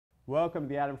Welcome to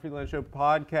the Adam Friedland Show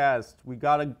podcast. We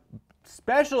got a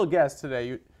special guest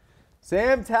today,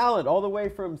 Sam Tallent, all the way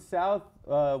from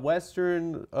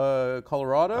southwestern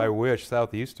Colorado. I wish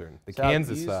southeastern, the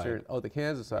Kansas side. Oh, the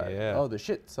Kansas side. Yeah. Oh, the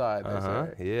shit side.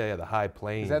 Yeah, the high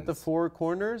plains. Is that the Four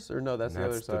Corners, or no? That's the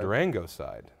other side. That's the Durango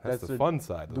side. That's the fun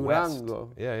side. The Durango.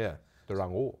 west. Yeah.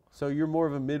 Durango. So you're more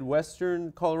of a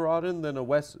Midwestern Coloradan than a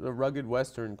rugged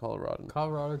Western Coloradan.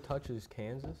 Colorado touches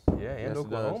Kansas? Yeah, and Yes, it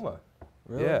Oklahoma.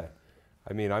 Really? Yeah.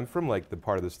 I mean, I'm from like the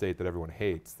part of the state that everyone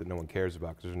hates, that no one cares about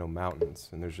because there's no mountains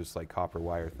and there's just like copper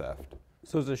wire theft.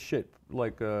 So it's a shit,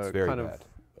 like It's very kind bad.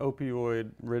 of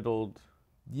opioid riddled.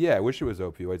 Yeah, I wish it was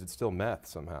opioids. It's still meth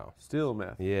somehow. Still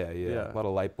meth. Yeah. Yeah. A lot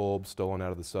of light bulbs stolen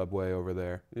out of the subway over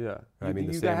there. Yeah. I mean,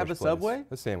 you the guys have sandwich a place. Subway?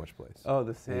 The sandwich place. Oh,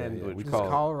 the sandwich. We Does call it-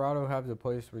 Colorado have the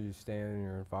place where you stand and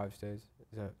you're in 5 states?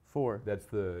 Is that? Four. That's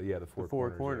the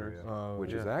Four Corners. area, Oh,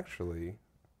 which is yeah. actually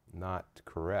not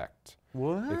correct.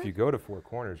 What? If you go to Four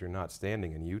Corners, you're not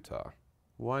standing in Utah.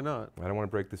 Why not? I don't want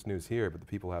to break this news here, but the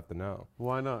people have to know.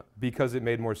 Why not? Because it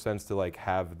made more sense to like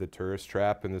have the tourist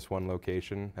trap in this one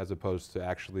location as opposed to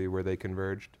actually where they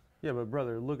converged. Yeah, but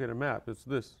brother, look at a map. It's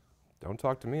this. Don't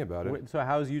talk to me about it. Wait, so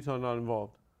how is Utah not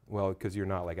involved? Well, because you're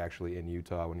not like actually in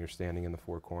Utah when you're standing in the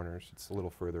Four Corners. It's a little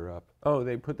further up. Oh,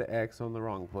 they put the X on the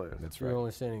wrong place. That's You're right.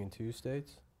 only standing in 2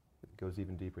 states? It goes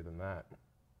even deeper than that.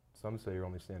 Some say you're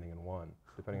only standing in one,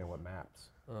 depending on what maps.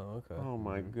 Oh, okay. Oh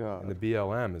my God. And the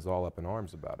BLM is all up in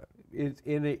arms about it.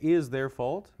 It is their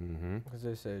fault. Mm-hmm. Because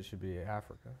they say it should be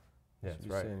Africa. Yeah, You should that's be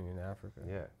right. standing in Africa.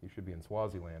 Yeah, you should be in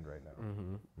Swaziland right now.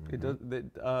 Mm-hmm.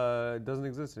 It doesn't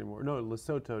exist anymore. No,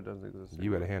 Lesotho doesn't exist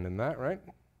You anymore. had a hand in that, right?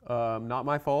 Not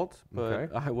my fault, but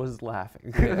Okay. I was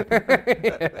laughing.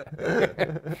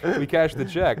 We cashed the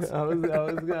checks. I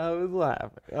was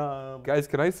laughing. Guys,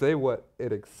 can I say what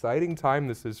an exciting time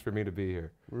this is for me to be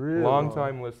here? Really?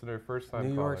 Long-time listener, first-time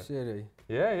New caller. York City.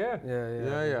 Yeah. Yeah. Yeah.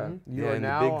 Mhm. You Yeah, are in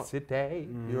now the big city.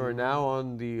 You are now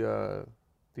on the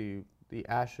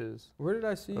ashes Where did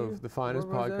I see you? of the finest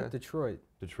Where was that? podcast. Detroit.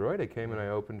 Detroit, I came and I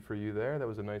opened for you there. That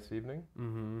was a nice evening.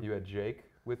 Mm-hmm. You had Jake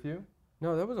with you.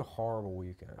 No, that was a horrible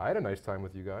weekend. I had a nice time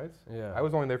with you guys. Yeah. I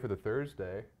was only there for the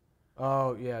Thursday.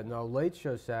 Oh, yeah. No, late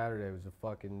show Saturday was a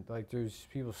fucking, like, there's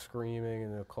people screaming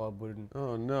and the club wouldn't,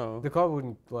 Oh no.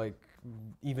 like,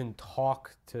 even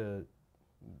talk to,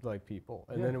 like, people.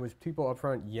 And then it was people up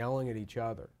front yelling at each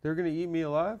other. They're gonna eat me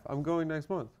alive. I'm going next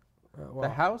month. The Well,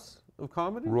 House of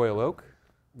Comedy. Royal Oak.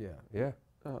 yeah. Yeah.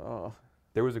 Oh.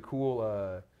 There was a cool,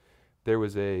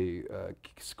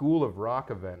 School of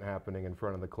Rock event happening in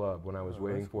front of the club when I was Oh,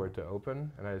 waiting that's for it to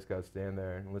open, and I just got to stand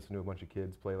there and listen to a bunch of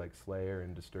kids play like Slayer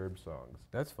and Disturbed songs.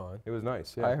 That's fun. It was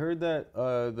nice, yeah. I heard that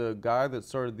the guy that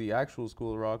started the actual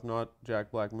School of Rock, not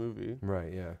Jack Black movie,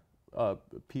 Right, yeah.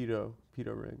 Pedo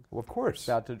Ring, Well, of course.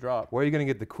 about to drop. Where are you going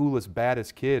to get the coolest,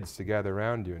 baddest kids to gather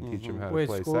around you and teach them how to Wait,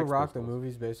 play School Sex of Rock, the Pistols?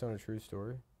 movie's based on a true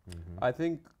story? I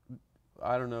think,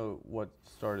 I don't know what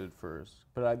started first,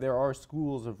 but there are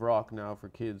schools of rock now for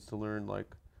kids to learn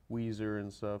like Weezer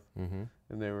and stuff, Mm-hmm.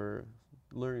 and they were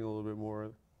learning a little bit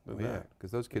more than Yeah, that.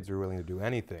 because those kids are willing to do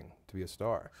anything to be a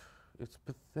star. It's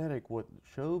pathetic what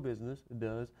show business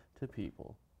does to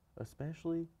people,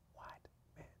 especially white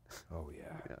men. Oh,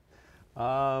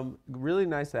 yeah. Really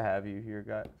nice to have you here,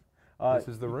 guys. This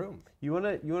is the room. You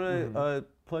wanna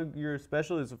plug your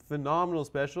special? It's a phenomenal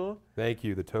special, Thank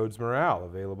you. The Toads Morale,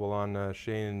 available on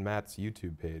Shane and Matt's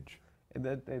YouTube page. and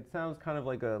that it sounds kind of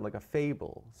like a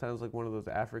fable. Sounds like one of those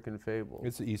African fables,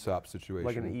 It's an Aesop situation.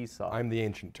 like an Aesop. I'm the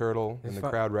ancient turtle, It's and the fu-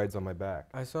 crowd rides on my back.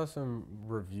 I saw some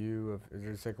review of,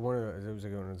 it's like one of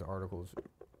his articles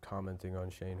commenting on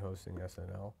Shane hosting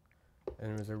SNL.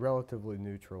 And it was a relatively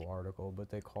neutral article, but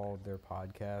they called their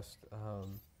podcast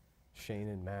Shane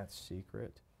and Matt's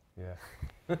Secret. Yeah.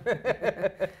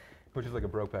 Which is like a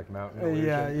Brokeback Mountain.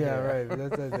 Yeah, illusion. right.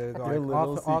 That's like,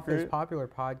 little off his secret. popular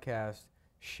podcast,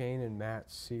 Shane and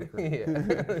Matt's Secret. Yeah.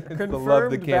 It's Confirmed the love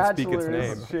that can't speak its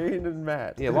bachelors, name. Shane and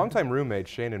Matt. Yeah, longtime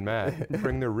roommates, Shane and Matt,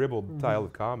 bring their ribald style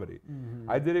of comedy. Mm-hmm.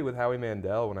 I did it with Howie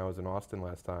Mandel when I was in Austin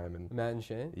last time, and Matt and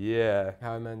Shane? yeah,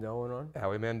 Howie Mandel went on?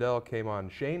 Howie Mandel came on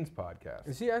Shane's podcast.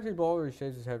 Is he actually bald or he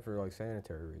shaves his head for like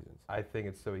sanitary reasons? I think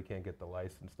it's so he can't get the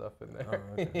lice and stuff in there.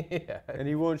 Oh, okay. Yeah. And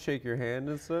he won't shake your hand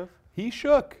and stuff. He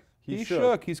shook. He He shook.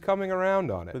 shook. He's coming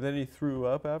around on But it. then he threw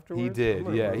up afterwards. He did,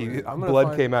 gonna yeah. go He, with it. I'm gonna blood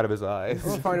find- came out of his I'm eyes.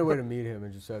 gonna find a way to meet him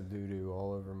and just have doo-doo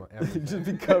all over my everything. Just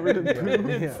be covered in poo.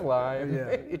 Yeah. Slime.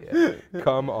 Yeah. Yeah.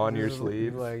 Come on your Just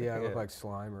sleeves. Like, yeah, I look like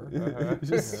Slimer. Uh-huh.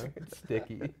 Just It's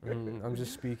sticky. I'm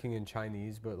just speaking in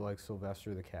Chinese, but like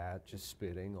Sylvester the cat, just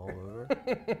spitting all over.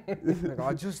 Like,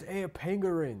 I just ate a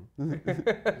penguin.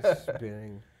 Just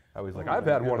spitting. I was like, Oh I've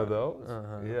my had one God. of those.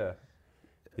 Uh-huh. Yeah.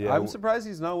 Yeah, I'm surprised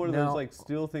he's not one of those Now- like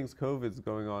still thinks COVID's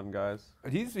going on guys.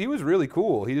 he was really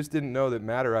cool. He just didn't know that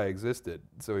Matt or I existed.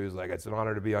 So he was like, "It's an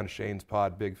honor to be on Shane's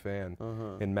pod, big fan."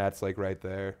 And Matt's like right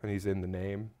there, and he's in the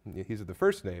name. He's the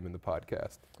first name in the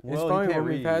podcast. It's Well, funny you can't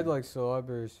when we've had read. like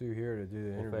celebrities through here to do the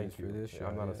Well, interviews thank you. for this show.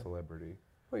 I'm not yeah. a celebrity.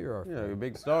 Well, you're our Yeah, you're a friend.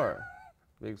 big star.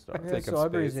 Big star. We Take have up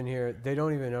celebrities space. in here. They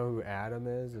don't even know who Adam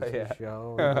is. It's Yeah. his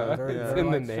show. Yeah. It's in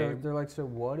the like, name. So, they're like, so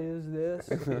what is this?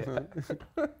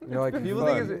 You're like, People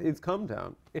 "Fuck." think it's Come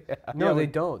Town. No, Yeah, they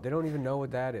like- don't. They don't even know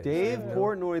what that is. Dave They have no-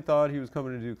 Portnoy thought he was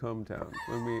coming to do Come Town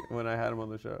when I had him on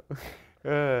the show.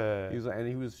 He was like, and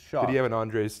he was shocked. Did he have an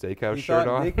Andre's Steakhouse He shirt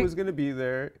thought on? Nick was gonna be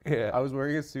there. Yeah. I was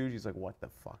wearing a suit. He's like, "What the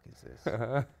fuck is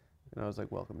this?" And I was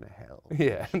like, "Welcome to hell.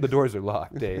 Yeah, the doors are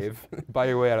locked, Dave. Buy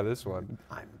your way out of this one.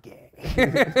 I'm gay."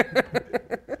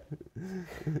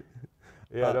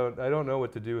 Yeah, I don't know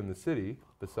what to do in the city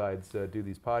besides do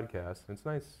these podcasts. And it's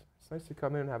nice to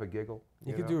come in and have a giggle.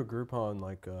 You could do a Groupon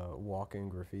like walking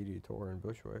graffiti tour in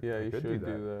Bushwick. Yeah, I you could should do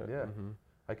that. Yeah, Mhm.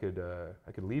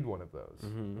 I could lead one of those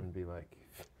Mhm. and be like,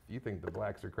 if you think the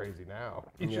blacks are crazy now,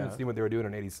 you should have Yeah. seen what they were doing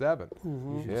in '87.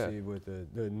 You should Yeah. see what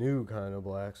the new kind of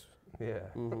blacks Yeah.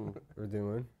 are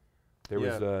doing. There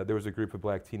was a group of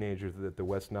black teenagers at the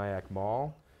West Nyack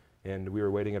Mall, and we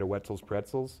were waiting at a Wetzel's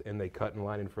Pretzels, and they cut in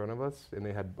line in front of us, and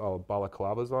they had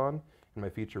balaclavas on, and my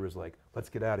feature was like, "Let's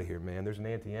get out of here, man. There's an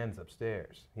Auntie Anne's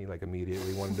upstairs." He like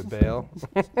immediately wanted to bail.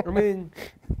 I mean,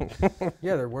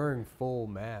 yeah, they're wearing full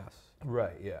masks.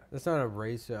 Right. Yeah. That's not a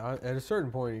race. At a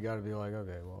certain point, you got to be like,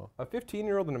 okay, well, A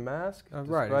 15-year-old in a mask, right,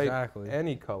 despite exactly.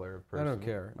 any color of person. I don't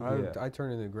care. Yeah. I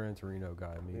turn into the Gran Torino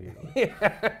guy immediately.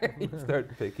 Yeah. You start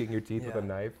picking your teeth with a Yeah.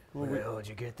 knife. Where the hell did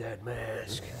you get that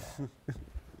mask?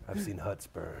 I've seen huts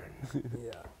burn.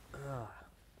 Yeah.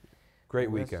 Great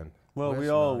Well, that's- weekend. Well, we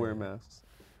West all Nile. wear masks.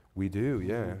 We do,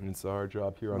 yeah. And it's our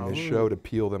job here on Oh, this really? show to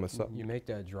peel them aside. You make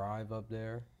that drive up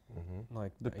there, Mm-hmm.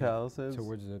 like The uh, Palisades.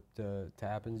 towards the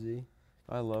Tappan Zee,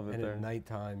 I love it and there. at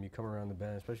nighttime you come around the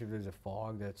bend, especially if there's a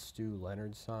fog. That Stu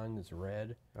Leonard's sign that's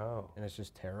red, Oh. and it's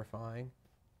just terrifying.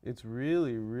 It's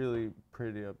really, really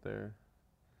pretty up there.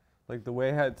 Like the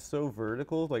way it's so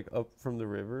vertical, like up from the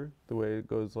river, the way it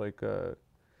goes like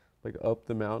up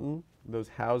the mountain. Those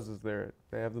houses there,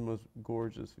 they have the most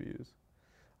gorgeous views.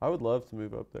 I would love to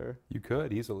move up there. You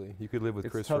could easily. You could live with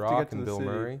It's Chris tough to Rock get to and the Bill city.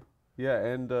 Murray, Yeah,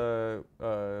 and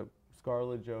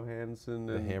Scarlett Johansson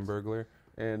the and Hamburglar,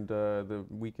 and the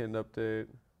Weekend Update.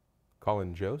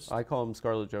 Colin Jost. I call him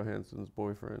Scarlett Johansson's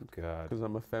boyfriend God. because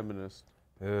I'm a feminist.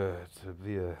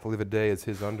 Live a day as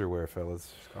his underwear,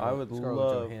 fellas. I would Scarlett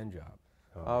love- hand job.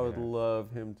 Oh, I would yeah.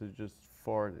 love him to just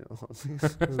fart in on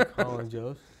me. Who, Colin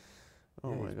Jost?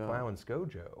 Oh Yeah, my he's god! plowing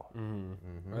Scojo.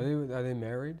 Mm-hmm. Are they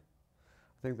married?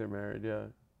 I think they're married. Yeah.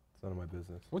 It's none of my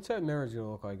business. What's that marriage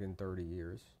gonna look like in 30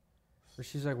 years? Where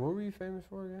she's like, what were you famous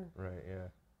for again? Right, yeah.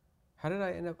 How did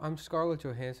I end up? I'm Scarlett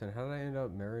Johansson. How did I end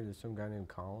up married to some guy named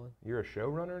Colin? You're a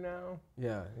showrunner now?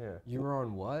 Yeah. Yeah. You were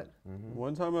on what? Mm-hmm.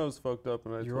 One time I was fucked up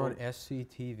and I You were on told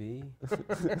SCTV.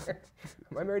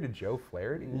 Am I married to Joe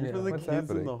Flaherty? you Yeah. for the What's kids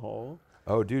happening? in the hall.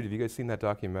 Oh, dude, have you guys seen that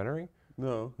documentary?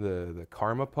 No. The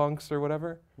Karma Punks or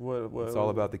whatever? What? It's all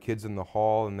about the kids in the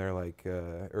hall and their like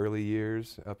early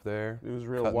years up there. It was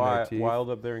real cutting their teeth. wild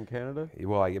up there in Canada.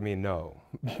 Well, I mean, no,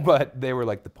 but they were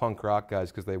like the punk rock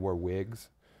guys because they wore wigs.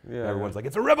 Yeah. Everyone's like,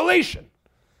 it's a revelation.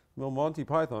 well, Monty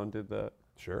Python did that.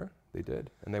 Sure, they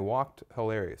did, and they walked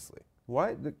hilariously.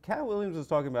 Why? The Cat Williams was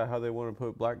talking about how they want to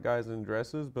put black guys in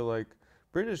dresses, but like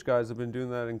British guys have been doing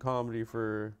that in comedy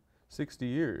for 60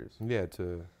 years Yeah,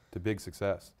 to big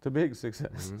success. to big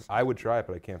success. I would try it,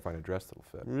 but I can't find a dress that'll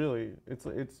fit. Really, it's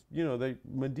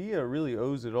Medea really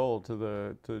owes it all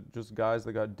to just guys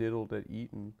that got diddled at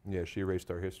Eton. Yeah, she erased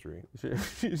our history.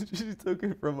 She took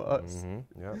it from us.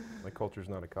 Yeah, my culture's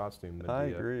not a costume. I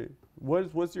Medea. agree.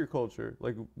 What's your culture?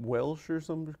 Like Welsh or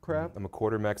some crap? I'm a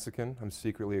quarter Mexican. I'm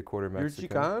secretly a quarter You're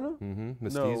Mexican. Chicano? Mm-hmm. No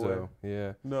Mestizo.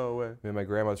 Yeah. No way. And my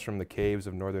grandma's from the caves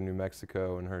of northern New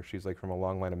Mexico, and she's like from a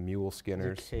long line of mule The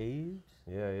skinners. caves?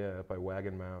 Yeah, up by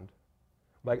Wagon Mound.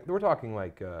 Like we're talking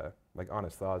like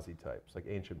Anasazi types, like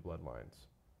ancient bloodlines.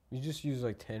 You just use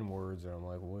like 10 words, and I'm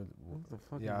like, what? What the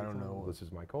fuck? Yeah, are I you don't talking know. Well, this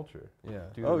is my culture. Yeah.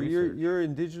 Do the Oh, research. you're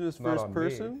indigenous Not first on me.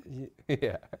 person?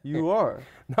 Yeah. You are.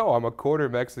 No, I'm a quarter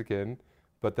Mexican,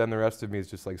 but then the rest of me is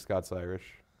just like Scots Irish.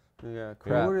 Yeah, But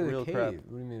crap. what are the Real cave? crap. What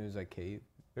do you mean there's a cave?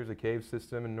 There's a cave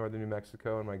system in northern New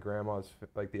Mexico, and my grandma's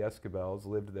like the Escobels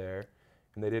lived there,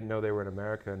 and they didn't know they were in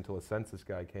America until a census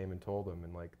guy came and told them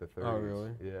in like the 30s. Oh,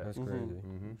 really? Yeah. That's Mhm. crazy.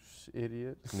 Mm-hmm.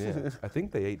 Idiot. Yeah. I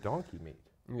think they ate donkey meat.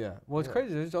 Yeah. Well, it's Yeah.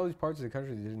 crazy. There's all these parts of the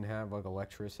country that didn't have like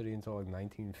electricity until like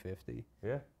 1950.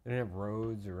 Yeah, They didn't have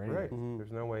roads or anything. right. Mhm.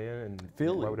 There's no way in, and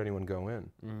Philly. why would anyone go in?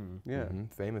 Yeah.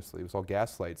 Famously, it was all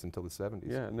gas lights until the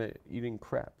 70s. Yeah, and they eating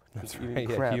crap. That's Just eating right.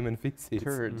 Yeah, crap. human feces.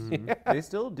 Turds. Mhm. They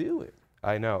still do it.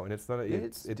 I know, and it's not.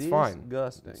 It's fine.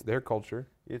 disgusting. It's their culture.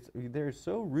 They're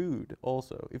so rude.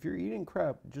 Also, if you're eating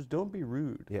crap, just don't be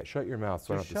rude. Yeah, shut your mouth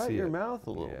so I don't Just have to shut see your it. mouth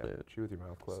a little Yeah, bit. chew with your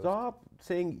mouth closed. Stop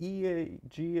saying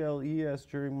EAGLES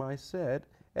during my set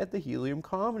at the Helium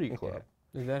Comedy Club.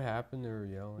 Did that happen? They were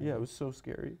yelling. Yeah, it was so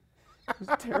scary. It was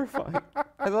terrifying.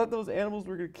 I thought those animals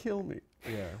were gonna kill me.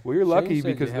 Yeah. Well, you're Shane lucky said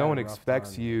you because had no a one rough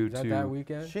expects time. you Is that to. that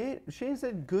weekend? Shane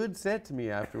said good set to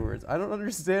me afterwards. I don't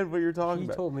understand what you're talking He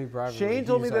about. told me privately. Shane he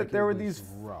told was me that like, there it were was these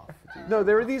rough. No,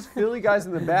 there were these Philly guys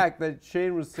in the back that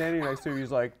Shane was standing next to. He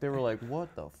was like, they were like,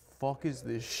 what the fuck is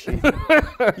this shit?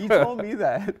 He told me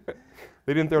that.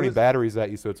 They didn't throw It any was- batteries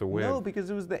at you, so it's a win. No, because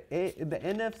it was the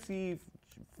NFC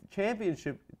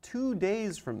championship 2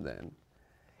 days from then.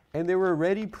 And they were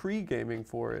already pre-gaming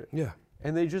for it. Yeah.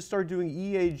 And they just started doing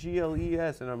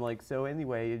EAGLES, and I'm like, so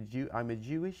anyway, I'm a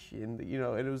Jewish, and and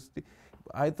it was, it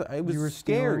was You were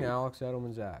scary. stealing Alex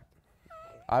Edelman's act.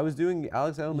 I was doing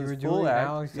Alex You were Edelman's doing full act.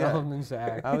 Alex Yeah. Edelman's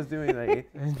act. I was doing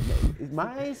like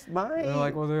my. They're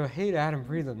like, well, they'll hate Adam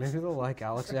Friedland. Maybe they'll like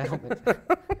Alex Edelman.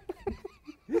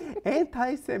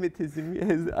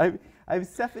 Anti-Semitism. I've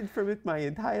suffered from it my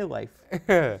entire life.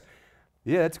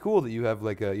 Yeah, it's cool that you have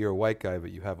you're a white guy,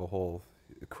 but you have a whole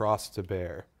cross to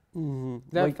bear. That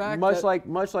Like, fact much that-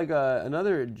 like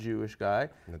another Jewish guy,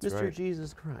 That's Mr. right.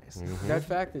 Jesus Christ. Mhm. That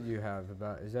fact that you have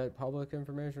about, is that public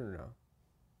information or no?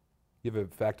 You have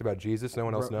a fact about Jesus no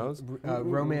one else knows?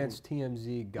 Romance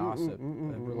TMZ gossip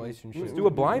relationship. Let's do a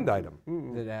blind item.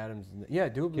 That Adams. Yeah,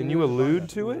 do a Can do you a blind allude item.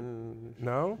 to it?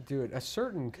 No? Dude, a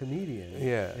certain comedian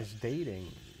Yeah. is dating.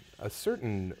 A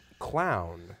certain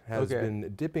clown has Okay.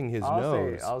 been dipping his I'll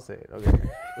nose. say it. Okay.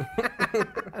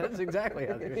 That's exactly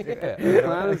how they do it. Yeah. The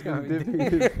clown has been dipping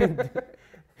his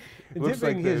Looks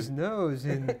Dipping like his nose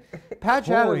in Patch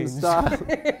Adams coins. style.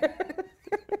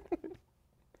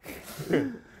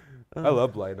 I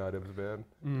love blind items, man.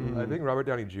 Mm. I think Robert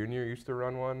Downey Jr. used to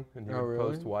run one, and he Oh, would really?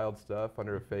 post wild stuff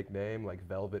under a fake name, like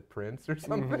Velvet Prince or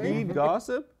something. Read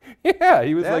gossip? Yeah,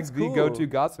 he was That's like the cool. go-to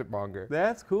gossip monger.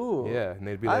 That's cool. Yeah, and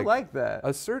they'd be I like, like that.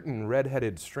 a certain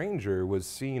red-headed stranger was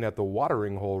seen at the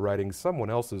watering hole riding someone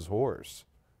else's horse.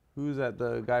 Who's that?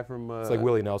 The guy from. It's like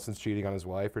Willie Nelson's cheating on his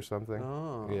wife or something.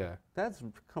 Oh. Yeah. That's.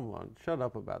 Come on. Shut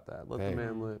up about that. Let Hey. the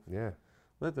man live. Yeah.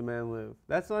 Let the man live.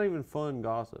 That's not even fun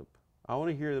gossip. I want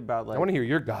to hear about like. I want to hear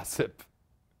your gossip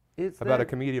It's about that a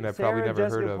comedian I've Sarah probably never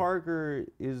Jessica heard of. Parker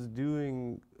is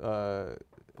doing.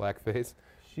 Blackface.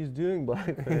 She's doing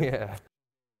blackface. Yeah.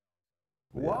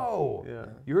 Whoa. Yeah.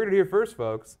 You heard it here first,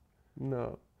 folks.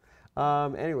 No.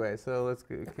 Anyway, so let's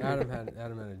go. Adam had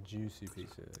a juicy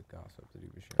piece of gossip that he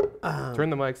was sharing. Turn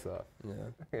the mics off. Yeah,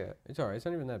 Yeah. it's alright. It's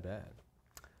not even that bad.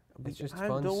 It's just I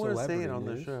fun don't want to say celebrity it on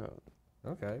the news. show.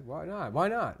 Okay, why not? Why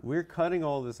not? We're cutting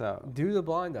all this out. Do the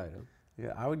blind item.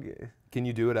 Yeah, I would get. Can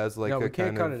you do it as like no, a we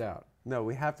can't kind cut of it out. No,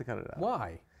 we have to cut it out.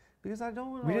 Why? Because I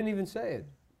don't want to. We didn't even say it.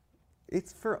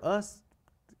 It's for us.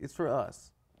 It's for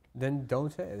us. Then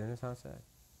don't say it. Then it's not said.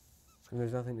 And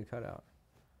there's nothing to cut out.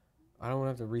 I don't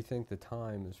want to have to rethink the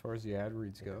time as far as the ad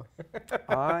reads go.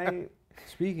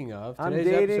 Speaking of, I'm today's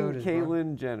dating episode is brought,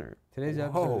 Caitlyn Jenner. today's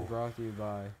episode Whoa. is brought to you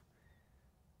by. And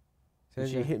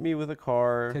Today's, she hit me with a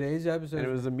car, today's episode. and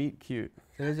it was a meet cute.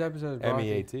 Today's episode is brought to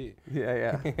you. MEAT.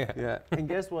 Yeah, yeah, yeah. And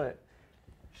guess what?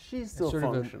 She's still sort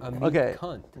of functional. a meat Okay.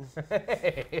 cunt.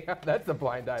 Hey, that's a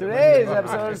blind item. Today's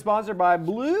episode is sponsored by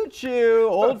Blue Chew,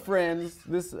 old friends.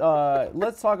 This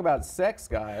let's talk about sex,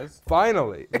 guys.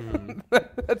 Finally.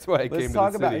 That's why I came Let's to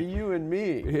talk the about city. you and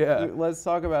me. Yeah. Let's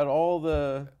talk about all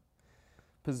the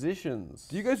positions.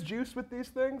 Do you guys juice with these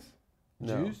things?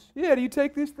 No. Juice? Yeah, do you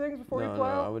take these things before No, you no,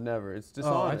 I plow? would never. It's Oh,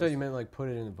 dishonest. I thought you meant like put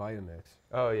it in the Vitamix.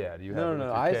 Oh, yeah. Do you have No, it no, with no.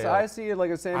 your I kale? see it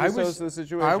like a Sammy I was- Sosa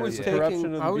situation. I was the taking, corruption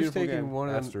of the I was beautiful taking game. one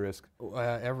of them Asterisk.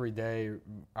 every day.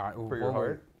 For your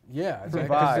heart? Yeah, For because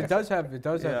vibe. it does have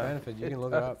Yeah. benefit. You It can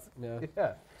look it up. does. Yeah.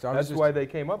 Yeah. So I was That's just, why they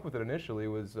came up with it initially.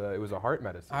 Was it was a heart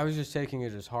medicine? I was just taking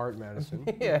it as heart medicine.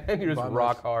 Yeah, and you just By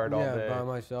rock hard all yeah, day. by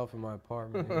myself in my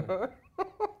apartment. yeah.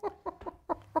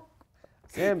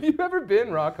 Sam, You ever been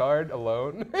rock hard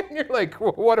alone? And you're like,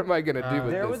 what am I gonna do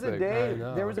with there this was a thing? day. I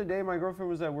know. There was a day my girlfriend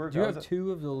was at work. Do you I have was-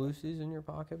 2 of the Lucy's in your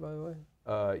pocket, by the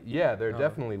way? Yeah, they're Oh.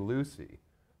 definitely Lucy.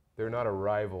 They're not a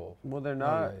rival. Well, they're Oh,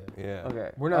 not. yeah, Yeah.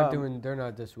 Okay. We're not doing. They're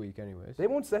not this week, anyways. They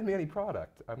won't send me any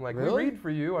product. I'm like, Really? we read for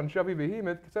you on Chubby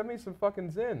Behemoth. Send me some fucking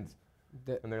zins.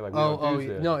 And they're like, we don't do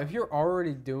this. No, if you're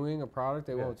already doing a product,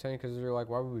 they Yeah. won't send because they're like,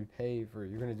 why would we pay for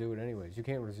it? You're going to do it anyways. You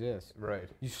can't resist. Right.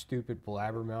 You stupid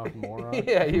blabbermouth moron.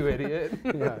 Yeah, you idiot.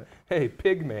 Yeah. Hey,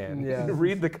 pig man, Yeah.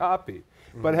 read the copy.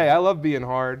 But hey, I love being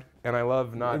hard, and I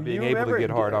love not And being you able to remember- get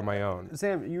hard on my own.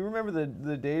 Sam, you remember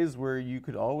the days where you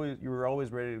were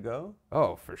always ready to go?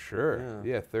 Oh, for sure.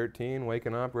 Yeah. Yeah, 13,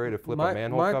 waking up, ready to flip a My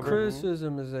manhole cover.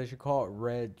 criticism is they should call it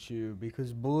red chew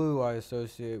because blue I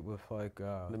associate with like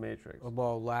The Matrix.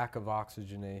 well, lack of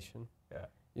oxygenation. Yeah.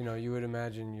 You know, you would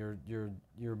imagine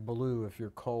you're blue if you're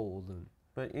cold, and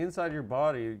But inside your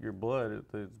body, your blood,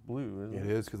 it's blue, isn't It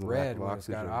it? is because of the lack red of when it's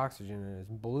got oxygen. oxygen, and it's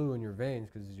blue in your veins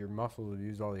because your muscles have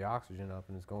used all the oxygen up,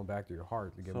 and it's going back to your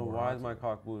heart to get So more why is my oxygen.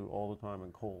 cock blue all the time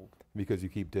and cold? Because you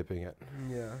keep dipping it.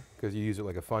 Yeah. Because you use it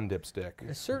like a fun dip stick.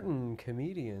 A certain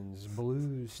comedian's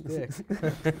blue stick.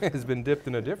 It's been dipped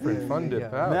in a different fun dip Yeah.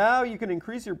 pouch. Now you can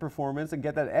increase your performance and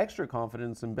get that extra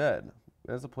confidence in bed.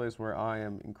 That's a place where I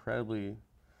am incredibly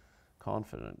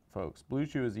confident, folks. Blue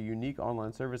Chew is a unique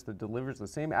online service that delivers the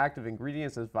same active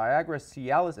ingredients as Viagra,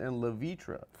 Cialis, and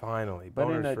Levitra, Finally, But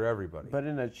in boners a- for everybody. but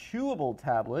in a chewable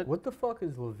tablet. What the fuck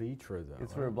is Levitra though?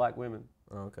 It's for black women.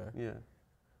 Oh, okay. Yeah.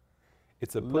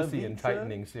 It's a pussy and Levitra?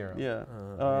 tightening serum. Yeah.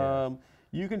 yeah.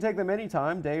 You can take them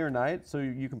anytime, day or night, so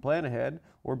you can plan ahead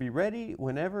or be ready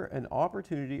whenever an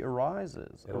opportunity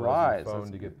arises. It allows your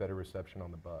phone to get better reception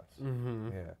on the bus. Mm-hmm.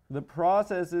 Yeah. The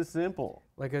process is simple.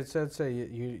 Like I said, say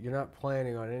you're not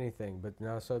planning on anything, but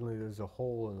now suddenly there's a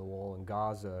hole in the wall in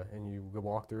Gaza, and you go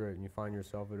walk through it, and you find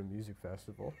yourself at a music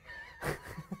festival.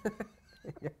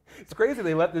 It's crazy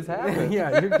they let this happen.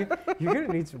 Yeah, you're gonna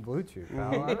need some Blue Chew,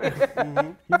 pal. I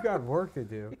mean, you've got work to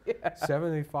do.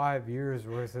 75 years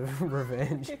worth of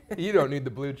revenge. You don't need the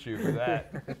Blue Chew for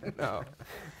that. No.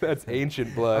 That's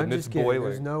ancient blood I'm and just it's kidding. boiling.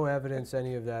 There's no evidence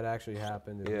any of that actually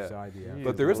happened. It was Yeah. idea. Yeah.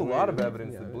 But there is a lot of Yeah.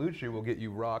 evidence that Blue Chew will get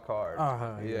you rock hard.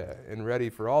 Yeah. And ready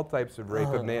for all types of rape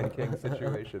of Nanking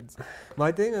situations.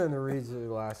 My thing on the reads of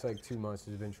the last like 2 months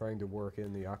has been trying to work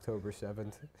in the October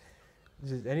 7th.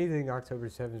 Just anything October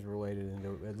 7th related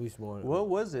into at least one. What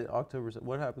was it, October?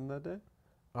 What happened that day?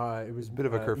 It was a bit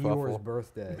of a kerfuffle. Eeyore's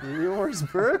birthday. Yours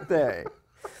birthday.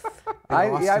 In I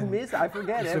Austin. I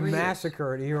forget It's a every year.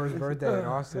 massacre at Eeyore's birthday in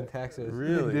Austin, Texas. He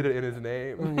Really? did it in his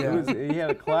name. Yeah. He had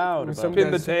a cloud. And about some it. Pin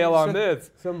the guys- tail on some- this.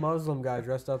 Some Muslim guy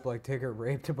dressed up like Tigger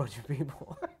raped a bunch of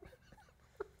people.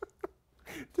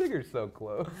 Tigger's so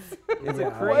close. It's Yeah.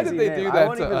 a crazy Why did they name. do I that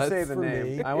won't to even us? say the For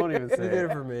name. me. I won't even He say did it.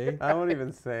 it for me. I won't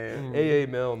even say it. A.A.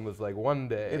 Milne was like, one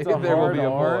day It's a there will hard be a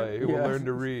R. boy who will Yeah. learn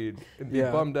to read and be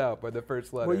Yeah. bummed out by the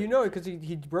first letter. Well, you know, because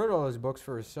he wrote all his books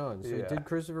for his son. So Yeah. he did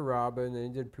Christopher Robin, and he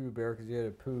did Pooh Bear because he had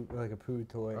a poo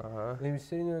toy. Uh-huh. And he was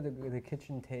sitting there at the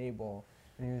kitchen table,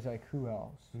 and he was like, "Who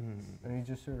else?" And he's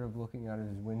just sort of looking out of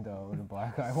his window, and a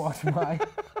black guy walks by.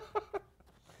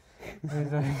 And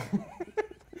he's like,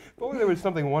 If only there was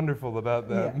something wonderful about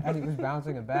yeah, them. and he was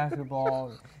bouncing a basketball.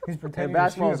 He's And pretending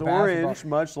basketball to is shoot a basketball. orange,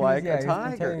 much He was- like yeah, a he was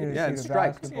tiger. pretending to Yeah, shoot it's a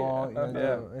striped. basketball, Yeah. you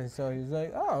know, and so he's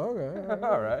like, "Oh, okay."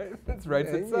 All right, it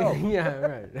writes itself. Yeah,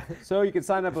 right. So you can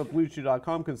sign up at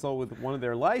BlueChew.com, consult with one of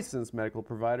their licensed medical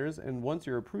providers, and once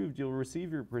you're approved, you'll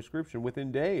receive your prescription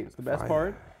within days. The best Fine.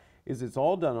 part is it's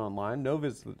all done online. No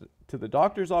visit to the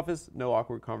doctor's office, no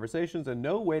awkward conversations, and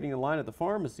no waiting in line at the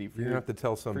pharmacy for You don't have to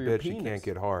tell some for your bitch you penis. can't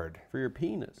get hard. for your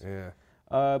penis.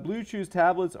 Yeah. Blue Chew's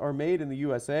tablets are made in the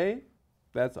USA.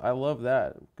 I love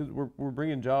that because we're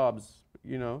bringing jobs.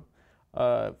 You know,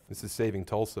 This is saving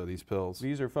Tulsa, these pills.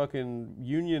 these are fucking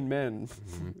union men,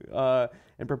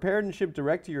 and prepared and shipped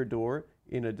direct to your door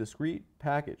in a discreet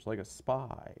package like a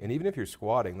spy. And even if you're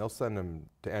squatting, they'll send them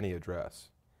to any address.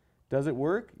 Does it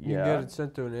work? You can get it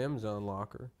sent to an Amazon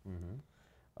locker.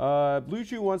 Blue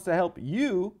Chew wants to help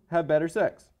you have better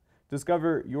sex.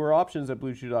 Discover your options at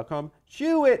BlueChew.com.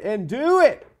 Chew it and do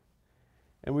it!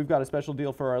 And we've got a special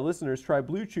deal for our listeners. Try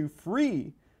Blue Chew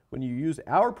free when you use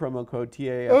our promo code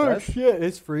TAFS. Oh shit!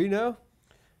 It's free now.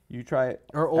 You try it.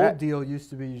 Our old at- deal used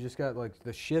to be you just got like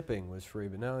the shipping was free,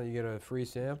 but now you get a free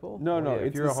sample. No, Well, no, yeah, if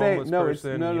it's you're the a same. homeless No,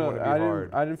 person, it's no, you no. wanna be I didn't.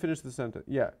 hard. I didn't finish the sentence.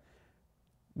 Yeah.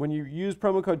 When you use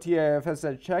promo code TAFS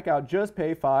at checkout, just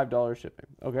pay $5 shipping.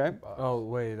 Okay. Oh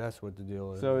wait, that's what the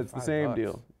deal is. So it's the same $5.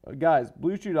 deal. Guys,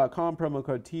 BlueChew.com, promo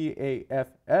code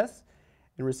TAFS,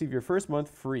 and receive your first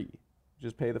month free.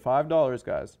 Just pay the $5,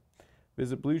 guys.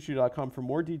 Visit BlueChew.com for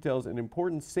more details and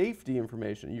important safety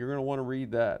information. You're going to want to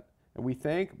read that. And we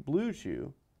thank Blue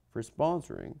Chew for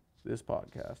sponsoring this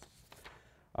podcast.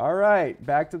 All right,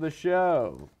 back to the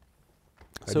show.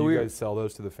 So do you guys sell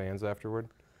those to the fans afterward?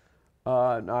 No,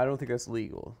 I don't think that's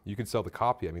legal. You can sell the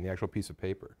copy, I mean the actual piece of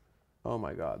paper. Oh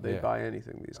my God, they Yeah. buy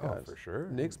anything, these guys. Oh, for sure.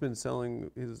 Nick's been selling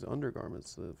his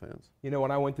undergarments to the fans. You know, when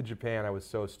I went to Japan, I was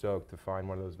so stoked to find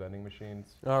one of those vending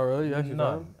machines. Oh, really? You actually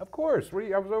found 'em? None. Of course.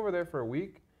 I was over there for a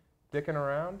week, dicking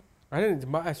around. I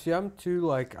didn't. See, I'm too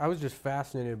like. I was just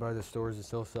fascinated by the stores that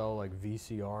still sell like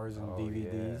VCRs and Oh,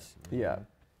 DVDs. Yeah.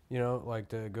 You know, like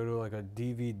to go to like a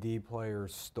DVD player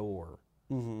store,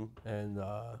 Mm-hmm. and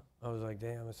I was like,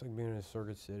 damn, it's like being in a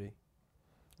Circuit City.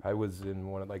 I was in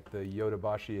one of like the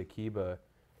Yodobashi Akiba,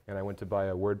 and I went to buy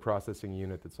a word processing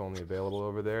unit that's only available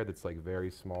over there that's like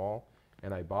very small,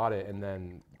 and I bought it, and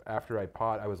then after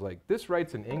I was like, this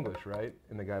writes in English, right?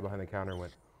 And the guy behind the counter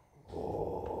went,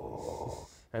 oh.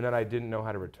 And then I didn't know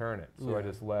how to return it, so I Yeah.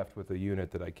 just left with a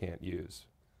unit that I can't use.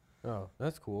 Oh,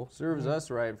 that's cool. Serves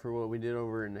us right for what we did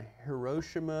over in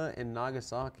Hiroshima and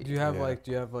Nagasaki. Do you have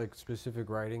Yeah. like specific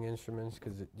writing instruments?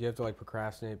 Because you have to like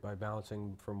procrastinate by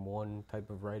bouncing from one type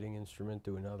of writing instrument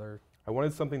to another. I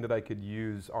wanted something that I could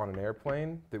use on an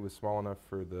airplane that was small enough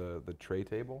for the tray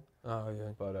table. Oh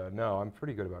yeah. But no, I'm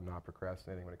pretty good about not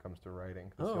procrastinating when it comes to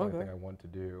writing. That's Oh, the only okay. thing I want to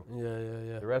do.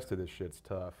 Yeah. The rest of this shit's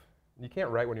tough. You can't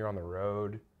write when you're on the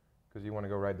road because you want to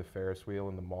go ride the Ferris wheel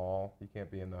in the mall. You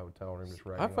can't be in the hotel room just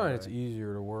writing. I find all it's day.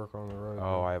 easier to work on the road.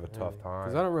 Oh, I have a tough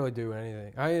Because time. I don't really do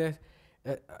anything.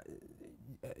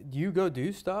 Do you go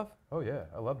do stuff? Oh yeah,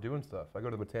 I love doing stuff. I go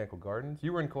to the botanical gardens.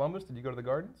 You were in Columbus. Did you go to the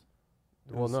gardens?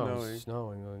 It Well, was no, snowing. it's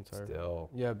snowing the entire. Still.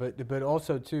 Yeah, but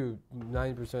also too,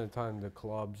 90% of the time the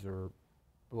clubs are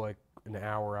like an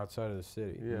hour outside of the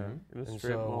city. Yeah, Mhm. in a And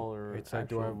strip so mall or it's like,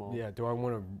 actual mall. do I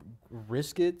want to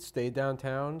risk it, stay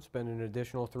downtown, spend an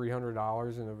additional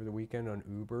 $300 and over the weekend on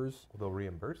Ubers? Well, they'll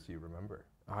reimburse you. Remember?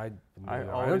 I don't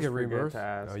always get forget reimbursed. to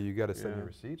ask. Oh, you got to send Yeah. your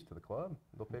receipts to the club.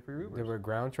 They'll pay for your There Ubers. were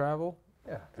ground travel.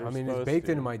 Yeah. They're I mean, it's supposed baked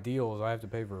to. into my deals. I have to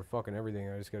pay for fucking everything.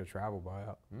 I just get a travel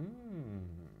buyout.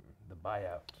 The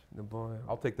buyout. The buyout.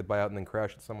 I'll take the buyout and then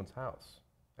crash at someone's house.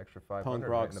 Extra 500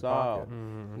 rock right in the style. pocket.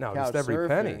 Mhm. No, Couch just every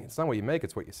penny. surfing. It's not what you make,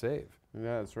 it's what you save.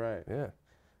 Yeah, that's right. Yeah.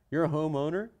 You're a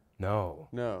homeowner? No.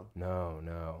 No.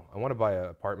 I want to buy an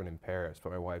apartment in Paris,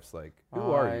 but my wife's like, "Who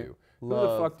are I you? Who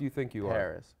love the fuck do you think you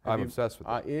Paris. are?" Have I'm you- obsessed with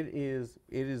it. It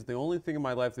is the only thing in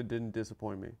my life that didn't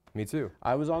disappoint me. Me too.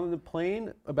 I was on the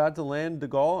plane about to land de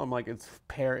Gaulle. I'm like, it's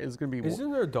Paris. It's gonna be.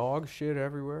 Isn't there dog shit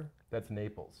everywhere? That's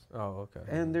Naples. Oh, okay.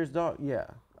 And there's dog. Yeah.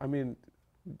 I mean,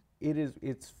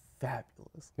 it's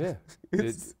fabulous. Yeah.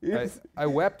 It's I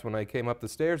wept when I came up the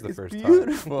stairs the It's first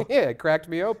beautiful. time. Yeah, it cracked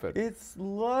me open. it's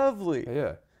lovely.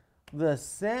 Yeah. The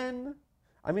Seine.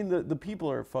 I mean, the people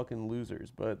are fucking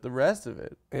losers, but the rest of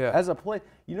it, Yeah. as a place,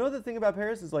 you know, the thing about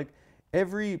Paris is like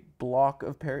every block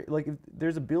of Paris, like if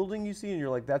there's a building you see and you're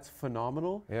like, that's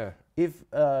phenomenal. Yeah. If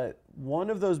one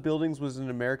of those buildings was an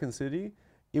American city,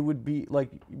 it would be like,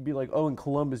 you'd be like, oh, in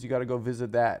Columbus, you got to go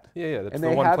visit that. Yeah, that's And the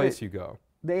they one have place it- you go.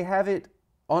 They have it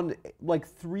on like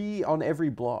 3 on every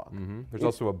block. There's It-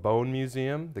 also a bone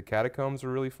museum. The catacombs are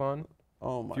really fun.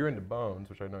 Oh my. If you're into bones,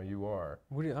 which I know you are.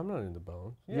 I'm not into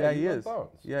bones. Yeah, you he love is.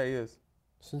 Bones. Yeah, he is.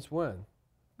 Since when?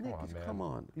 Nick, on, man. come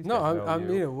on. These No, guys know I'm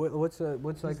you. you know, what's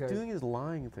He's like a doing his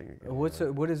lying thing again.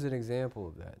 what is an example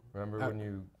of that? Remember I- when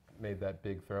you made that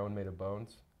big throne made of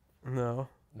bones? No.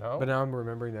 No? But now I'm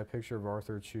remembering that picture of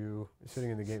Arthur Chu sitting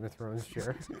in the Game of Thrones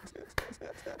chair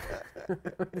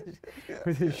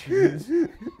with his shoes.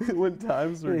 When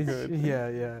times were good.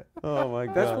 Yeah. Oh my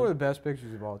god. That's one of the best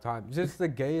pictures of all time. Just the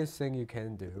gayest thing you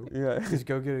can do Yeah. is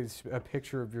go get a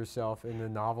picture of yourself in the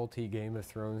novelty Game of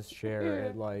Thrones chair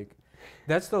at like.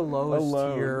 That's the lowest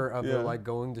Alone, tier of yeah. the like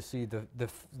going to see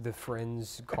the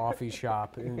Friends coffee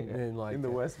shop in like in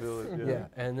the West Village. yeah,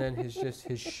 and then his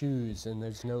shoes and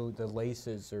there's the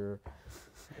laces or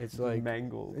it's like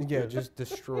mangled. yeah, just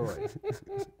destroyed.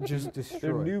 Just destroyed.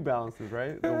 They're New Balances,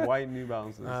 right? The white New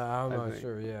Balances. I'm I not think.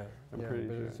 sure. Yeah, I'm yeah, pretty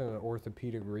but sure. it's an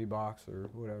orthopedic Reeboks or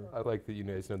whatever. I like that you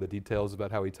guys know the details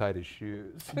about how he tied his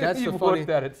shoes. That's the You've funny- looked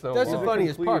at it so That's the long.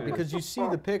 funniest part completed. because you see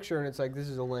the picture and it's like this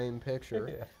is a lame picture,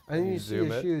 Yeah. and then You you see zoom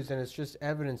his it. shoes and it's just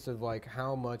evidence of like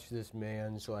how much this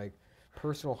man's like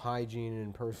personal hygiene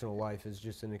and personal life is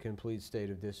just in a complete state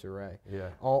of disarray. Yeah.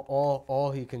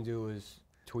 All he can do is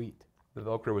tweet. The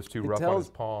Velcro was too It rough on tells- his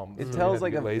palm. It so he tells had to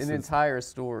like get an laces. entire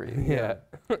story. Yeah.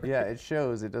 Yeah, it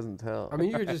shows. It doesn't tell. I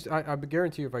mean, you could just I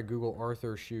guarantee you if I Google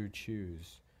Arthur Shoe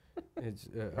Choose, it's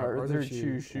Arthur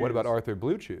Chu shoes. What about Arthur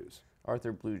Blue Chews?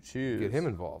 Arthur Blue Shoes? Get him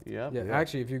involved. Yep. Yeah,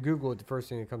 actually, if you Google it, the first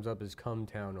thing that comes up is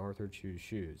Cumtown Arthur Choose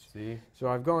Shoes. See? So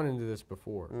I've gone into this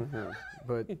before, Mhm.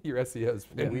 but Your SEO's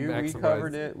been We maximized.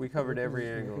 covered it. We covered every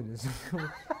angle. he's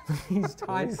Can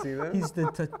tied. you see that? He's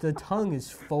the tongue is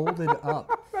folded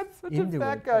up That's such into a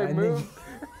fat it. guy and then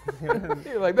move.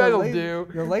 You're like, the that'll la- do.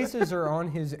 The laces are on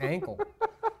his ankle.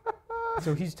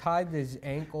 So he's tied his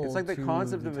ankle. It's like the to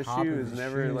concept the of a top shoe his is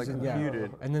never shoes like and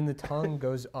computed. and then the tongue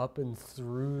goes up and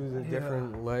through the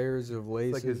different layers of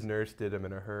laces. It's like his nurse did him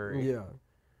in a hurry. Yeah.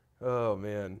 Oh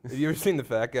man, have you ever seen the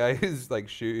fat guy? His like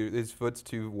his foot's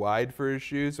too wide for his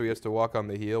shoe, so he has to walk on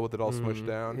the heel with it all smushed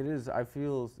down. It is. I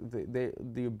feel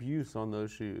the abuse on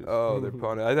those shoes. Oh, they're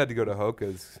pawning. I had to go to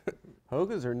Hoka's.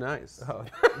 Hoka's are nice. Oh.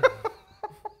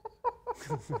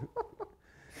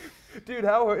 Dude,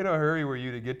 how in a hurry were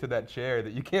you to get to that chair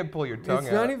that you can't pull your tongue out?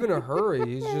 It's not even a hurry.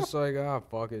 He's just like,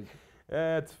 fuck it.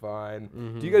 That's fine.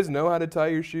 Do you guys know how to tie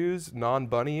your shoes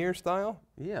non-bunny ear style?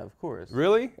 Yeah, of course.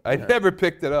 Really? I Yeah. never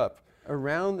picked it up.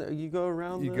 You go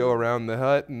around. You go around the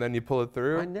hut and then you pull it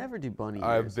through? I never do bunny ears.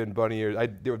 I've been bunny ears. I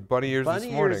did bunny ears bunny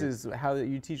this morning. ears is how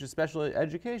you teach a special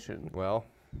education. Well,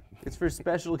 It's for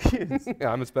special kids. yeah,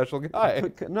 I'm a special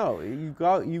guy. No, you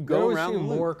They go always around the seem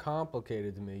loop. more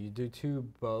complicated to me. You do two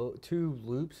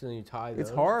loops and then you tie those. It's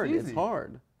hard. It's easy.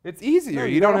 hard. It's easier. No,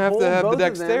 you don't gotta have to hold have the both of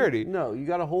them. dexterity. No, you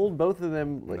got to hold both of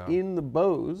them like, No. in the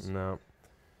bows. No.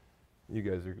 You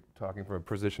guys are talking from a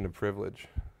position of privilege.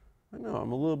 I know.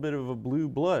 I'm a little bit of a blue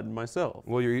blood myself.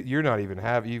 Well, you're not even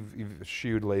you've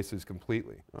shoed laces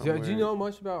completely. Do you know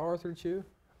much about Arthur Chu?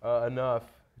 Enough,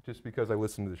 just because I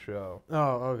listened to the show. Oh,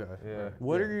 okay. Yeah.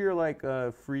 What are your like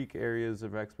freak areas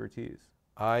of expertise?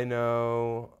 I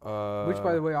know. Which,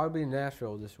 by the way, I'll be in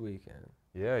Nashville this weekend.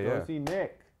 Yeah, yeah. Go see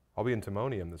Nick. I'll be in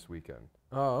Timonium this weekend.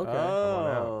 Oh, okay.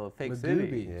 Oh, fake city.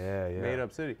 Magooby. Yeah, yeah. Made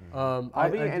up city.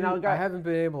 I haven't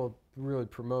been able to really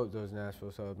promote those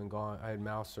Nashville, so I've been gone. I had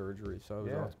mouth surgery, so I was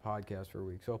Yeah. on this podcast for a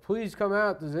week. So please come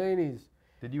out to Zanies.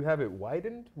 Did you have it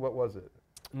widened? What was it?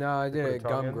 No, I Put did a a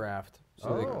tongue gum in? graft. So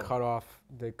Oh.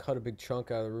 they cut a big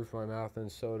chunk out of the roof of my mouth and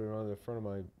sewed it on the front of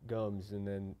my gums, and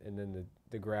then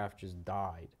the graft just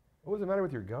died. What was the matter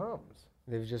with your gums?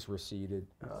 They've just receded.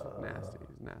 Nasty.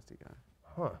 He's a nasty guy.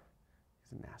 Huh.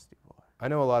 He's a nasty boy. I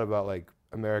know a lot about like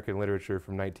American literature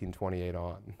from 1928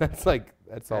 on. That's all I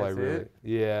That's really. it?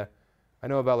 Yeah. I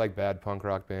know about like bad punk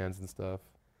rock bands and stuff.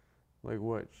 Like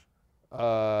which?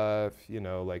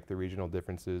 Like the regional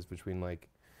differences between like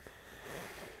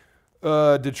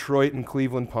Detroit and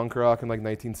Cleveland punk rock in like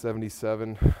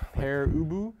 1977. Pere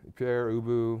Ubu? Pere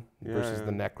Ubu Yeah, versus yeah.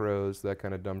 the Necros, that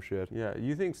kind of dumb shit. Yeah.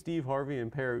 You think Steve Harvey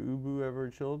and Pere Ubu ever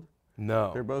chilled?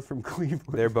 No. They're both from Cleveland.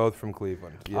 They're both from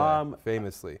Cleveland. Yeah,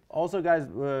 famously. Also, guys,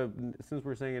 since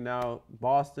we're saying it now,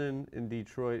 Boston and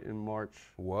Detroit in March.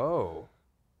 Whoa.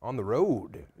 On the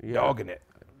road. Yeah. Dogging it.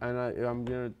 And I'm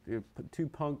going to put two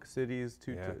punk cities,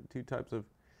 two types of.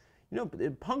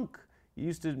 Punk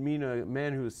used to mean a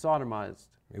man who was sodomized.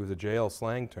 It was a jail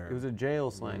slang term. It was a jail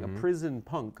slang, a prison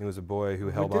punk. It was a boy who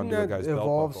held But on didn't to a that guy's belt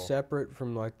evolve buckle. separate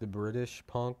from like the British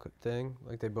punk thing?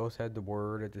 Like they both had the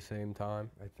word at the same time.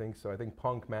 I think so. I think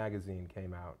Punk magazine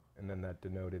came out, and then that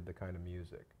denoted the kind of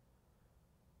music.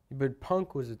 But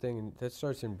punk was a thing that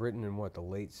starts in Britain in what, the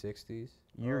late 60s?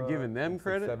 You're giving them it's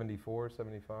like credit? 74,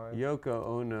 75. Yoko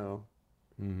Ono.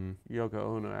 Mm-hmm. Yoko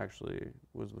Ono actually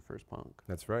was the first punk.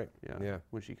 That's right. Yeah. Yeah.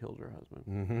 When she killed her husband.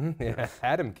 Mm-hmm. Yeah.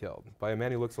 Had him killed by a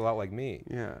man who looks a lot like me.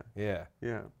 Yeah. Yeah.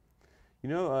 Yeah.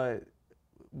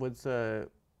 What's kind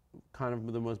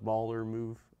of the most baller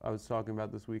move I was talking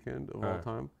about this weekend of all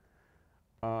time?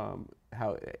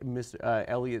 How Mr.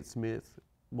 Elliott Smith,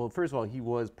 well, first of all, he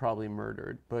was probably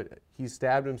murdered, but he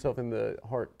stabbed himself in the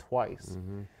heart twice.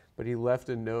 Mm-hmm. But he left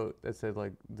a note that said,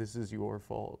 like, this is your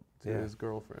fault to his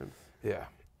girlfriend. Yeah.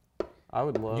 I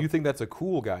would love Do you think that's a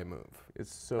cool guy move?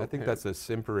 it's so I think pimp that's a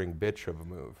simpering bitch of a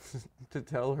move. to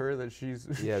tell her that she's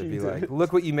Yeah, to she be did like, it.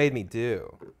 look what you made me do.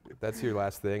 That's your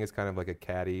last thing. It's kind of like a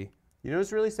catty. You know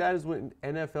what's really sad is when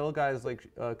NFL guys like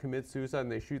commit suicide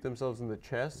and they shoot themselves in the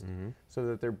chest so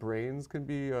that their brains can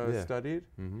be studied.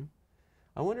 Mm-hmm.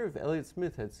 I wonder if Elliott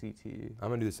Smith had CTE. I'm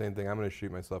going to do the same thing. I'm going to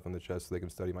shoot myself in the chest so they can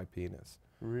study my penis.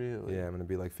 Really? Yeah, I'm going to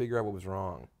be like, figure out what was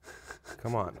wrong.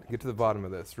 Come on, get to the bottom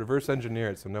of this. Reverse engineer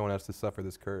it so no one has to suffer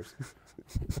this curse.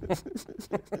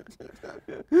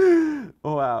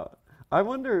 Oh, wow. I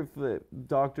wonder if the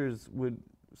doctors would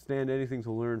stand anything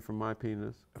to learn from my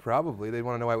penis. Probably. They'd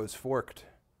want to know why it was forked.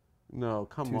 No,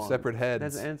 come Two on. separate heads.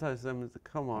 That's anti-Semitism.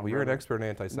 Come on, Well, you're an brother. expert in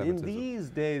anti-Semitism. In these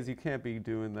days, you can't be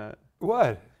doing that.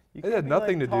 What? You It can't had be,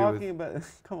 nothing like, to do with- talking about.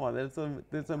 Come on,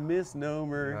 that's a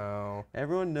misnomer. No,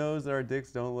 Everyone knows that our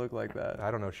dicks don't look like that. I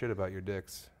don't know shit about your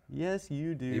dicks. Yes,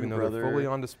 you do, Even though brother. they're fully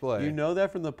on display. You know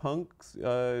that from the punks,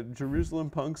 Jerusalem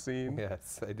punk scene.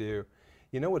 Yes, I do.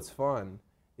 You know what's fun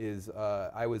is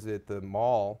I was at the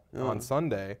mall on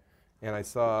Sunday, and I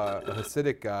saw a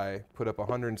Hasidic guy put up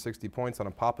 160 points on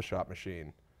a Papa Shot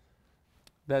machine.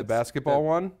 The basketball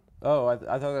one? Oh, I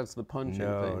thought that's the punching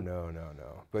No, thing. no.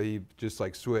 But he just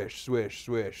like swish, swish,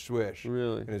 swish, swish.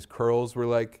 Really? And his curls were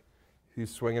like,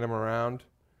 he's swinging them around.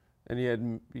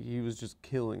 And he was just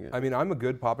killing it. I mean, I'm a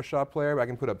good Papa Shot player, but I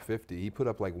can put up 50. He put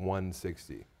up like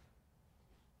 160.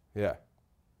 Yeah,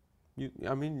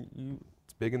 I mean,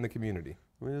 it's big in the community.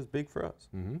 it's big for us.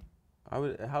 Mm-hmm.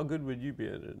 How good would you be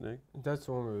at it, Nick? That's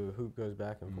the one where the hoop goes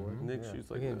back and forth. Nick Yeah. shoots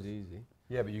The like game's this. easy.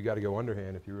 Yeah, but you got to go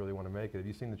underhand if you really want to make it. Have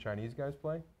you seen the Chinese guys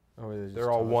play? Oh, where they just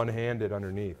They're all toss- one-handed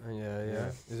underneath. Yeah.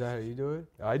 Yeah. Is that how you do it?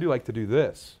 I do like to do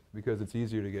this because it's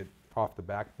easier to get off the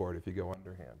backboard if you go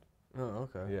underhand. Oh,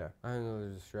 okay. Yeah. I didn't know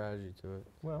there's a strategy to it.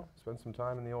 Well, spend some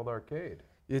time in the old arcade.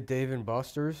 Yeah, Dave and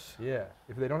Buster's. Yeah.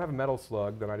 If they don't have a metal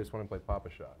slug, then I just want to play Papa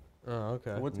Shot. Oh,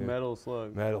 okay. What's Yeah. Metal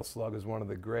Slug? Metal Slug is one of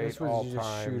the great That's where you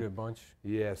just shoot a all-time, bunch.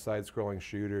 yeah, side-scrolling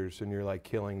shooters, and you're like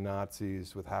killing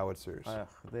Nazis with howitzers. Ugh,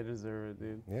 they deserve it,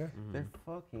 dude. Yeah. They're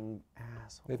fucking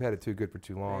assholes. They've had it too good for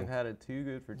too long. They've had it too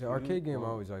good for too The long. arcade game I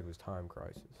always liked was Time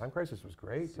Crisis. Time Crisis was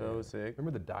great. So dude. sick.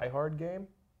 Remember the Die Hard game?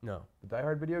 No. The Die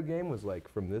Hard video game was like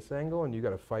from this angle, and you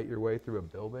got to fight your way through a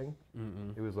building.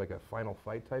 Mm-mm. It was like a Final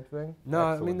Fight type thing. No, I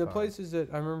mean Excellent the time. places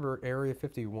that I remember, Area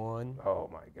 51, Oh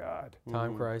my God.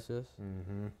 Time Mhm. Crisis.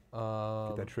 Mm-hmm. Um,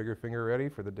 Get that trigger finger ready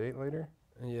for the date later.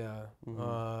 yeah.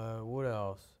 Mhm. What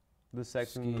else? The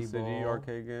Sex and the Skee City ball.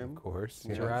 arcade Of game. course.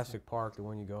 Yeah. Jurassic Park, the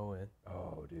one you go in.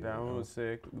 Oh, dude. That one was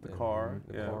sick. With the Yeah. car.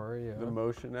 The yeah. car, yeah. The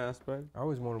motion aspect. I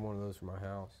always wanted one of those for my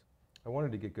house. I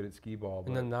wanted to get good at skee ball, but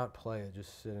And then not play it,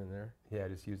 just sit in there. yeah, I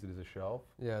just used it as a shelf.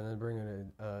 Yeah, and then bring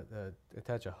in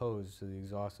attach a hose to the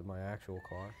exhaust of my actual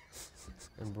car,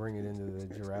 and bring it into the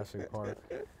Jurassic Park.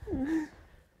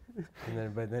 And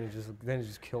then it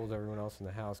just kills everyone else in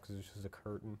the house because it's just a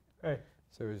curtain. Hey,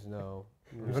 So there's no.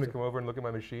 you want to come over and look at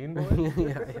my machine, boy?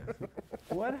 yeah.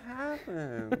 What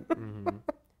happened? Hmm.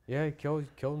 Yeah, he killed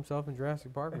himself in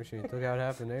Jurassic Park machine. Took out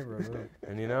half the neighborhood.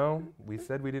 And you know, we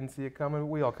said we didn't see it coming, but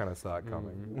we all kind of saw it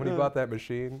coming. Mhm. When he bought that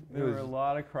machine, it There were a was.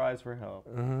 lot of cries for help.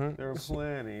 Mhm. There were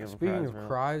plenty of Speaking cries of for help.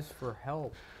 cries for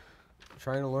help,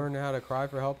 trying to learn how to cry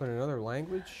for help in another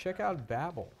language, check out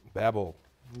Babbel. Babel.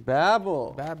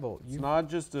 Babbel. Babbel. It's not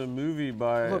just a movie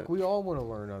by. Look, we all want to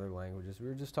learn other languages. We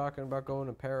were just talking about going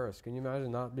to Paris. Can you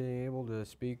imagine not being able to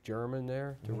speak German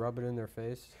there, to rub it in their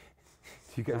face?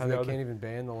 Do you guys How they know can't that even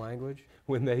ban the language?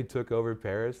 when they took over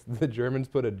Paris, the Germans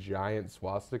put a giant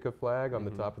swastika flag on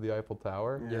the Mhm. top of the Eiffel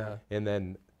Tower, Yeah. and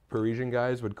then Parisian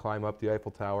guys would climb up the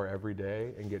Eiffel Tower every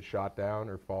day and get shot down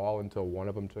or fall until one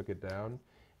of them took it down,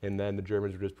 and then the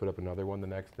Germans would just put up another one the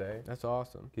next day. That's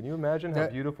awesome. Can you imagine how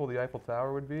That- beautiful the Eiffel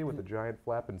Tower would be with a giant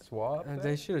flapping swab? And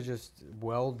they should have just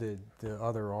welded the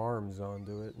other arms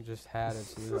onto it and just had it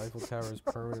so the Eiffel Tower is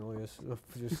permanently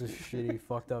just a shitty,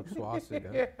 fucked up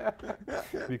swastika.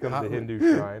 Becomes How- the Hindu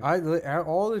shrine.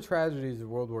 All the tragedies of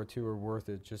World War II are worth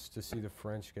it just to see the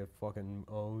French get fucking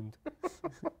owned.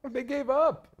 They gave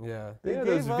up. Yeah. They Yeah, gave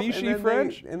those up, and Vichy then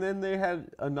French. and then they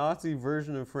had a Nazi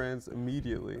version of France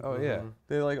immediately. Oh yeah. Mhm.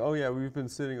 They're like, oh yeah, we've been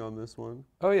sitting on this one.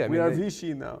 Oh yeah. I We mean, are they-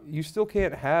 Vichy now. you still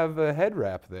can't have a head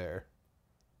wrap there.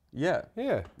 Yeah,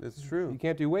 Yeah. it's true. You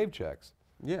can't do wave checks.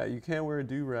 Yeah, you can't wear a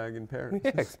do-rag in Paris.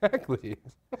 Yeah, exactly.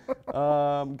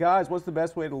 Guys, what's the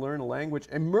best way to learn a language?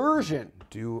 Immersion.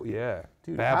 Yeah.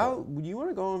 Dude, Babbel. how you want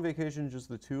to go on vacation, just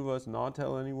the two of us, not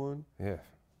tell anyone, Yeah.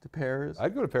 to Paris?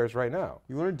 I'd go to Paris right now.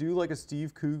 You want to do like a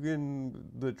Steve Coogan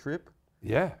the trip,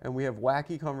 Yeah. and we have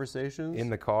wacky conversations? In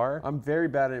the car. I'm very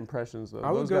bad at impressions though.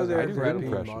 I would Those go guys are there I and do be good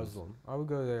incredible. impressions. Muslim. I would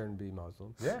go there and be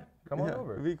Muslim. Yeah. Come on Yeah,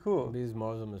 over. It'd be cool. Be as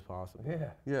Muslim as possible. Yeah.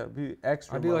 Yeah, be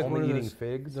extra. I'd be like Muslim. one Only of eating those-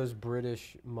 figs. Those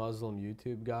British Muslim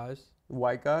YouTube guys.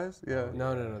 White guys. Yeah.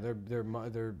 No,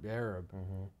 they're Arab.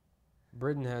 Mm-hmm.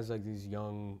 Britain has like these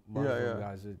young Yeah, Muslim yeah.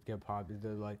 guys that get popular.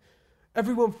 They're like,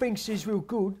 everyone thinks Israel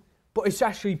good, but it's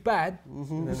actually bad. Mhm.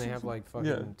 And then they have like fucking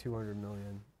Yeah. 200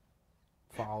 million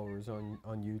followers on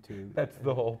YouTube. That's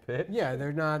the whole pitch. Yeah,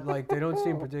 they're not like, they don't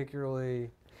seem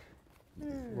particularly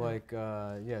like,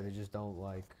 they just don't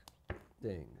like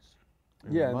things.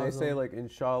 Yeah, and they Muslim- say like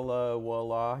inshallah,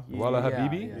 wallahi. Wallah Yeah,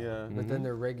 habibi? yeah. Yeah. But then Mhm.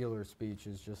 their regular speech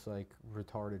is just like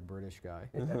retarded British guy.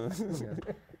 Yeah.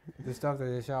 The stuff that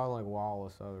they sound like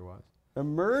Wallace otherwise.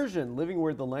 Immersion, living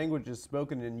where the language is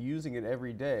spoken and using it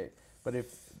every day. But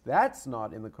if that's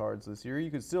not in the cards this year,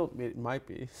 you could still. It might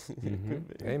be. It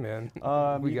could be. Hey man. you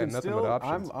We got can nothing still, but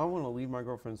options. I want to leave my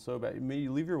girlfriend so bad. May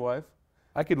you leave your wife?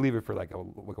 I could leave it for like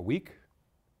a week.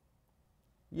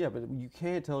 Yeah, but you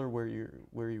can't tell her where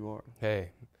you are. Hey,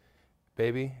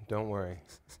 baby, don't worry.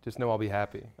 Just know I'll be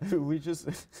happy. We just.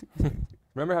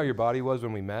 Remember how your body was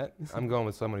when we met? I'm going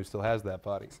with someone who still has that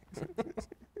body.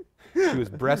 She was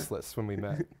breastless when we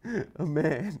met. A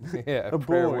man. Yeah, A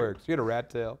prayer boy. works. She had a rat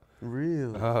tail.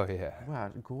 Really? Oh, yeah.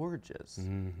 Wow, gorgeous.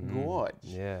 Mhm. Gorge.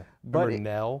 Yeah. But Remember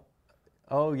Nell?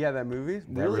 Oh yeah, that movie.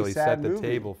 That really sad set the movie.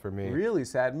 table for me. Really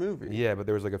sad movie. Yeah, but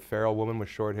there was like a feral woman with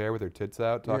short hair with her tits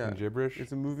out talking Yeah. gibberish.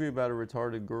 It's a movie about a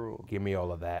retarded girl. Give me all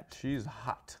of that. She's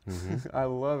hot. Mhm. I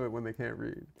love it when they can't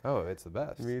read. Oh, it's the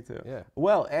best. Me too. Yeah.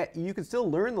 Well, you can still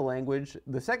learn the language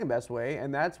the second best way,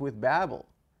 and that's with Babbel.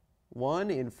 1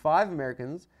 in 5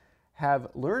 Americans have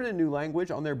learned a new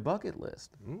language on their bucket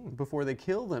list before they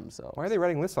kill themselves. Why are they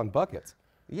writing lists on buckets?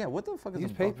 Yeah, what the fuck is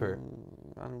Use a paper.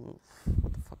 I don't know.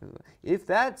 What the fuck is that? If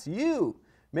that's you,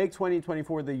 make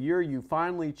 2024 the year you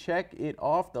finally check it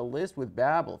off the list with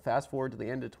Babbel. Fast forward to the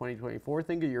end of 2024.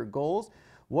 Think of your goals.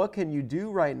 What can you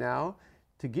do right now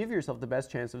to give yourself the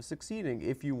best chance of succeeding?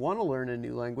 If you want to learn a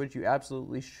new language, you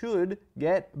absolutely should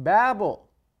get Babbel.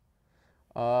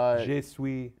 Je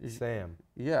suis Sam.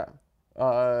 Yeah.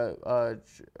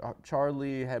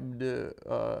 Charlie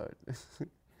Hebdo.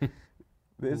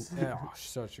 This Yeah,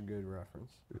 such a good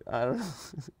reference. I don't know.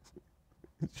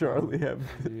 Charlie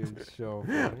Hebdo. Dude, so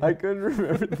funny. I couldn't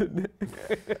remember the name.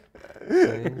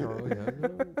 Saying Charlie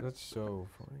Hebdo? That's so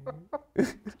funny.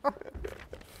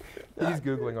 He's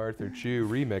Googling Arthur Chu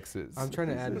remixes. I'm trying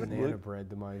to add banana bread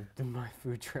to my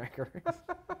food tracker.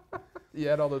 You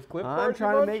had all those clip I'm bars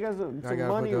trying to you make us some gotta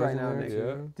money put those right in now, there Nick. too.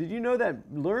 Yeah. Did you know that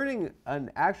learning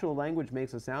an actual language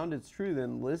makes a sound? It's true.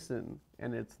 Then listen,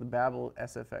 and it's the Babbel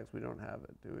SFX. We don't have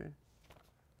it, do we?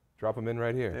 Drop them in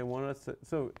right They here. want us to.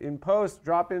 So in post,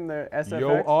 drop in the SFX.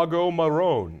 Yo hago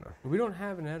marron. We don't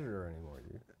have an editor anymore,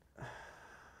 dude.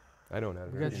 I don't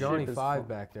have We it. got Shit Johnny is 5 fu-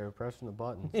 back there pressing the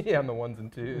buttons. Yeah, on the ones and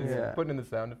twos. Yeah. Putting in the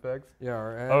sound effects. Yeah,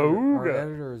 our Ooga.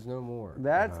 editor is no more.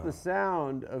 That's the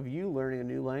sound of you learning a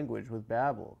new language with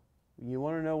Babbel. You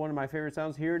want to know one of my favorite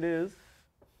sounds? Here it is.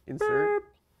 Insert.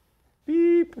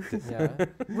 Beep. Yeah.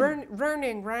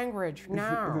 Learning language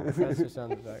now. That's the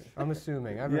sound effect. I'm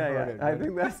assuming. I haven't heard it. I but-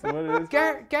 think that's what it is.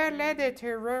 Get ready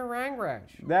to learn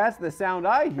language. That's the sound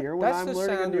I hear when That's I'm the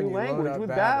learning a sound new when you load language up with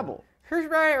Babbel. Babbel. Here's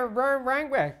why I learn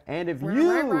language. And if And you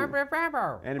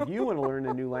want to learn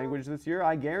a new language this year,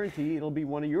 I guarantee it'll be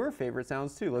one of your favorite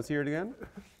sounds too. Let's hear it again.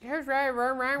 Here's why I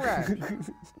learn language.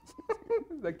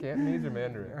 Is that Cantonese or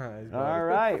Mandarin? All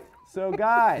right. So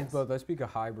guys, Both. I speak a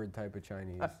hybrid type of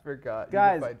Chinese. I forgot.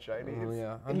 Guys. You find Chinese. Oh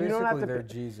yeah, I'm You don't have basically to their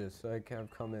pay- Jesus. So I kind of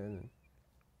come in and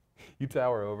You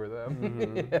tower over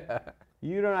them. Yeah.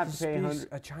 you don't have to pay speak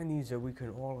a Chinese that we can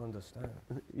all understand.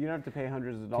 you don't have to pay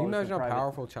hundreds of Can dollars. you imagine for how private-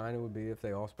 powerful China would be if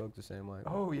they all spoke the same language?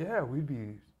 Oh yeah, we'd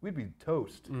be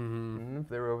toast. Mm-hmm. If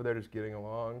they were over there just getting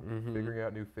along, figuring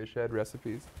out new fish head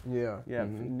recipes. Yeah. Yeah,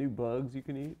 new bugs you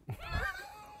can eat.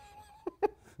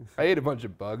 I ate a bunch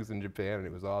of bugs in Japan and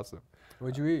it was awesome.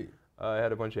 What'd you eat? I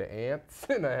had a bunch of ants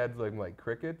and I had some like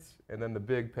crickets, and then the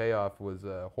big payoff was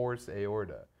horse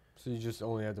aorta. So you just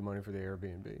only had the money for the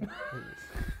Airbnb.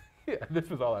 Yeah, this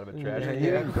was all out of a trash Yeah, can.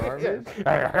 you ate garbage?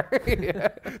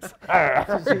 Yeah.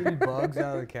 Just eating bugs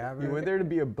out of the cabin. You went there to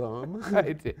be a bum?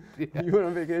 I did. Yeah. You went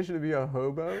on vacation to be a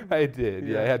hobo? I did.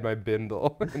 Yeah, I Yeah. had my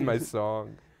bindle and my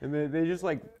song. And they just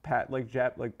like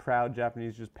proud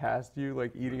Japanese just passed you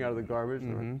like eating out of the garbage.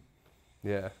 and they're like,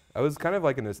 Yeah, I was kind of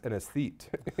like an aesthete.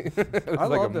 I was I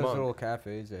like love a those monk. little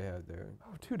cafes they had there.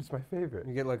 Oh, dude, it's my favorite.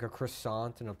 You get like a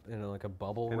croissant in a like a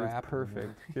bubble And it's wrap.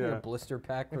 perfect, You get yeah. a blister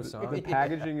pack croissant. The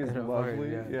packaging is And a lovely.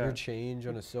 fucking- Yeah. Your change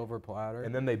on a silver platter.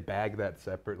 And then they bag that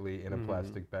separately in a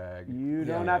plastic bag. You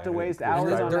don't Yeah, have to and waste it's And hours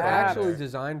they're, on they're apps. actually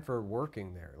designed for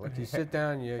working there. Like you sit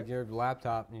down, you get your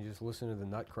laptop, and you just listen to the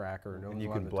Nutcracker. No And one's you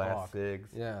allowed can to blast talk. cigs.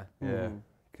 Yeah. Yeah. Mhm.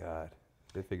 God,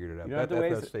 they figured it out. You don't have That's to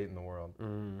no waste- state in the world.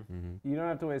 You don't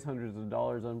have to waste hundreds of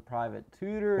dollars on private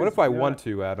tutors. What if I You don't want have-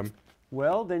 to, Adam?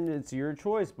 Well, then it's your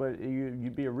choice, but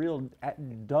you'd be a real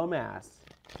dumbass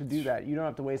to do that. You don't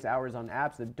have to waste hours on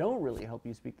apps that don't really help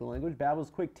you speak the language. Babbel's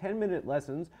quick 10-minute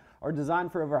lessons are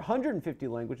designed for over 150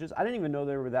 languages. I didn't even know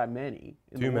there were that many.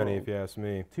 In Too the many, world. if you ask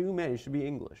me. Too many. It should be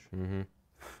English.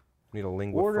 Need a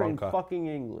lingua Order in franca. fucking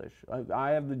English. I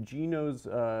have the Geno's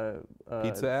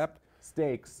Pizza app?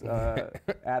 Steaks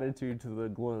attitude to the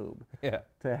globe Yeah.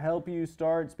 to help you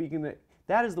start speaking the.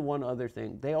 That is the one other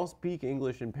thing. They all speak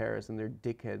English in Paris, and they're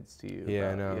dickheads to you. Yeah,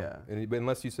 I about- know. Yeah. But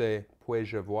unless you say,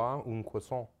 puis-je avoir un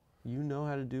croissant? You know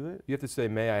how to do it. You have to say,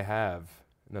 may I have?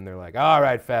 And then they're like, all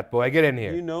right, fat boy, get in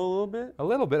here. You know a little bit. A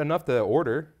little bit, enough to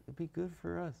order. It'd be good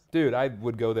for us. Dude, I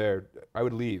would go there. I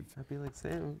would leave. I'd be like,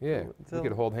 Sam. Yeah, we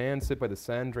could hold hands, sit by the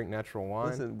Seine, drink natural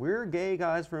wine. Listen, we're gay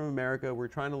guys from America. We're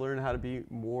trying to learn how to be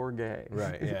more gay.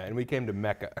 Right, yeah, and we came to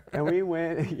Mecca. And we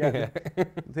went,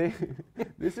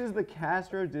 this is the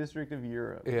Castro district of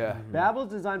Europe. Yeah. Babbel's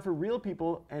designed for real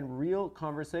people and real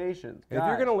conversations. If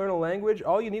you're going to learn a language,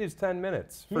 all you need is 10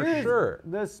 minutes, for Here's sure.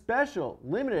 the special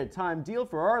limited time deal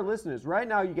for our listeners. Right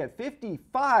now, you get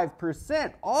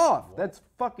 55% off. That's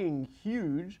fucking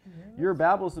huge. Your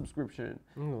Babbel subscription.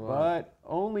 But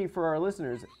only for our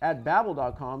listeners at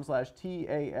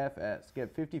babbel.com/TAFS.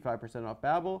 Get 55% off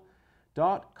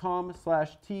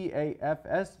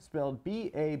babbel.com/TAFS, spelled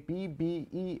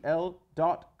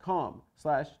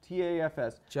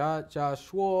BABBEL.com/TAFS. 假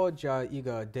说加一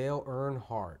个 Dale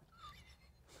Earnhardt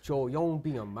就用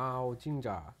病猫警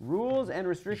察 Rules and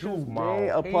restrictions may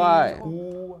apply.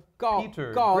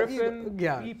 Peter Griffin,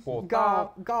 people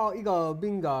告一个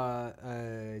病个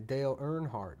Dale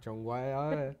Earnhardt 中外啊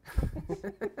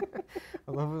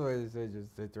I love the way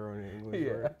they throw in English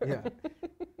word. Yeah.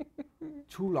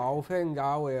 出老分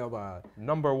家位吧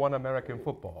Number 1 American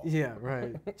football. Yeah,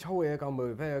 right. 抽嘢咁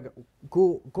冇咩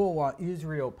go話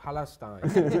Israel Palestine.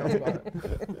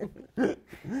 Do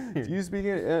you speak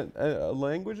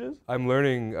languages? I'm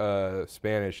learning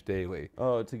Spanish daily.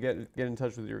 Oh, to get in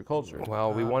touch with your culture.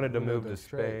 Well, we wanted to uno move to dos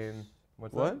Spain. tres.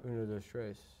 What's What? Uno dos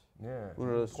tres. that? Yeah.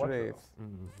 Uno dos Cuatro. tres.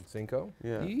 Cinco?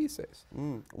 Yeah. Y seis.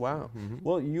 Wow.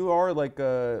 Well, you are like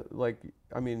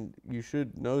I mean, you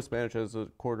should know Spanish as a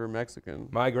quarter Mexican.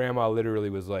 My grandma literally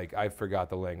was like, I forgot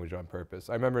the language on purpose.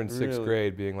 I remember in 6th Really?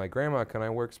 grade being like, Grandma, can I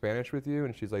work Spanish with you?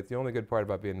 And she's like, the only good part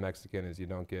about being Mexican is you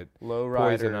don't get Low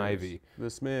poison riders, ivy. the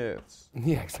Smiths.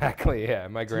 Yeah, exactly. Yeah,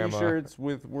 my grandma. T-shirts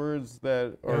with words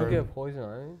that You don't are. get poison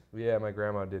ivy? Yeah, my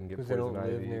grandma didn't get Because they poison don't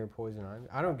ivy. live near poison ivy?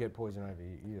 I don't get poison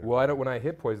ivy either. Well, I don't. When I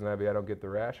hit poison ivy, I don't get the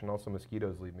rash, and also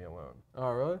mosquitoes leave me alone.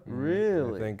 Oh, really?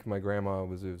 Really? I think my grandma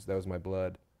that was my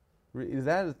blood. Is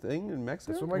that a thing in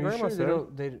Mexico? That's what my Are you grandma sure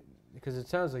said. because it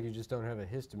sounds like you just don't have a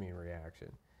histamine reaction.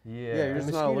 Yeah. you're And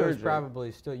just not mosquitoes allergic.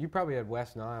 probably still. You probably had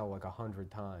West Nile like 100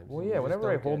 times. Well, and yeah. you just Whenever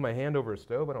I don't hold get- my hand over a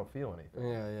stove, I don't feel anything.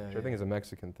 Yeah. Which I think is a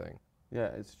Mexican thing. Yeah,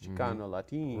 it's Chicano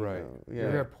Latino. Right. You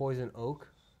ever Yeah. have poison oak?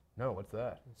 No, what's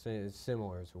that? It's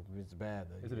similar. It's bad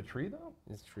though. Is it a tree though?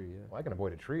 It's a tree. Yeah. Well, I can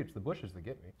avoid a tree. It's the bushes that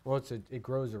get me. Well, it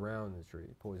grows around the tree.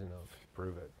 Poison oak.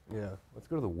 Prove it. Yeah. Let's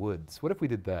go to the woods. What if we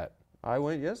did that? I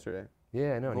went yesterday.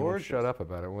 Yeah, I know. And you won't Gorgeous. shut up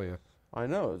about it, will you? I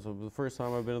know. It's the first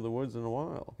time I've been in the woods in a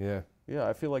while. Yeah. Yeah,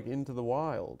 I feel like into the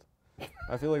wild.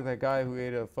 I feel like that guy who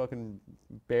ate a fucking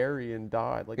berry and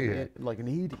died, like Yeah. like an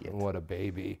idiot. What a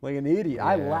baby. Like an idiot.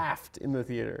 I Yeah. laughed in the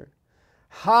theater.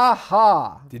 Ha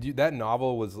ha. Did you? That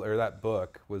novel was, or that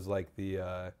book was like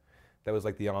that was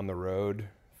like the On the Road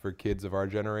for kids of our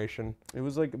generation. It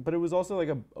was like, but it was also like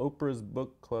a Oprah's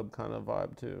book club kind of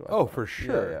vibe too. I Oh, thought. for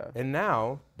sure. Yeah. And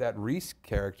now that Reese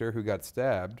character who got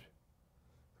stabbed,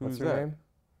 what's Who's her that? name?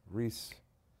 Reese.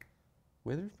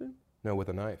 Witherspoon? No, with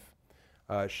a knife.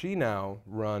 She now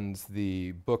runs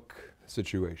the book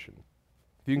situation.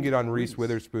 If you can get on Reese Reese?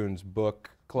 Witherspoon's book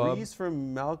club. Reese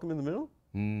from Malcolm in the Middle?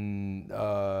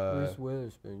 Reese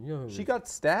Witherspoon. You know who She Reese- got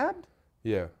stabbed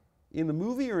Yeah. in the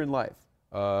movie or in life?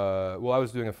 Well, I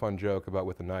was doing a fun joke about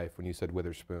with a knife when you said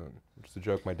Witherspoon, which is a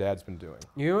joke my dad's been doing.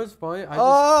 You know what's funny?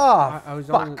 Oh, I was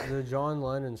on the John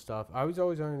Lennon stuff. I was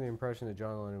always under the impression that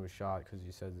John Lennon was shot because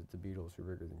he said that the Beatles were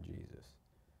bigger than Jesus.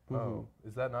 Oh,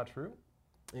 is that not true?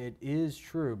 It is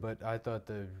true, but I thought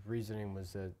the reasoning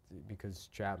was that because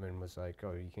Chapman was like,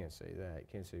 "Oh, you can't say that. You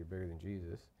can't say you're bigger than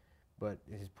Jesus." But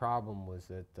his problem was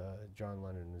that John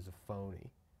Lennon is a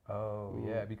phony. Oh,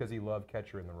 yeah, because he loved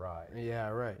Catcher in the Rye. Yeah,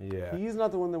 right. Yeah. He's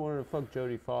not the one that wanted to fuck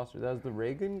Jodie Foster. That was the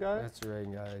Reagan guy? That's the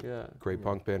right guy. Yeah. Great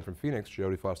punk band from Phoenix,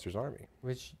 Jodie Foster's Army.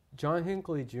 Which John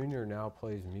Hinckley Jr. now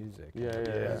plays music. Yeah, And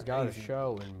yeah. He's got a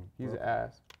show and He's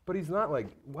ass. But he's not like,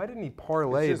 why didn't he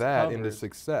parlay just that into covers.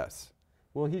 success?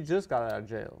 Well, he just got out of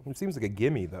jail. It seems like a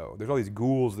gimme, though. There's all these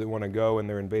ghouls that want to go in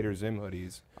their Invader Zim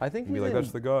hoodies I think and be he's like, in,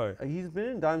 that's the guy. He's been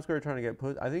in Dime Square trying to get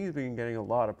pussy. I think he's been getting a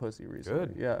lot of pussy recently.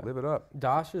 Good. Yeah. Live it up.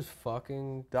 Dasha's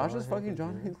fucking. Dasha's fucking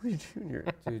John Hinckley Hinckley Jr.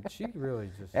 Jr. Dude, she really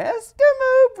just.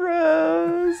 Eskimo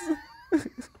Bros.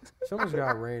 Someone's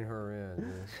got to rein her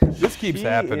in. Dude. This keeps She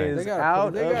happening. is They gotta,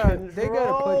 out they, of gotta, control. they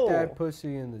gotta put that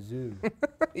pussy in the zoo.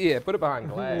 Yeah, put it behind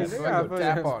glass. They They gotta go put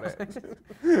tap it- on it.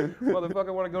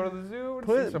 Motherfucker want to go to the zoo and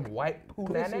Put- see some white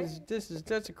punani?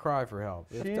 That's a cry for help.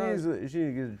 If She Dash- needs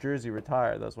to get Jersey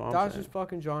retired. That's what I'm Dasha's saying.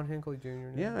 fucking John Hinckley Jr.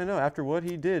 now. Yeah, I know. After what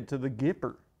he did to the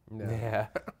Gipper, No. Yeah.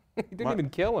 He didn't My- even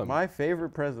kill him. my favorite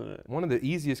president. One of the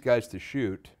easiest guys to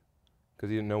shoot because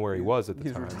he didn't know where he was at the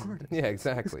He's time. retarded. Yeah,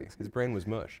 exactly. His brain was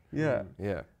mush. Yeah.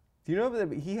 Yeah. Do you know that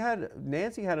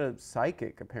Nancy had a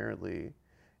psychic apparently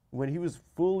when he was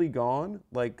fully gone,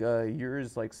 like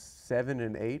years like 7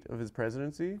 and 8 of his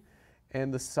presidency,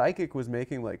 and the psychic was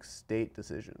making like state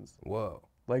decisions, Whoa.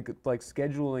 like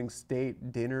scheduling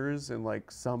state dinners and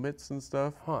like summits and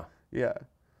stuff. Huh. Yeah.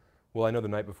 Well, I know the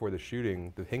night before the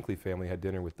shooting, the Hinckley family had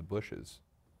dinner with the Bushes.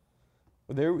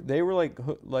 They were like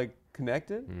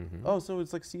connected. Mm-hmm. Oh, so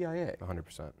it's like CIA.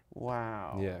 100%.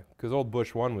 Wow. Yeah, because old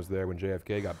Bush 1 was there when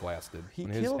JFK got blasted. He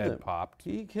when killed his head him. popped.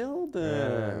 He killed him.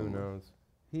 Yeah, who knows?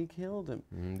 He killed him.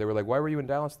 They were like, "Why were you in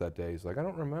Dallas that day?" He's like, "I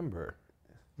don't remember."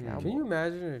 Cowboy. Can you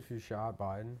imagine if you shot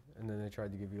Biden and then they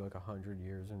tried to give you like 100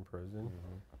 years in prison?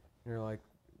 Mm-hmm. And you're like,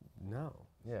 no.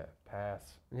 Yeah,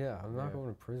 pass. Yeah, I'm not Yeah. going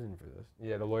to prison for this.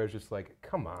 Yeah, the lawyer's just like,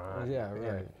 "Come on." Yeah,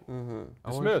 right. Mm-hmm.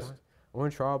 Dismissed. I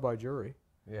want trial by jury.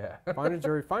 Yeah. Find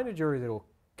a jury that'll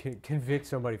convict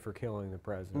somebody for killing the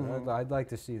president. Mhm. I'd like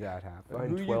to see that happen. Fine.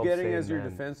 Who are you 12 getting sane as your men.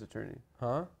 defense attorney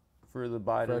Huh? for the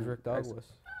Biden? Frederick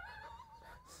Douglass.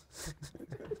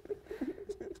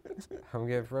 I'm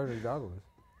getting Frederick Douglass.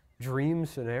 Dream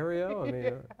scenario? I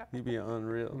mean, He'd be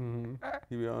unreal. mhm.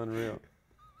 He'd be unreal.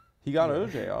 He got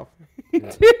OJ off. He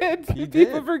did. He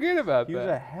People did. forget about He was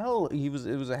that. a hell. It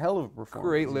was a hell of a performance.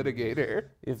 Great litigator.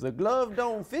 If the glove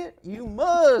don't fit, you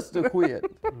must acquit.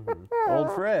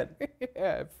 Old Fred.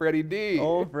 Yeah, Freddie D.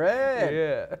 Old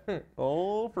Fred. Yeah.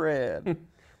 Old Fred.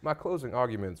 My closing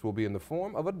arguments will be in the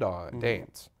form of a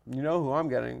dance. You know who I'm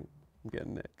getting? I'm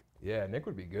getting Nick. Yeah, Nick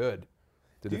would be good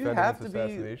to Do you defend have against to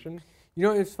be- assassination. You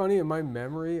know, it's funny, in my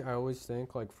memory, I always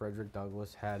think like Frederick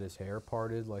Douglass had his hair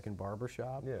parted like in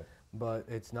barbershop, Yeah. but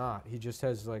it's not. He just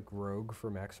has like Rogue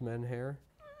from X-Men hair.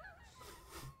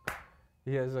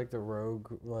 He has like the Rogue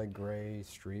like gray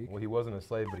streak. Well, he wasn't a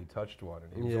slave, but he touched one,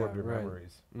 and he Yeah, absorbed your right.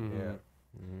 memories. Mhm.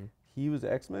 Yeah. He was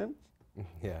X-Men?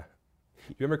 Yeah. Do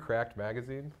you remember Cracked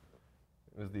magazine?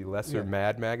 It was the lesser Yeah.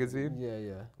 Mad magazine. Yeah,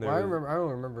 yeah. There Well, I was- remember. I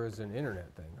don't remember it as an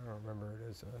internet thing. I don't remember it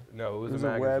as a. No, it It was, was a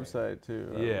a magazine. website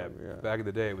too. I Yeah, remember, back in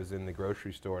the day, it was in the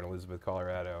grocery store in Elizabeth,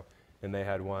 Colorado, and they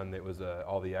had one that was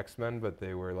all the X-Men, but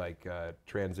they were like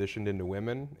transitioned into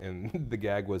women, and the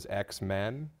gag was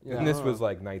X-Men, Yeah. and this was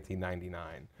like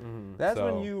 1999. Mhm. That's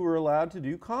when So- you were allowed to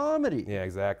do comedy. Yeah,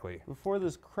 exactly. Before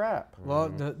this crap. Well,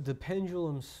 the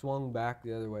pendulum swung back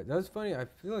the other way. That was funny. I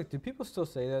feel like, do people still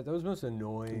say that? That was the most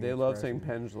annoying. They love saying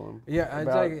expression. pendulum. Yeah,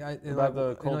 about, about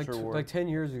the culture war. Like 10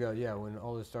 years ago, yeah, when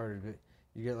all this started,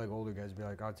 you get like older guys be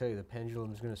like, I'll tell you, the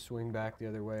pendulum's going to swing back the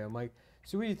other way. I'm like,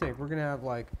 so what do you think? We're going to have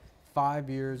like 5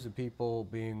 years of people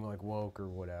being like woke or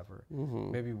whatever.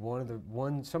 Mm-hmm.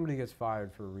 Maybe somebody gets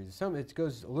fired for a reason. It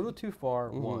goes a little too far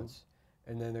Mhm. once,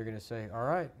 and then they're going to say, all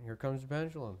right, here comes the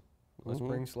pendulum. Let's Mhm.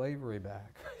 bring slavery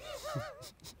back.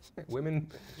 Women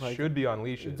Like, should be on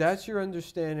leashes. That's your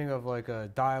understanding of like a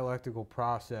dialectical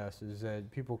process, is that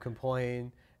people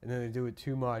complain and then they do it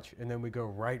too much and then we go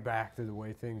right back to the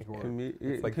way things were.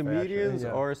 It's like comedians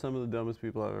fashion. Yeah. are some of the dumbest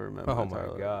people I've ever met. in Oh my entire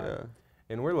life. God. Yeah.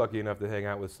 And we're lucky enough to hang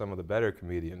out with some of the better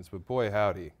comedians, but boy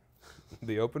howdy,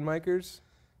 the open micers,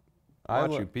 I Machu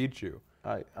lo- Picchu.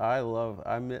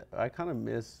 I kind of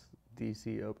miss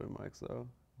DC open mics though.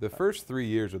 The first 3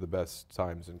 years are the best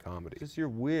times in comedy. Just you're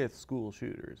with school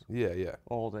shooters Yeah, yeah.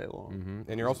 all day long.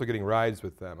 And you're also getting rides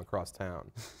with them across town.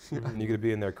 And you get to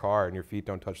be in their car and your feet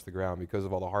don't touch the ground because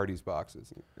of all the Hardee's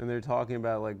boxes. And they're talking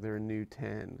about like their new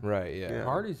 10. Right, yeah. Yeah.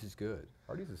 Hardee's is good.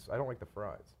 Hardee's is, I don't like the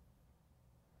fries.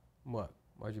 What?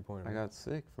 Why'd you point I at got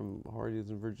sick from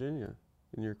Hardee's in Virginia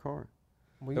in your car.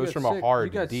 Well, That was got from a sick.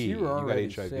 hard got, D. You were You got already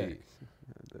HIV. sick.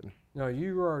 No,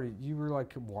 you were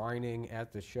like whining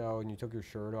at the show and you took your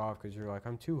shirt off because you're like,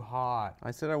 I'm too hot.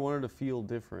 I said I wanted to feel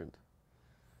different.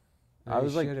 And I he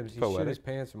was like, shit he shit poetic. his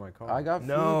pants in my car. I got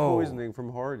No. food poisoning from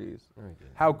Hardee's. No, he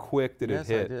didn't. How quick did Yes,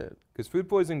 it hit? I did. Because food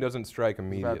poisoning doesn't strike It was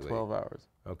immediately. about 12 hours.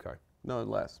 Okay. No,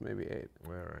 less, maybe 8.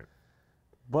 All right.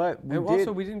 But we And did.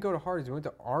 also, we didn't go to Hardee's. We went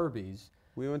to Arby's.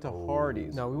 We went to Oh.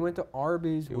 Hardee's. No, we went to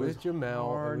Arby's It was with Jamel.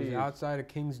 It Hardee's. was outside of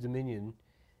King's Dominion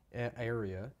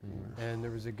area, and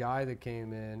there was a guy that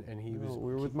came in, and he No, was.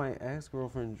 we were with my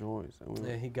ex-girlfriend Joyce. And we were,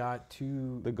 And he got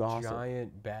two The gossip.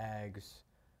 giant bags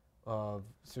of.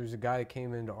 So there's a guy that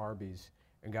came into Arby's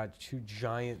and got 2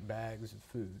 giant bags of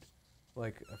food,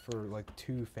 like for like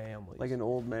 2 families. like an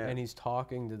old man. And he's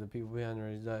talking to the people behind there.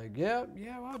 He's like, yeah,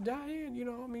 well, Diane,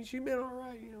 I mean, she been all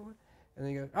right, And then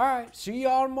he goes, all right, see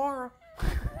y'all tomorrow.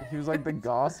 He was like the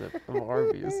gossip of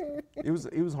Arby's. It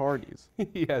was Hardee's.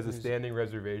 He has a standing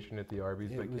reservation at the Arby's.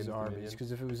 by It was King's Arby's, Dominion.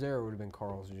 because if it was there, it would have been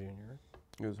Carl's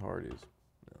Jr. It was Hardee's.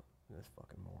 This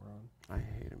fucking moron. I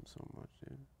hate him so much,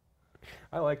 dude.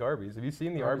 I like Arby's. Have you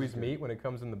seen the Arby's Arby's good. meat when it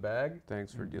comes in the bag?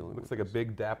 Thanks for dealing Looks with like a this.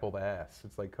 big dappled ass.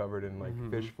 It's like covered in like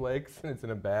fish flakes, and it's in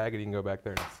a bag, and you can go back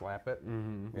there and slap it.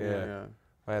 Yeah.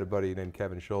 I had a buddy named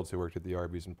Kevin Schultz who worked at the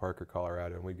Arby's in Parker,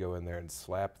 Colorado, and we'd go in there and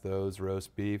slap those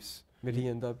roast beefs. Did he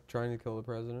end up trying to kill the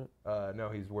president? No,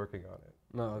 he's working on it.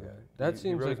 No, okay. Yeah. That he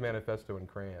seems wrote like his manifesto in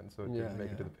crayon, so it Yeah, didn't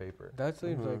make it to yeah. the paper. that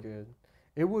seems like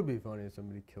it would be funny if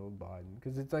somebody killed Biden,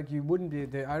 because it's like you wouldn't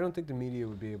be. I don't think the media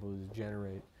would be able to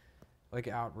generate like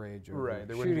outrage over Right,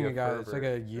 there wouldn't shooting be a a guy that's like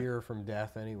fervor. a year from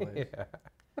death anyway. Yeah.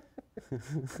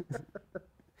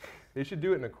 They should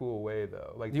do it in a cool way,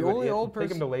 though. Like The do it only old take him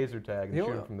to person- laser tag and the shoot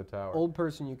only him from the tower. Old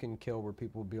person you can kill where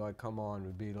people would be like, come on,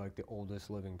 would be like the oldest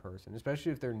living person,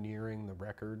 especially if they're nearing the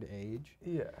record age.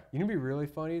 Yeah. You know, it'd be really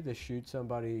funny to shoot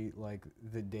somebody like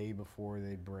the day before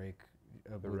they break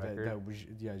The with record? That was,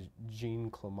 yeah, Jean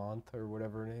Clement or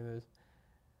whatever her name is.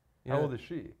 How old is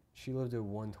she? She lived at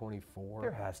 124.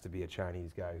 There has to be a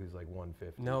Chinese guy who's like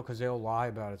 150. No, because they'll lie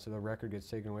about it, so the record gets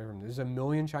taken away from them. There's a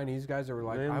million Chinese guys that were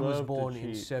like, They I was love to born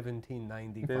in cheat.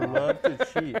 1795. They love to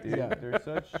cheat, dude. Yeah. They're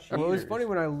such cheaters. Well, it was funny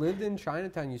when I lived in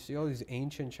Chinatown. You see all these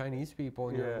ancient Chinese people,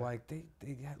 and you're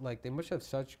Yeah. like, they must have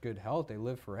such good health. They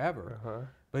live forever. Uh-huh.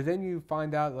 But then you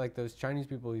find out like those Chinese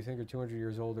people you think are 200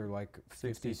 years old are like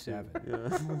 57.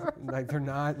 Yeah. Like they're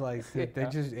not like they Yeah.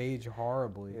 just age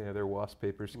horribly. Yeah, they're wasp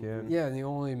paper skin. Yeah, and the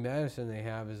only medicine they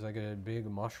have is like a big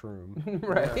mushroom.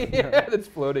 Right. Yeah, that's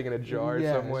floating in a jar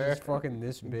yeah, somewhere. It's just fucking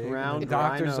this big. and Ground the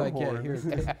doctor's rhino like, yeah, horn.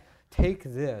 here, take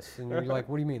this, and you're like,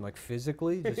 what do you mean, like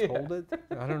physically? Just hold it?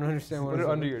 I don't understand what. Put it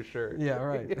it's under like. your shirt. Yeah,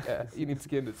 right. Yeah, you need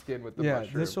skin to skin with the Yeah,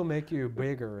 mushroom. this will make you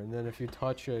bigger, and then if you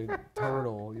touch a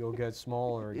turtle, you'll get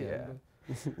smaller again.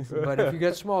 But if you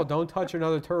get small, don't touch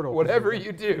another turtle. 'cause Whatever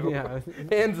you do, Yeah.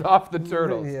 hands off the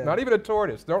turtles. Yeah. Not even a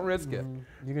tortoise. Don't risk it.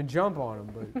 You can jump on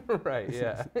them, but Right,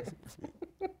 yeah.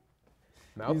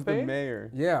 Mouth He's the pain? mayor.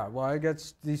 yeah. Well, I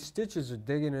got these stitches are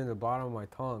digging in the bottom of my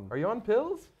tongue. Are you on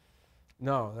pills?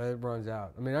 No, that runs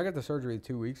out. I mean, I got the surgery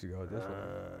 2 weeks ago. This one.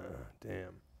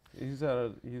 Damn. He's had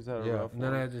a Yeah, rough and then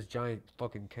one. I had this giant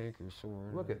fucking canker sore.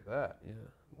 Look at that. Yeah,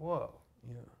 Whoa.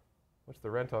 yeah. What's the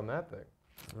rent on that thing?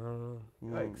 I don't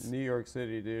know. Yikes. New York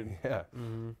City, dude. Yeah.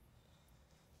 Mm-hmm.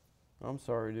 I'm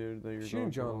sorry, dude, that you're Shooting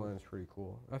going John through all Lennon's pretty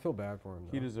cool. I feel bad for him.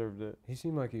 He Though. deserved it. He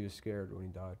seemed like he was scared when he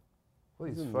died. Well,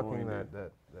 he's He's fucking annoying,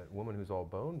 that woman who's all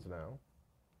bones now.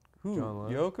 Who? John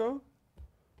Lennon? Yoko?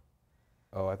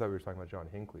 Oh, I thought we were talking about John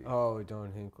Hinckley. Oh,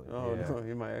 Don Hinckley. Oh Yeah. no,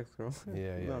 you're my ex-girlfriend.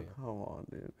 Yeah, yeah, No, yeah. come on,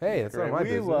 dude. Hey, She's it's not great. my we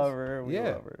business. love her. We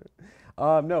Yeah. love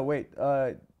her. No, wait.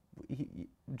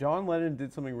 John Lennon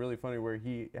did something really funny where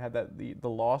he had the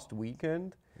Lost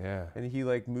Weekend, Yeah. and he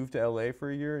like moved to LA for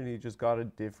a year, and he just got a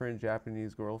different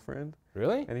Japanese girlfriend,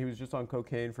 Really? and he was just on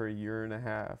cocaine for a year and a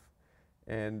half.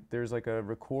 And there's like a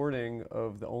recording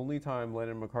of the only time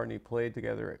Lennon and McCartney played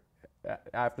together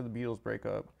after the Beatles break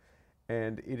up.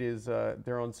 And it is,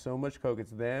 they're on so much coke.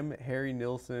 It's them, Harry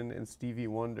Nilsson, and Stevie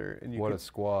Wonder. And What a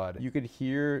squad. you could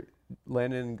hear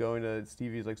Lennon going to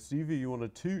Stevie, he's like, Stevie, you want a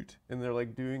toot? And they're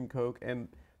like doing coke. And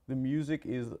the music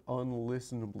is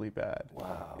unlistenably bad.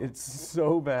 Wow. It's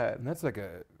so bad. And that's like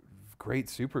a great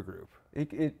supergroup.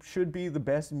 It should be the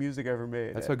best music ever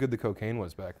made. That's how good the cocaine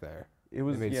was back there. it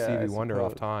was. They made Yeah, Stevie I Wonder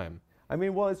off suppose. time. I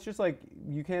mean, well, it's just like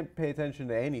you can't pay attention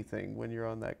to anything when you're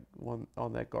on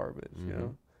that garbage, you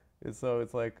know. And so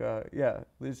it's like, yeah,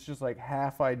 it's just like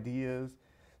half ideas.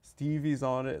 Stevie's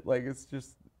on it, like it's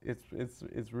just,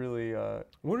 it's really.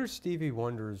 What are Stevie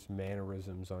Wonder's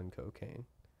mannerisms on cocaine?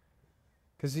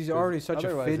 Because he's 'Cause already such a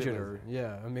otherwise it fidgeter.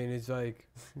 Yeah, I mean, it's like,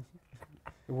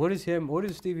 what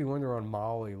does Stevie Wonder on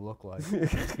Molly look like?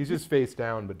 He's just face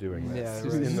down, but doing this. Yeah,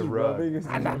 just right. in the rug. rubbing his-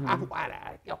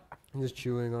 Just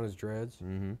chewing on his dreads.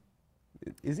 Mm-hmm.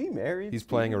 Is he married? He's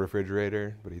playing a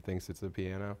refrigerator, but he thinks it's a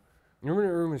piano. Remember when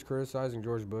everyone was criticizing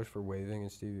George Bush for waving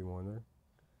at Stevie Wonder?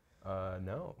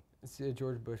 No.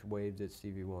 George Bush waved at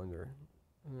Stevie Wonder.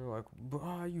 And they're like,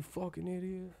 you fucking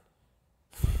idiot.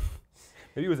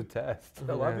 Maybe it was a test.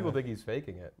 A lot of Yeah. people think he's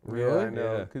faking it. Yeah, I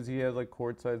know, Yeah. because he had like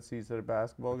courtside seats at a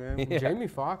basketball game. Yeah. Jamie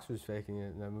Foxx was faking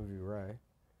it in that movie, Ray.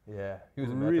 Yeah. He was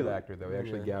a method Really? actor, though. He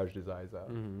actually Yeah. gouged his eyes out.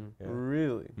 Mm-hmm. Yeah.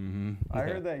 Really? Mm-hmm. I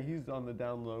heard that he's on the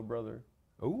down low, brother.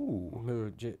 Ooh.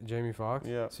 Who, Jamie Foxx?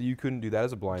 Yeah. So you couldn't do that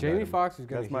as a blind Jamie item. Foxx is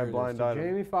going That's to my hear this. blind So item.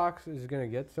 Jamie Foxx is going to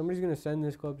get, somebody's going to send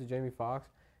this clip to Jamie Foxx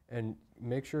and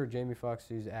make sure Jamie Foxx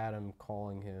sees Adam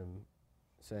calling him,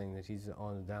 saying that he's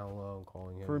on the down low and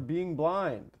calling him. For being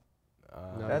blind.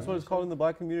 No, That's what it's called in the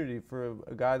black community for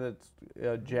a guy that's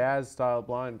a jazz-style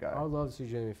blind guy. I would love to see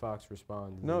Jamie Foxx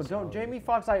respond. to No, this don't. Jamie allegation.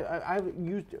 Foxx, I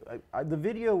used the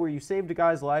video where you saved a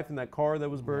guy's life in that car that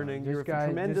was burning. This You're guy, a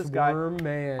tremendous this guy. worm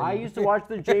man. I used to watch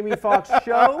the Jamie Foxx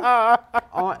show.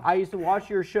 I used to watch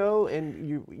your show,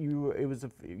 and it was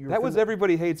That was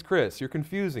Everybody Hates Chris. You're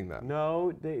confusing them.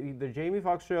 No, the Jamie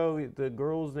Foxx show. The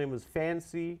girl's name was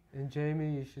Fancy. And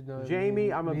Jamie, you should know. Jamie,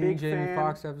 me, I'm a me big and Jamie fan.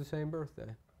 Foxx have the same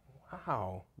birthday.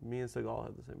 Wow. Me and Seagal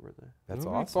had the same birthday. That's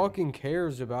Nobody awesome. fucking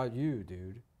cares about you,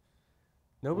 dude.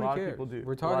 Nobody lot of cares. people do.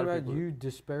 We're A talking lot of about people do. you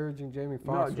disparaging Jamie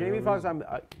No, Foxx. for Jamie no Foxx. reason.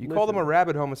 You called him a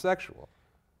rabid homosexual.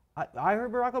 I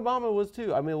heard Barack Obama was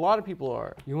too. I mean, a lot of people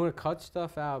are. You want to cut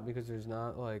stuff out because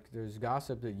there's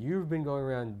gossip that you've been going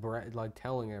around like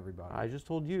telling everybody. I just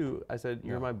told you. I said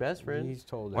you're No, my best friend. He's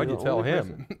told. Why'd you the tell only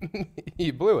him?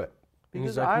 You blew it. And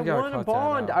he's Because like, I "We gotta want to cut that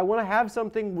bond. out." I want to have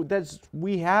something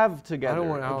we have together. I don't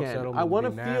want Alex again. Edelman I want to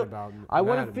to be mad feel. about. I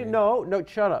want mad to at feel. me. No,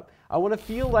 shut up. I want to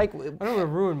feel like. I don't want to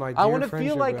ruin my. I want to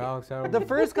feel like Alex Edelman. the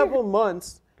first couple of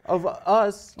months of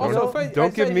us. You Also, know, if I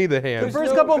Don't give said- me the the hand.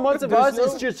 first no- couple of months of there's us no-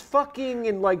 is just fucking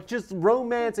and like just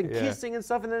romance and Yeah. kissing and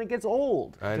stuff, and then it gets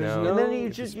old. I There's know. no- And then he You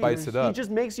just spice it he up. just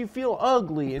makes you feel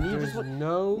ugly, and he There's just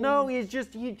no.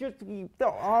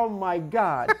 oh my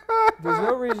god. There's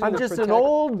no reason. I'm to just protect, an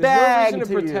old there's bag no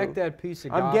reason to to protect you. that piece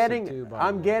of I'm gossip getting too, by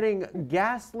I'm the way. getting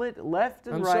gaslit left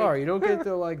and I'm right. sorry, you don't get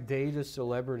to like date a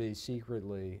celebrity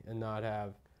secretly and not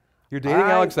have. You're dating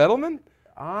I- Alex Edelman?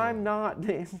 I'm not.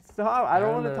 Stop. I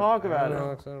don't want to talk about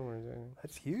it.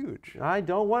 That's huge. I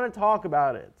don't want to talk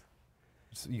about it.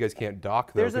 So you guys can't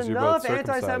dock though There's because you're both enough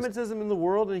circumcised. anti-Semitism in the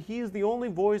world, and he's the only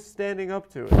voice standing up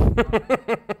to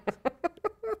it.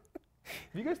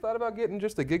 Have you guys thought about getting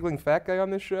just a giggling fat guy on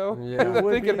this show? Yeah. I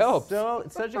think it helps. So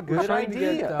it's such a We're good trying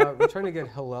idea. to get we're trying to get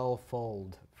Hillel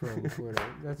Fold from Twitter.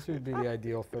 That should be the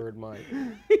ideal third mic.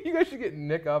 You guys should get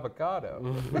Nick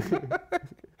Avocado.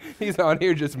 He's on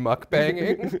here just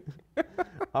mukbanging.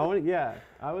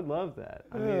 I would love that.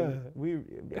 I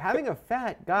mean, having a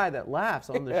fat guy that laughs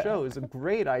on the show is a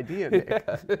great idea, Nick.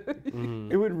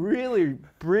 It would really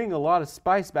bring a lot of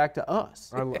spice back to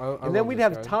us, I and love then we'd this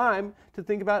have guy. time to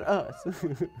think about us.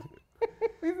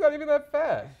 He's not even that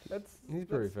fat. He's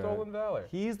pretty fat. Stolen valor.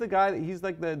 He's the guy. He's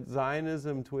like the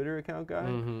Zionism Twitter account guy.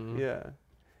 Mhm. Yeah,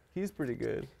 he's pretty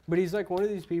good. But he's like one of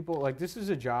these people, like this is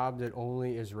a job that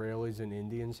only Israelis and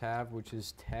Indians have, which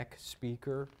is tech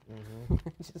speaker.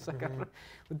 It's just like, I don't know,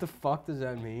 what the fuck does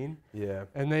that mean? Yeah.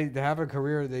 And they have a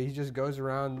career that he just goes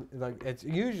around, like it's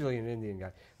usually an Indian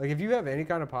guy. Like if you have any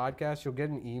kind of podcast, you'll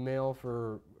get an email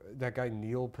for that guy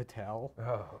Neil Patel.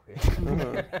 Oh,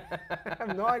 I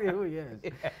have no idea who he is.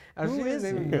 I've Who seen his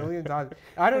is name a he? million times.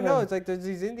 I don't know. It's like there's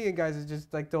these Indian guys that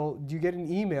just like you get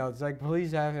an email. It's like,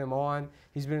 please have him on.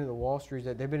 He's been in the Wall Street.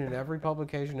 They've been in every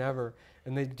publication ever.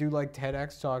 And they do like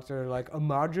TEDx talks. They're like,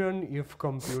 imagine if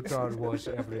computer was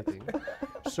everything.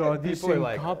 So this People are in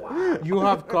like, cup, you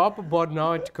have cup, but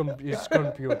now it's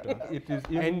computer. It is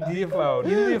And the if, cloud.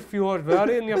 if you are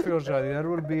very in your future, there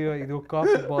will be your cup,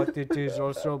 but it is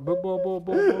also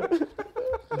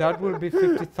that will be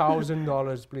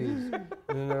 $50,000, please.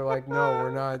 And then they're like, no,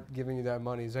 we're not giving you that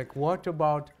money. It's like, what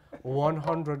about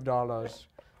 $100,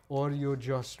 or you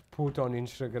just put on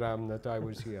Instagram that I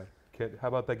was here? How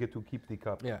about I get to keep the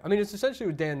cup? Yeah, I mean, it's essentially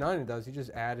what Dan Nine does. He just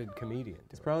added comedian. To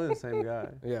It's it. probably the same guy.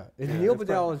 Yeah, Yeah, Neil it's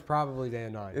Patel is probably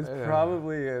Dan Nine. It's Yeah.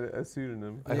 probably a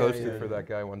pseudonym. I Yeah, hosted yeah. for that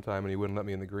guy one time and he wouldn't let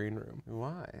me in the green room.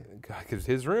 Why? Because it's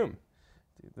his room.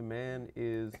 Dude, the man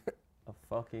is a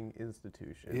fucking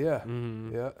institution. Yeah.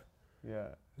 Mhm. Yeah. Yeah.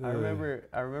 I remember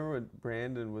when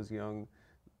Brandon was young,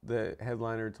 the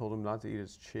headliner told him not to eat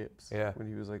his chips Yeah. when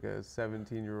he was like a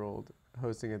 17-year-old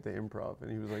hosting at the Improv,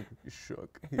 and he was like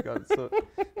shook. He got so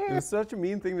it was such a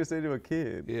mean thing to say to a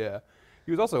kid. Yeah.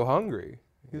 He was also hungry.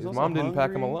 He was His also mom didn't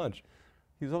pack him a hungry. lunch.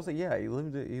 He was also he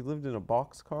lived in a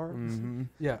boxcar. Mm-hmm.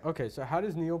 Yeah, okay, so how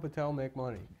does Neil Patel make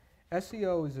money?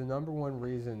 SEO is the #1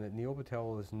 reason that Neil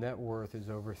Patel's net worth is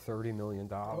over $30 million.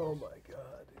 Oh my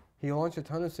God. He launched a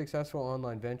ton of successful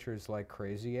online ventures like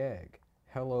Crazy Egg,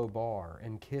 Hello Bar,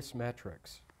 and Kiss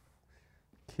Metrics.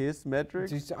 Kiss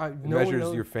metrics? It It no one measures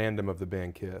knows- your fandom of the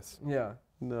band Kiss. Yeah.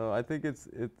 No, I think it's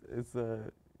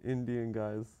Indian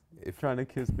guys If trying to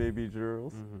kiss baby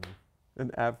girls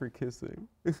and after kissing.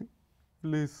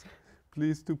 please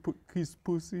to kiss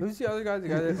pussy. Who's the other guy? The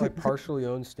guy that like partially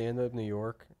owns Stand Up New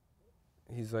York.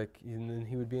 He's like, and then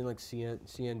he would be in like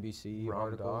CNBC Ron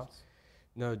articles. Doss?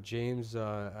 No, James,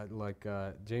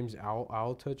 James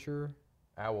Owl Toucher.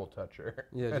 Owl Toucher.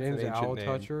 Yeah, That's an James ancient Owl name.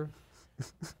 Toucher.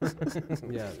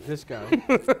 Yeah, this guy.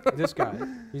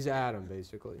 He's Adam,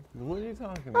 basically. What are you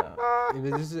talking about?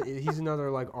 He's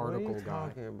another like What are article you guy.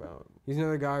 talking about? He's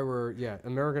another guy where, yeah,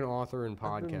 American author and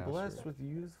I've been podcaster. blessed with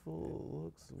youthful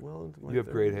looks well into my You have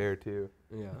great 30s. hair too.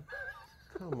 Yeah.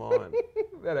 Come on.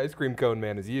 That ice cream cone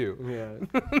man is you.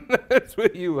 Yeah. That's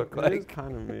what you look That is like.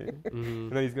 kind of me.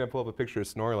 And then he's gonna pull up a picture of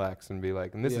Snorlax and be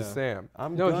like, "And this is Yeah. Sam."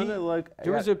 I'm No, gonna like.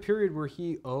 There was a period where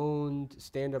he owned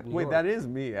Stand Up New Wait, York. that is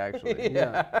me actually.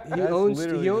 Yeah, he That's owned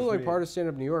literally just like me. part of Stand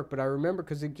Up New York, but I remember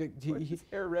because he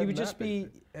would just be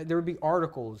there would be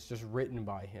articles just written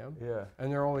by him, Yeah.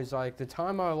 and they're always like the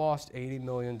time I lost $80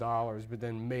 million, but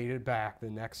then made it back the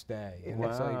next day, and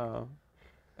it's like Wow.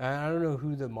 I don't know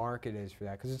who the market is for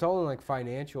that because it's all in like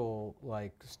financial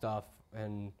like stuff,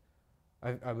 and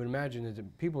I would imagine that the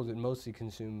people that mostly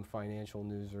consume financial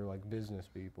news are like business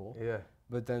people. Yeah.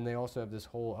 But then they also have this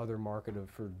whole other market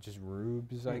for just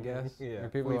rubes, I guess. Yeah. Where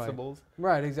people are like, Fleecables.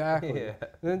 right, exactly. Yeah.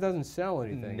 And it doesn't sell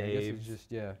anything. I guess it's Knaves.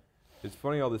 just, yeah. It's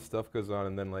funny all this stuff goes on,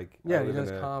 and then like. I Yeah, he live in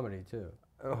does a- comedy too.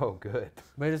 Oh, good.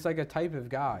 But it's like a type of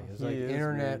guy. It's He like is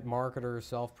internet weird. marketer,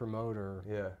 self-promoter.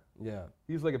 Yeah. Yeah.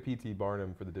 He's like a P.T.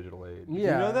 Barnum for the digital age. Yeah.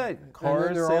 You know that And car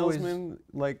then they're always- salesman,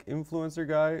 like influencer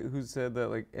guy who said that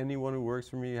like anyone who works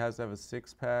for me has to have a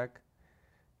 6-pack?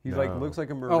 He's like No. looks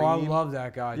like a Marine. Oh, I love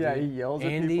that guy, Yeah, dude. he yells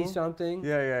at Andy people. something.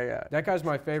 Yeah, yeah, yeah. That guy's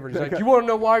my favorite. He's like, you want to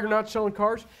know why you're not selling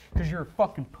cars? Because you're a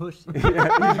fucking pussy. Yeah, he You're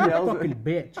a yells at- fucking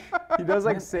bitch. He does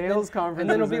like sales conferences. And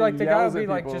then it'll be he like the guy will yells be at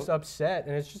like people. just upset,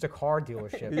 and it's just a car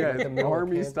dealership. Yeah, like the it's middle of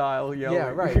army Kansas. style yelling. Yeah,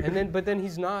 right. And then, but then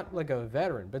he's not like a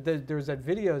veteran. But there was that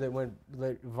video that went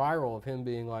like, viral of him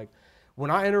being like,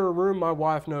 "When I enter a room, my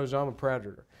wife knows I'm a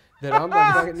predator. That I'm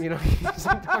like, fucking, you know." He's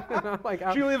like talking about like,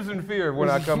 She lives in fear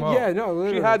when I come home. Yeah, no,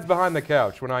 literally. She hides behind the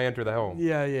couch when I enter the home.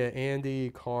 Yeah, yeah.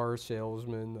 Andy, car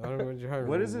salesman. I don't know what you're trying to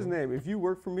What is his remember. name? If you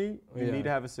work for me, you Yeah. need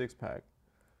to have a 6-pack.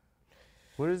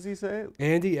 What does he say?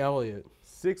 Andy Elliott.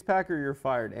 6-pack or you're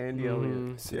fired. Andy Mhm.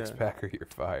 Elliott. Six Yeah. packer, you're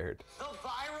fired. The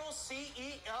viral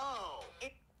CEO.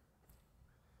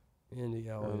 Andy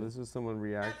Oh, Elliott. this is someone That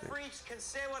reacting. freaks can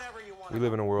say whatever you want. We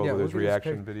live in a world Yeah, where there's look at his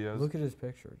reaction pic- videos. Look at his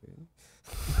picture, dude.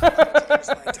 My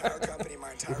entire company,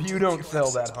 my entire If team, you don't have sell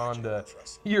a that six-pack, you Honda, work for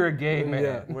us. you're a gay man.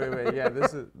 Yeah. Wait, yeah,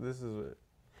 this is it.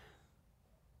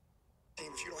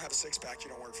 Team, if you don't have a 6-pack, you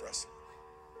don't work for us.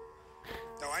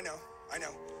 No, I know.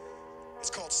 It's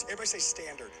called, everybody say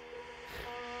standard.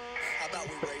 How about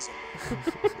we raise them?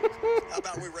 How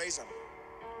about we raise them?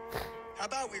 How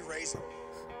about we raise them?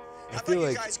 How about feel you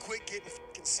like- guys quit getting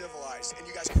fucking civilized and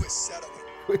you guys quit settling?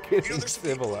 Quit You know, getting there's some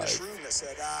people in this civilized. room that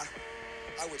said,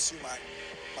 I would sue my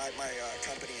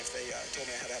company if they told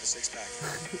me I had to have a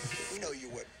 6-pack. We know you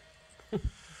would.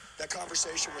 That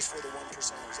conversation was for the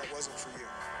 1%ers. That wasn't for you.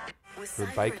 With For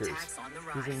cyber bikers. attacks on the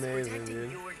He's rise, amazing, protecting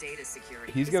dude. your data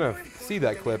security He's is gonna more important see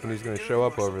that than clip and he's gonna building show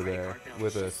up universal over credit there card bills.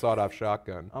 with a sawed-off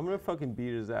shotgun. I'm gonna fucking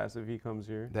beat his ass if he comes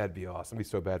here. That'd be awesome. It'd be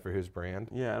so bad for his brand.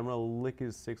 Yeah, I'm gonna lick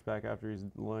his 6-pack after he's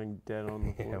lying dead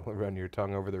on the Yeah, floor. we'll run your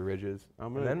tongue over the ridges. I'm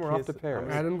And gonna then we're off kiss- to Paris. I'm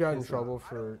gonna Adam got in kiss him. trouble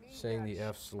for saying the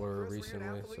F slur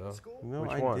recently, so No,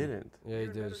 Which I one? didn't. yeah, he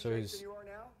did. So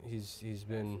he's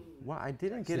been Why? I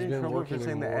didn't get he's in been trouble for working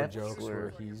saying in the more F jokes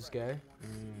where slur. he's gay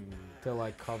to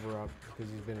like cover up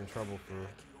because he's been in trouble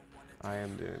for. I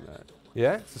am doing that.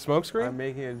 Yeah, it's a smokescreen. I'm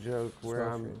making a joke where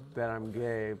Smokescreen. that I'm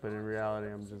gay, but in reality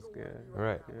I'm just gay. All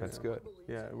right, Yeah. that's good.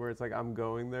 Yeah, where it's like I'm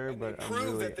going there, but I'm Prove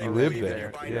really. that they You live believe in there.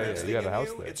 you by Yeah, yeah, investing you have a in house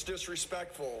you. there. It's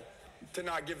disrespectful to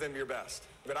not give them your best.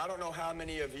 But I don't know how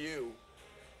many of you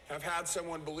have had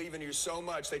someone believe in you so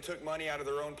much they took money out of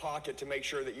their own pocket to make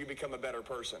sure that you become a better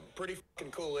person. Pretty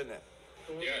fucking cool, isn't it?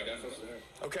 Yeah, definitely.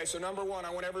 Okay, so number one, I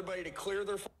want everybody to clear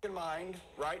their fucking mind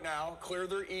right now, clear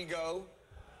their ego,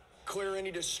 clear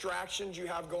any distractions you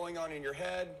have going on in your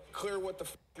head, clear what the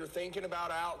you're thinking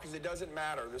about out, because it doesn't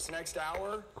matter. This next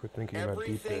hour, Quit thinking about deep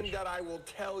everything dish. that I will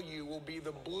tell you will be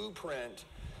the blueprint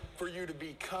for you to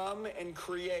become and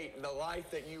create the life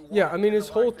that you want. Yeah, I mean and his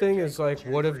the whole life that thing Jake is like, wants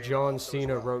you what to if create John also as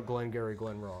Cena well. wrote Glengarry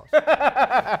Glen Ross?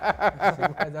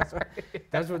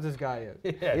 that's what this guy is.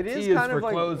 Yeah, It is T kind for of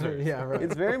like closers. Yeah, right.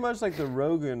 It's very much like the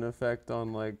Rogan effect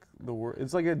on like the world.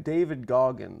 It's like a David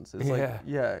Goggins. It's Yeah.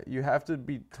 like you have to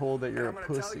be told that And you're I'm a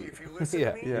going to tell pussy. you, if you listen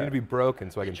Yeah, to me, you need to be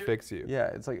broken so I can fix you. Yeah,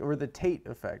 it's like or the Tate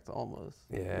effect almost.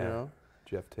 Yeah. You know,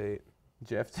 Jeff Tate.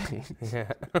 Jeff Tate.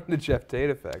 Yeah, the Jeff Tate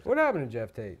effect. What happened to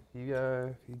Jeff Tate? He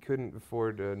couldn't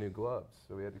afford new gloves,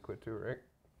 so he had to quit touring.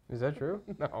 Is that true?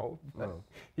 No, Oh.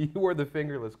 he wore the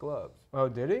fingerless gloves. Oh,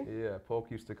 did he? Yeah, Polk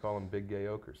used to call him Big Gay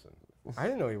Okerson. I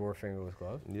didn't know he wore fingerless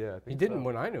gloves. Yeah, I He think didn't so.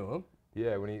 when I knew him.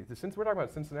 Yeah, since we're talking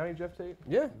about Cincinnati, Jeff Tate.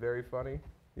 Yeah. Very funny.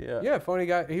 Yeah. Yeah, funny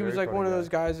guy. He was Very like one funny of guy. those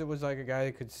guys that was like a guy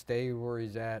that could stay where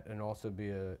he's at and also be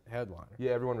a headliner.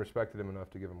 Yeah, everyone respected him enough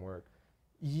to give him work.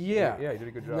 Yeah. Yeah, he did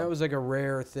a good And job. that was like a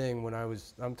rare thing when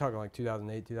I'm talking like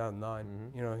 2008, 2009.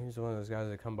 Mhm. You know, he was one of those guys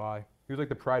that come by. He was like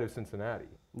the pride of Cincinnati.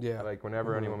 Yeah. Like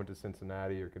whenever Mhm. anyone went to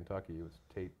Cincinnati or Kentucky, it was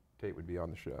Tate would be on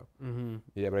the show. Mm-hmm.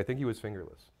 Yeah, but I think he was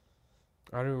fingerless.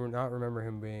 I do not remember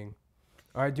him being.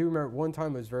 I do remember one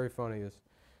time it was very funny,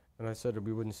 and I said that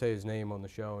we wouldn't say his name on the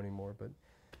show anymore, but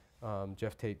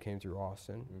Jeff Tate came through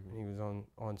Austin, and he was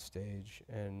on stage,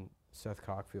 and Seth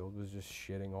Cockfield was just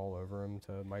shitting all over him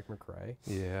to Mike McRae.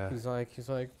 Yeah. He's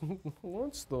like,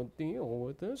 what's the deal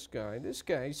with this guy? This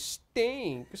guy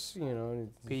stinks, you know.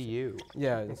 And PU.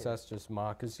 yeah, and Seth's just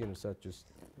because Seth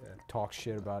just talks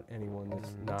shit about anyone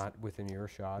that's not within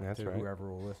earshot That's to right. whoever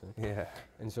will listen. Yeah.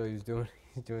 And so he's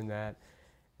doing that,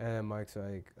 and then Mike's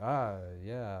like,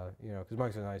 yeah, you know, because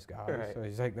Mike's a nice guy, Right. so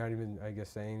he's like not even, I guess,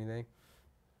 saying anything.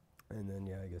 And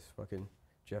then I guess fucking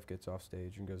Jeff gets off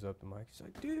stage and goes up to Mike. He's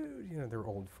like, dude, you know, they're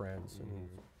old friends, and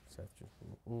Seth just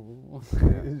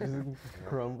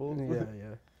Crumbled. yeah.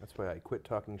 That's why I quit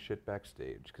talking shit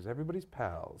backstage, because everybody's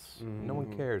pals. No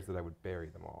one cares that I would bury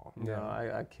them all. No,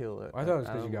 Yeah. I kill it. I thought it was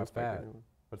 'cause you don't got respect fat. anyone.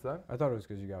 What's that? I thought it was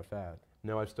because you got fat.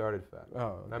 No, I started fat.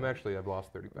 Oh, I've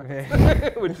lost 30 pounds,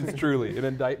 okay. which is truly an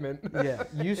indictment. Yeah,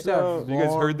 you used to So, have You guys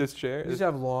long- heard this chair? You used to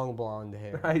have long blonde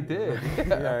hair. I did.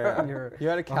 Yeah, You're You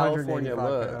had a California 185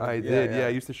 look. pounds. I Yeah, did. Yeah, yeah. I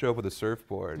used to show up with a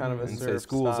surfboard Kind of a and say surf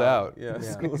 "School's style. out." Yeah, Yeah.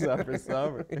 school's out for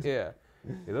summer. Yeah.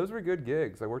 Those were good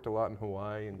gigs. I worked a lot in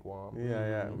Hawaii and Guam.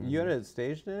 Yeah. You had a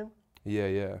stage name?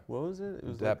 Yeah. What was it? It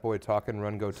was That boy talking,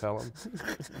 run, go tell him.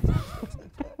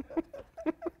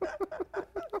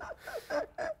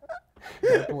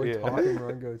 That boy Yeah. talking,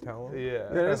 run, go tell him. Yeah.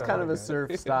 that is kind of a Okay.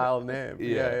 surf style name.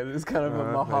 Yeah. Yeah, it is kind of a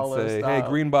I'd Mahalo say, style. hey,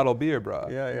 green bottle beer, bro.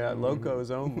 Yeah, locos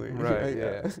only. Right.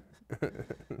 Yeah.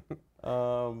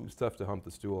 Um, It's tough to hump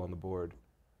the stool on the board.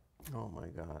 oh my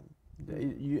God.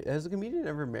 Has a comedian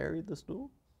ever married the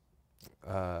stool?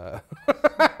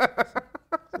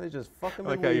 They just fuck him.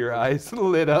 Like and how leave your him. eyes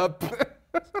lit up.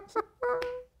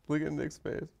 Look at Nick's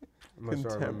face. I'm gonna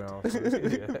start my Contempt. mouth.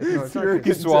 Yeah. it's not Pure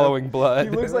He's swallowing blood.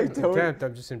 He looks like Tony. Contempt,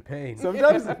 I'm just in pain.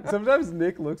 Sometimes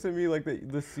Nick looks at me like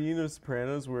the scene of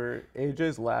Sopranos where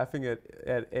AJ's laughing at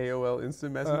AOL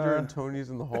Instant Messenger and Tony's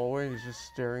in the hallway and he's just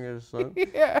staring at his son.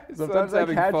 Yeah. Sometimes Sometimes I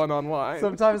having catch- fun online.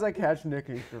 Sometimes I catch Nick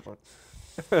and he's just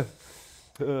like,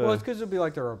 Well, it's because it'll be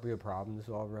like there will be a problem to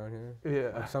solve around here.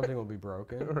 Yeah. Like something will be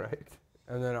broken, Right.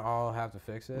 and then I'll have to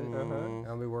fix it. Mhm. And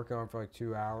I'll be working on it for like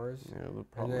 2 hours, yeah, the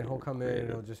and problem. then he'll come in and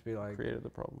he'll just be like, created the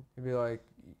problem. he'll be like,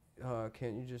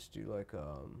 can't you just do like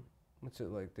what's it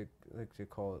like they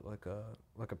call it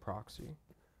like a proxy,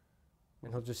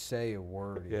 and he'll just say a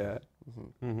word. Yeah.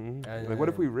 And Like, what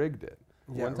if we rigged it?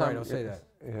 Yeah, One right. time- I'll say that.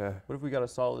 Yeah. What if we got a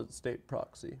solid state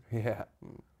proxy? Yeah.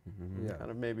 Yeah.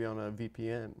 Kind of maybe on a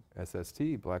VPN.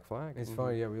 SST, Black Flag. It's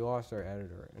funny. Yeah, we lost our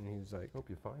editor, and he was like, Hope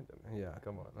you find him. yeah.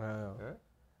 Come on. I know. Huh?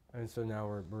 And so now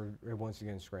we're once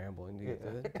again scrambling to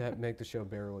get to make the show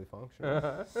barely function.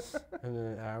 And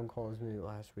then Adam calls me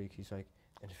last week. He's like,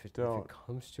 and if it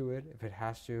comes to it, if it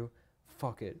has to,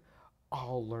 fuck it.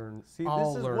 I'll learn. See, I'll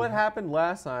this is learn what happened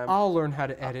last time. I'll learn how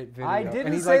to edit video. I didn't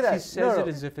and he's say like, that. He says No. it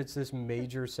as if it's this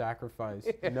major sacrifice.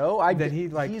 No, I That did. he,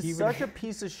 like, he's he would- such a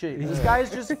piece of shit. This guy is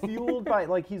just fueled by,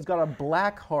 like, he's got a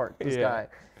black heart, this guy.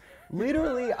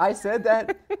 Literally, I said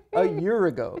that a year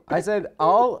ago. I said,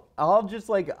 I'll just,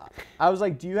 like, I was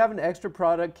like, do you have an extra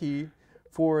product key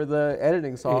for the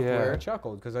editing software? I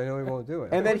chuckled because I know he won't do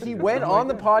it. And then he went on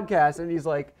the podcast and he's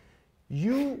like,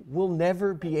 you will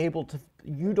never be able to,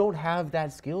 you don't have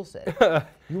that skill set.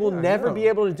 You will never be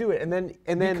able to do it. And then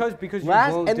Because you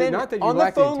last, won't and do- then not that you on the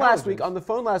lack the phone last week,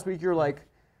 intelligence. you're like,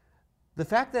 the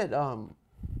fact that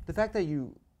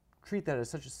you treat that as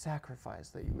such a sacrifice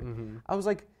that you make. I was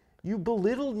like, you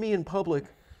belittled me in public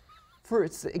for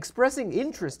expressing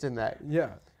interest in that. yeah.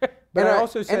 But And I I-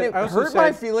 also and said, it I also hurt said,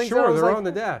 my feelings, and I Sure, was they're like- on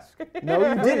the desk. No,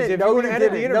 you Please, didn't. if No, you you wanna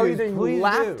edit the didn't. No, you interviews, didn't. You please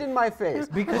laughed do. in my face.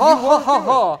 Because ha you ha won't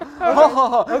ha do ha ha ha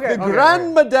ha. Okay, The okay, Grand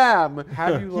okay. Madame.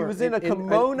 Have you He learned- was in a then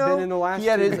kimono. in the last he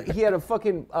had 2 his he had a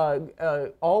fucking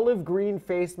olive green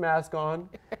face mask on.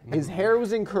 His hair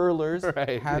was in curlers.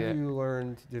 Right. Have yeah. you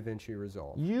learned DaVinci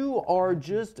Resolve? You are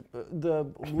just the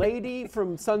lady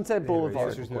from Sunset Boulevard.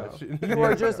 answer's no. You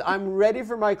are just. I'm ready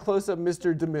for my close-up,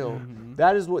 Mr. DeMille.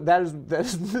 That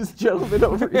is this gentleman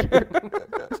over here.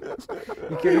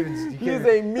 You can't even. He is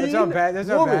a That's how mean bad. That's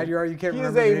how woman. bad you are. You can't He is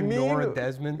remember a the name Nora mean-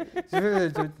 Desmond.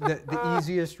 the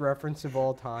easiest reference of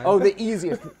all time. Oh, the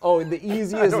easiest. Oh, the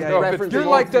easiest know if it's reference. the you're of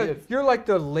like all the you're like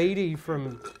the lady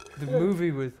from the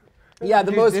movie with Yeah,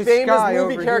 the Dude, most this famous guy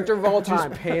movie over character here of all just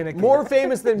time. panicking. More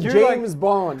famous than You're James like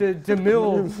Bond.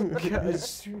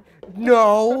 DeMille.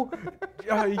 No.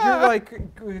 You're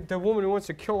like the woman who wants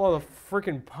to kill all the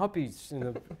freaking puppies in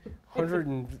the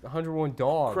 101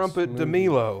 Dogs. Crumpet movie.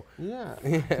 DeMilo. Yeah.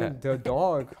 The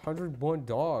dog, 101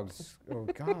 Dogs. Oh,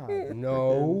 God.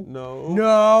 No. No.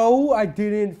 No, I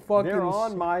didn't fucking They're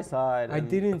on my side. I and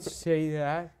didn't say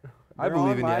that. I they're believe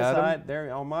on in you, my Adam. side.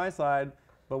 They're on my side,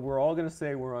 but we're all going to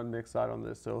say we're on Nick's side on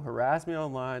this. So harass me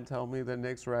online. Tell me that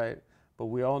Nick's right. But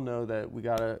we all know that we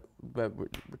got to, but we're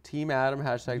Team Adam,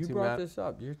 hashtag You Team brought Adam. this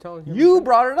up. You're telling him. You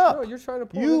brought it up. No, you're trying to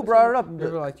pull You this brought in.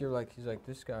 it up. You're like, he's like,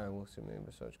 this guy looks at me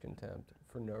with such contempt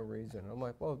for no reason. I'm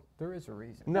like, well, there is a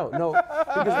reason. No,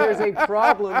 because there's a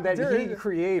problem that There he is-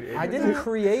 created. I didn't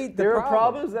create the There are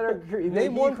problem. problems that are that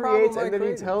Name he one problem creates, I and then he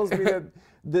created. tells me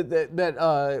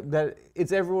that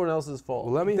it's everyone else's fault.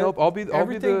 Well, let me help. I'll be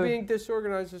Everything the. being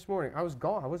disorganized this morning. I was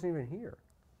gone. I wasn't even here.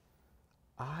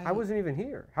 I wasn't even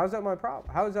here. How's that my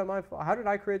problem? How is that my fault? How did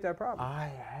I create that problem? I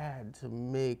had to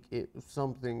make it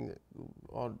something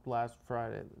on last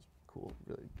Friday. It was cool,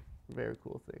 really, very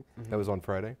cool thing. That was on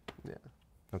Friday. Yeah,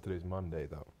 Not today's Monday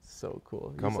though. so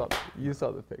cool. Come on. You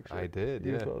saw the picture. I did.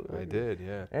 You Yeah. saw the I picture. did.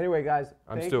 Yeah. Anyway, guys,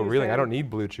 I'm thank still you, reeling. I Sam. don't need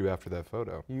Blue Chew after that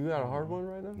photo. You got a hard one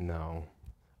right now? No.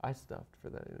 I stuffed for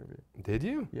that interview. Did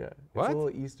you? Yeah, What? it's a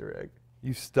little Easter egg.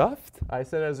 You stuffed? I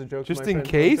said as a joke Just to my in friend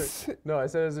case? Hunter, no, I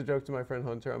said as a joke to my friend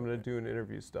Hunter, I'm going to do an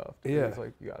interview stuff. And Yeah. He's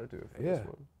like, you got to do it for Yeah. this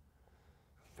one.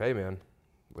 Hey man,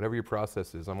 whatever your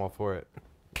process is, I'm all for it.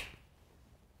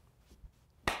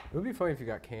 It would be funny if you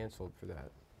got canceled for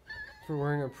that. For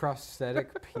wearing a prosthetic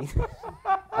penis.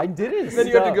 I didn't Then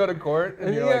you have to stuff. go to court and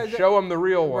And you're yeah, like, show them the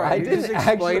real one. I You're didn't just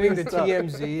actually explaining to stuff.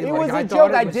 TMZ. It like, was I a thought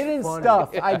joke. it I was didn't funny. stuff.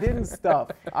 I didn't stuff.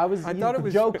 I was I thought it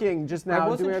was- joking just now. I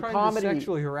wasn't doing trying a comedy. to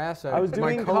sexually harass I was my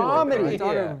doing coworker. comedy. I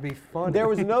thought Yeah. it would be funny. There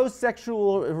was no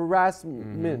sexual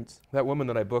harassment. That woman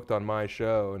that I booked on my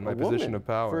show in my A position woman, of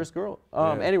power. First girl.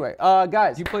 Yeah. Anyway,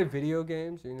 guys. Do you play video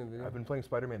games? You know, video? I've been playing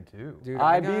Spider-Man 2. Dude,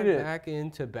 I I got beat it. back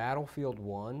into Battlefield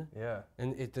 1, Yeah.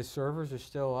 and the servers are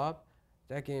still up.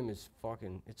 That game is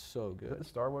fucking, it's so Is that good. the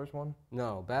Star Wars one?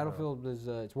 No, Battlefield is,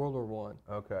 it's World War One.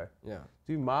 Okay. Yeah.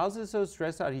 Dude, Miles is so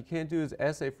stressed out. He can't do his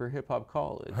essay for hip hop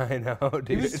college. I know,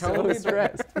 dude. He's He's telling so me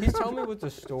stressed. He's telling me what the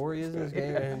story is in this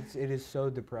game, and it is so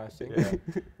depressing.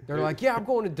 They're like, yeah, I'm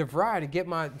going to DeVry to get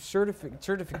my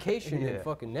certification in Yeah.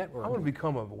 fucking network. I want to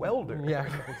become a welder. Yeah.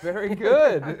 Very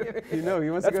good. You know, he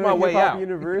wants That's to my go to way hip hop out.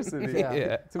 university.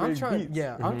 Yeah. To I'm make trying. beats.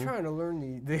 Yeah, I'm trying to learn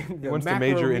the wants to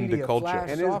major Macromedia into culture. Flash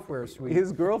And his- software suite.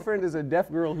 His girlfriend is a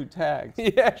deaf girl who tags.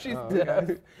 Yeah, she's Oh, deaf.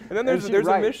 And then there's she a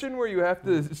writes. mission where you have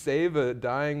to save a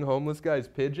dying homeless guy's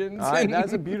pigeons.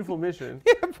 That's a beautiful mission.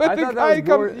 But I the thought that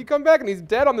guy, was you come back and he's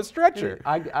dead on the stretcher.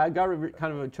 I got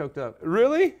kind of choked up.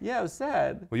 Really? Yeah, it was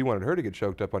sad. Well, you wanted her to get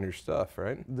choked up on your stuff,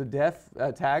 right? The deaf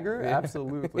tagger?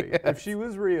 Absolutely. If she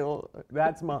was real,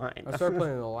 that's mine. I started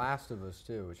playing The Last of Us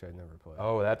too, which I'd never played.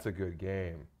 Oh, that's a good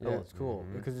game. Yeah, it's cool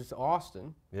because it's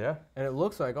Austin, Yeah? and it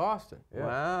looks like Austin. Yeah.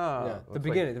 Wow. Yeah, the looks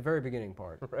beginning, the very beginning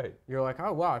part. Right. You're like,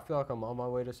 oh wow, I feel like I'm on my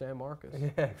way to San Marcos.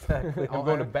 Yeah, exactly. I'm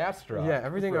going to Bastrop. Yeah,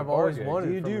 everything for a I've bar always gig.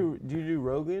 wanted. Do you do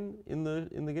Rogan in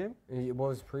the game? It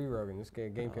was pre-Rogan. This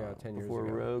game came out 10 years Before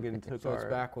ago. Rogan took So it's our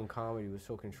back when comedy was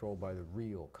so controlled by the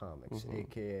real comics,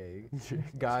 aka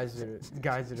guys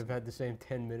that have had the same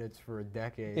 10 minutes for a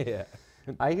decade. Yeah.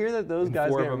 I hear that those And guys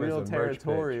 4 of get them is real a merch pitch.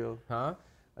 territorial. Huh?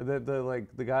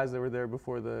 The guys that were there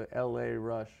before the LA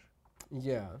rush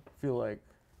Yeah. feel like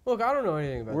Look, I don't know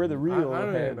anything about We're the real I don't know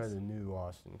anything about heads. the new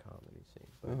Austin comedy scene.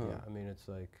 But Uh-huh. yeah, I mean, it's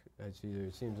like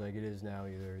it seems like it is now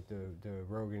either the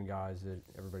Rogan guys that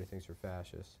everybody thinks are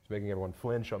fascists. It's making everyone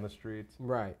flinch on the streets.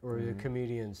 Right, or the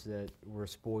comedians that were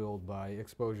spoiled by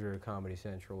exposure to Comedy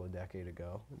Central a decade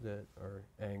ago that are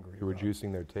angry. Who were about it.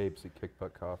 juicing their tapes at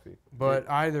Kickbutt Coffee. But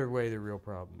either way, the real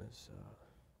problem is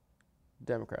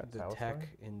Democrats. the Palestine? tech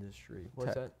industry.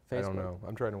 What's Tech. that? I don't Facebook. know.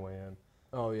 I'm trying to weigh in.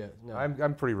 Oh yeah, no.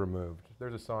 I'm pretty removed.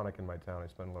 There's a Sonic in my town. I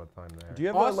spend a lot of time there. Do you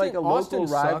have Austin- a local Austin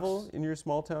rival sucks. in your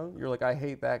small town? You're like, I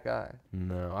hate that guy.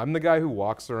 No, I'm the guy who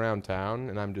walks around town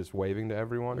and I'm just waving to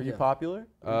everyone. Are you Yeah. popular?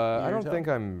 in I your don't town? think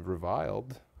I'm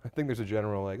reviled. I think there's a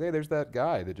general like, hey, there's that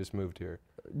guy that just moved here.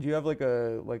 Do you have like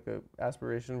a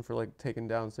aspiration for like taking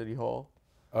down City Hall?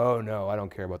 Oh no, I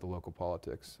don't care about the local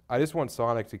politics. I just want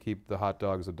Sonic to keep the hot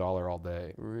dogs $1 all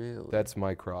day. Really? That's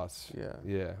my cross. Yeah.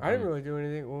 Yeah. I didn't really do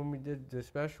anything when we did the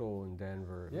special in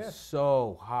Denver. It Yeah. was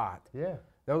so hot. Yeah.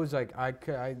 That was like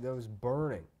that was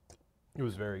burning. It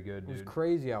was very good, It was dude.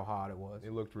 crazy how hot it was.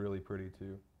 It looked really pretty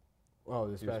too. Oh,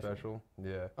 the Your special. special?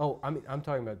 Yeah. Oh, I'm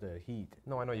talking about the Heat.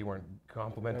 No, I know you weren't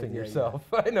complimenting yeah, yeah. yourself.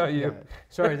 I know you. Yeah.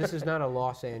 Sorry, this is not a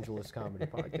Los Angeles comedy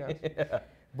podcast. Yeah.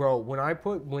 Bro,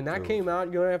 when that Dude. came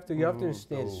out, you have to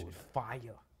understand it's Dude.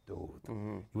 fire.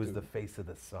 Dude, he was the face of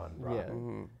the sun, bro.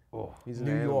 Yeah. Oh, He's an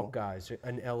New animal. York guys,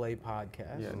 an LA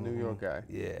podcast. Yeah, New York guy.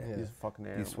 yeah. He's a fucking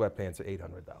animal. These sweatpants are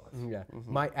 $800. Yeah.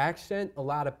 My accent, a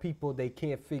lot of people, they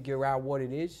can't figure out what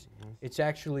it is. It's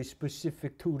actually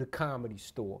specific to the comedy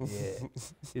store. Yeah.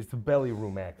 It's the belly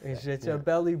room accent. It's a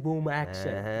belly room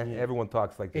accent. Uh-huh. Everyone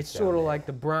talks like this. It's sort of like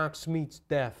the Bronx meets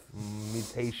deaf.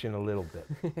 meets Haitian a little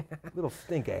bit. Little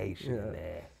stink of Haitian in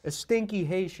there. A stinky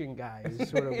Haitian guy is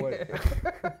sort of what.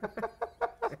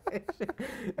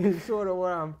 It's sort of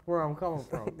where I'm coming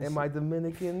from. Am I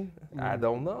Dominican? I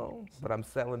don't know, but I'm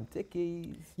selling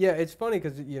tickets. Yeah, it's funny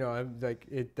because I'm like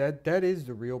that is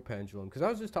the real pendulum. Because I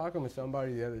was just talking with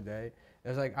somebody the other day.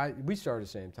 And it's like we started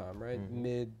the same time, right?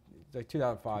 Mid like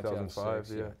 2005, 2005,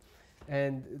 yeah.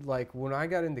 And like when I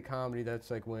got into comedy,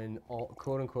 that's like when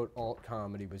quote unquote alt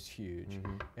comedy was huge,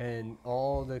 and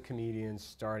all the comedians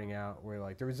starting out were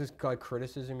like there was this like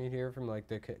criticism you'd hear from like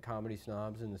the comedy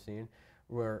snobs in the scene,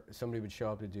 where somebody would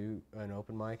show up to do an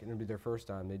open mic and it'd be their first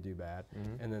time, they'd do bad,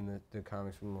 and then the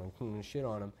comics would like shit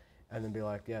on them, and then be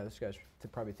like, yeah, this guy's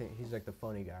probably think he's like the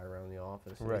funny guy around the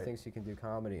office, and Right. he thinks he can do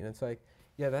comedy, and it's like,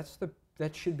 yeah,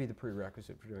 that should be the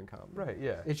prerequisite for doing comedy. Right,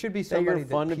 yeah. It should be That you're somebody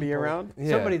fun to be people- around? Yeah.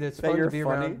 Somebody that's That fun to you're be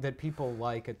funny? around that people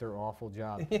like at their awful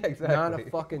job. Yeah, exactly. Not a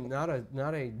fucking not a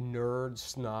nerd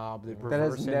snob that That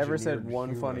has reverse never said engineered one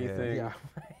humor. funny Yeah. thing. Yeah.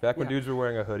 Back when Yeah. dudes were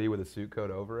wearing a hoodie with a suit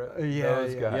coat over it. Yeah,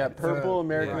 Those yeah. guys. Yeah, purple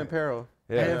American yeah. Apparel.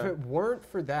 Yeah. And if it weren't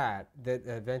for that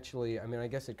eventually, I mean, I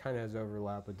guess it kind of has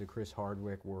overlap with the Chris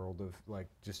Hardwick world of like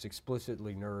just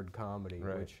explicitly nerd comedy,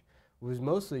 Right. which was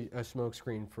mostly a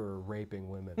smokescreen for raping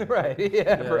women. Right,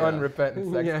 yeah, for Yeah.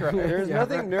 unrepentant sex Yeah. crimes. There's Yeah,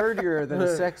 nothing nerdier than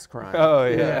a sex crime. Oh,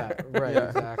 yeah. Yeah, right, Yeah.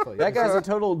 exactly. That guy's a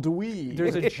total dweeb.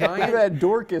 There's a Look giant- at that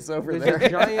Dorcas over There's there. a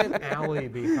giant alley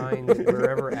behind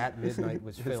wherever At Midnight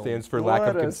was It filmed. stands for lack what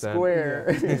of a consent. square.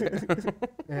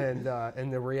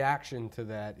 And the reaction to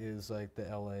that is like the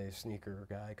LA sneaker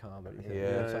guy comedy. thing. Yeah.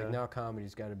 It's like Yeah. now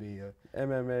comedy's got to be a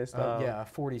MMA style. a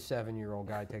 47-year-old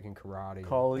guy taking karate.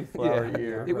 Cauliflower Yeah.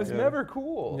 ear. It was Right. never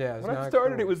cool. Yeah, it's when I not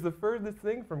started, cool. it was the furthest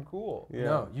thing from cool. Yeah.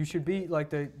 No, you should be like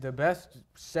the best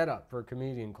setup for a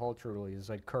comedian culturally is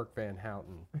like Kirk Van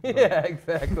Houten. Yeah,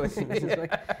 exactly.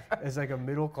 It's like a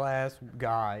middle class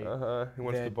guy. He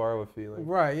wants to that- borrow a feeling.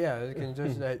 Right, yeah. It can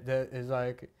just that is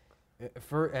like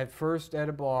at first at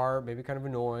a bar, maybe kind of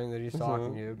annoying that he's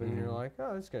talking to you, but then you're like,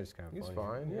 oh, this guy's kind of He's funny.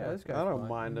 fine, Yeah, yeah. this guy's I don't fine.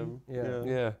 mind him. Yeah.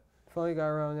 Yeah, Funny guy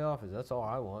around the office. That's all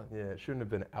I want. yeah. It shouldn't have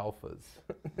been alphas.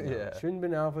 No, Yeah. It shouldn't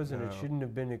have been alphas, and it No. shouldn't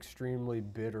have been extremely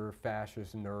bitter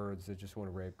fascist nerds that just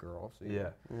want to rape girls. Yeah.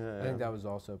 Yeah. I think that was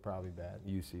also probably bad.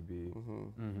 UCB.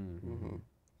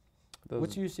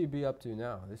 What's UCB up to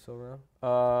now? Are they still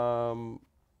around?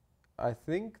 I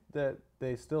think that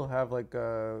they still have like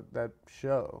that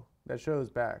show. That show is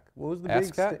back. What was the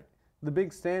ASCAT? the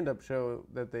big stand-up show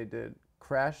that they did?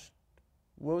 Crash.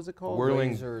 What was it called?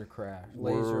 Whirling- Laser crash.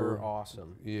 Laser Whir-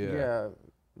 awesome. Yeah.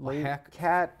 Heck.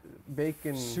 Cat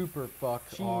bacon Super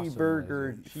fucked awesome.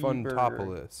 cheeseburger.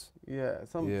 Funtopolis. Yeah,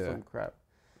 some crap.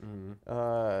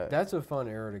 Laser. That's a fun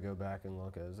era to go back and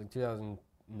look at. It's like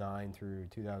 2009 through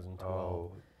 2012.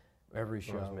 Oh, Every I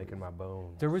show. was making my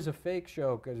bones. There was a fake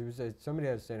show because somebody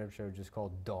had a stand-up show just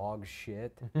called Dog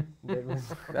Shit. That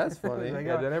was- That's funny. Like,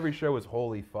 Yeah, then every show was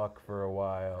holy fuck for a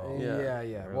while. Yeah.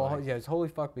 yeah. Or Well, like- yeah, it's Holy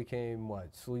Fuck became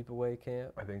what? Sleepaway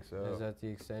Camp? I think so. Is that the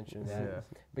extension of that?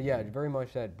 Yeah. But yeah, very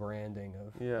much that branding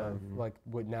of, Yeah. of like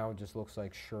what now just looks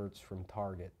like shirts from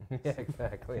Target. Yeah,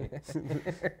 exactly.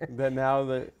 That now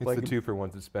that It's like the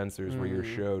 2-for-1s at Spencer's were your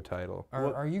show title.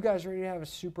 Are you guys ready to have a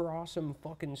super awesome,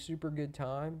 fucking super good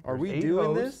time? are we There's 8 doing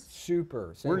hosts. this?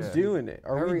 Super. We're Send- doing it.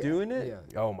 Are we Hurry- doing it?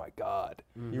 Yeah. Oh my God.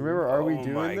 You remember? Are we Oh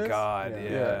doing my this? God, Yeah.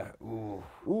 yeah. Ooh.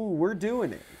 Ooh, we're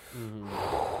doing it.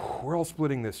 We're all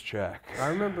splitting this check. I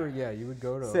remember, yeah, you would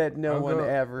go to. Said no I'd one go-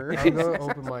 ever. I'd go to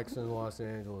open mics in Los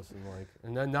Angeles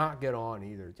and then not get on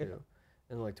either too,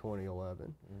 in like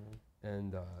 2011.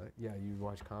 And yeah, you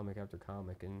watch comic after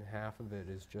comic, and half of it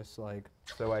is just like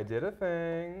So I did a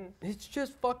thing. it's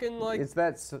just fucking like. It's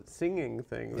that singing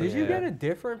thing. Did you Yeah. get a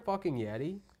different fucking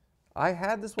Yeti? I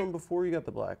had this one before you got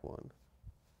the black one.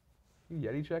 You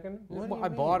Yeti checking? What do Well, you I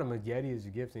bought mean? him a Yeti as a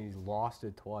gift, and he's lost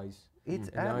it twice. It's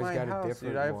And now at he's my got a house,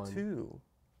 different dude. I have one. 2.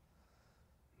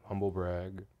 Humble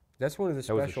brag. That's one of the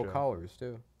That was a special show. colors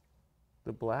too.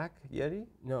 The black Yeti,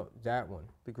 No, that one.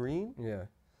 the green. Yeah.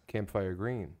 Campfire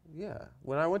green. Yeah.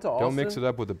 When I went to Austin, Don't mix it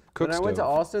up with the cook when I went to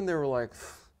stove. Austin, they were like,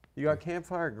 You got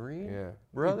Campfire Green? Yeah.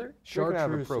 Brother? You're gonna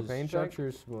have a Chartreuse propane tank?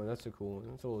 Chartreuse, well, that's a cool one.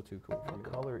 That's a little too cool for me.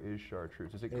 What color is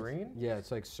chartreuse? Is it It's- green? Yeah,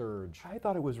 it's like Surge. I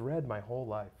thought it was red my whole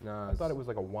life. Nah, I thought it was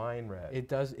like a wine red. It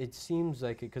does. It seems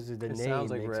like it because of the It name.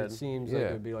 sounds like makes red. It seems like Yeah.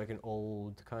 it would be like an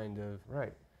old kind of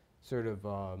right. sort of,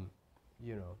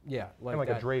 yeah, Like, like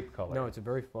that. a drape color. No, it's a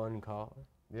very fun color.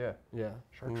 Yeah. Yeah.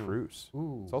 Chartreuse.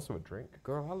 Ooh. It's also a drink.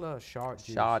 Girl, I love shot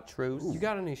juice. Chartreuse. You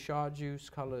got any shot juice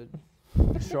colored?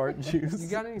 Short juice. You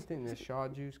got anything that's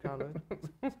shot juice colored?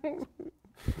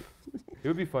 It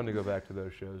would be fun to go back to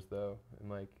those shows though, and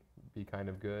like be kind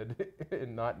of good,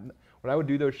 and not. When I would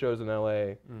do those shows in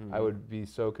LA, I would be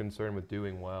so concerned with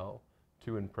doing well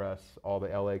to impress all the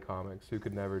LA comics who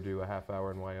could never do a half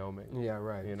hour in Wyoming. Yeah,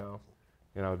 right. You know,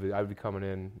 I'd be coming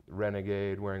in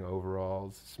renegade, wearing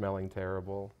overalls, smelling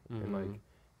terrible, and like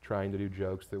trying to do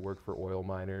jokes that work for oil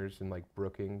miners and like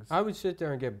Brookings. I would sit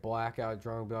there and get blackout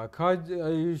drunk, be like, "Could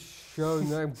you show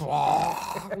me?"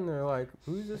 Blah, and they're like,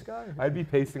 "Who's this guy?" I'd be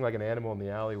pacing like an animal in the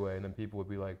alleyway, and then people would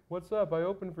be like, "What's up? I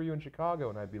opened for you in Chicago,"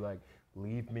 and I'd be like,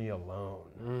 "Leave me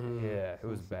alone." Yeah, it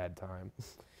was a bad time.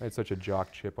 I had such a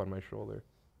jock chip on my shoulder.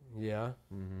 Yeah.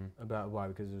 About why?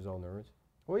 Because it was all nerds.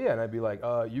 Well, yeah, and I'd be like,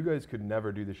 "You guys could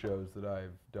never do the shows that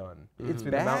I've done." It's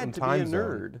in the Mountain bad to be a Time Zone.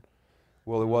 nerd.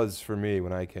 Well, it was for me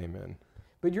when I came in.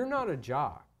 But you're not a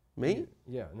jock. Me?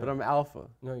 Yeah. No, But I'm alpha.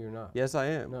 no, you're not. Yes, I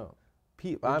am. No.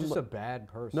 You're You're just a bad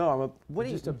person. no, I'm a. What You're are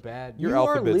you? just a bad You're you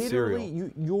are alphabet literally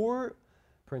cereal.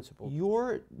 principal.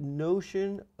 your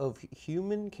notion of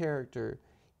human character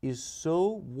is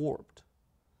so warped,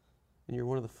 and you're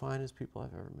one of the finest people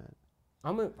I've ever met.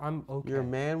 I'm okay. You're a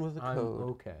man with a I'm code.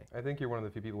 okay. I think you're one of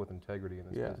the few people with integrity in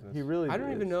this Yeah, business. he really. I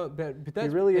don't even is. know, but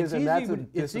that's really it's is, and easy that's a when-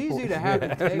 it's easy to disappointment. have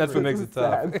Yeah, integrity. that's what makes it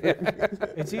tough.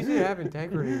 It's easy to have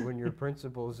integrity when your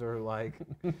principles are like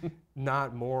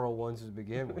not moral ones to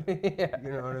begin with.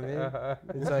 You know what I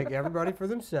mean? It's like everybody for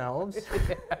themselves.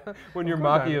 When you're Of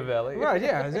course I- Machiavelli. Right?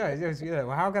 Yeah. Yeah.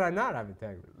 Well, how could I not have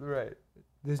integrity? Right.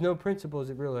 There's no principles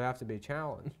that really have to be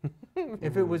challenged.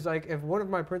 If it was like, if one of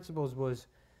my principles was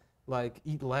like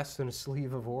eat less than a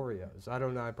sleeve of Oreos, I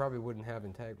don't know, I probably wouldn't have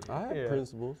integrity. I have Yeah.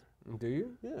 principles. Do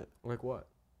you? Yeah. Like what?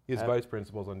 He has I- Vice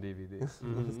Principals on DVD.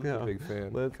 Let's go. Big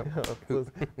fan. Let's go.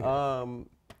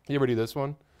 You ever do this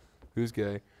one? Who's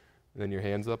gay? And then your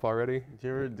hands up already? Do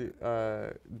you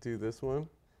ever do this one?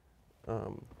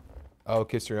 Oh,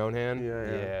 kiss your own hand?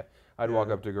 Yeah. I'd walk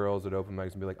Yeah. up to girls at open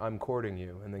mics and be like, "I'm courting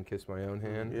you," and then kiss my own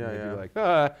hand. Yeah, and they'd yeah. be like,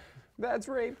 "Ah, That's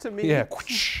rape to me. yeah,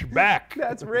 back."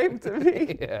 That's rape to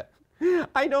me. Yeah.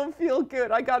 I don't feel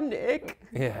good. I got an ick.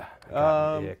 Yeah. I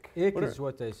got an ick. Ick What is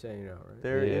what they say now, right?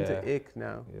 They're Yeah. into ick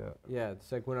now. Yeah. Yeah,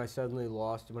 it's like when I suddenly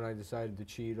lost, when I decided to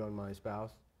cheat on my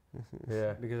spouse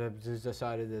Yeah. because I just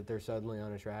decided that they're suddenly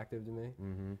unattractive to me.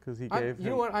 Mm-hmm. Because he I, gave you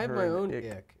know him- what? I have her my an own ick.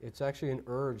 ick. It's actually an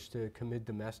urge to commit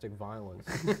domestic violence.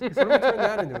 Why don't we turn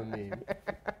that into a meme?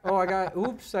 Oh, I got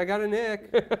an ick.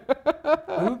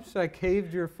 Oops, I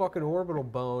caved your fucking orbital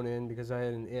bone in because I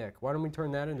had an ick. Why don't we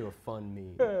turn that into a fun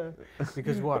meme?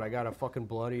 Because what? I got a fucking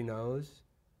bloody nose?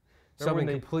 Remember when Something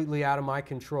they- completely out of my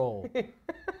control.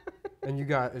 And you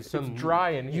got some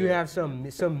dry in You here. have some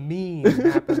meme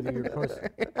happen to your pussy.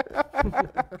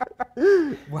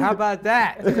 Well, how about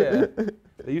that? Yeah.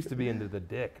 They used to be into the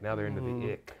dick. Now they're into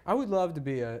the ick. I would love to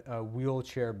be a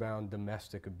wheelchair-bound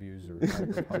domestic abuser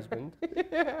type of husband.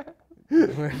 She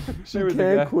There was a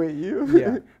can't guy- quit you.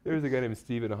 Yeah. There was a guy named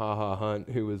Stephen Ha Ha Hunt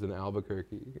who was in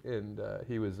Albuquerque, and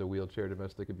he was a wheelchair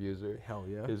domestic abuser. Hell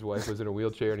yeah. His wife was in a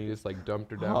wheelchair, and he just like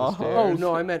dumped her down the Oh, stairs. Oh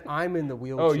no, I meant I'm in the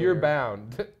wheelchair. Oh, you're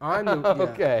bound. I'm the, yeah,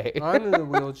 Okay. I'm in the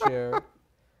wheelchair.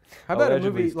 How about a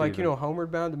Allegedly, movie like, you Steven. know,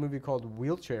 Homeward Bound, the movie called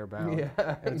Wheelchair Bound?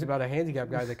 Yeah. And it's about a handicapped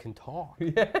guy that can talk.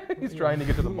 Yeah, he's trying to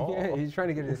get to the mall. Yeah, he's trying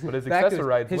to get his. But his back to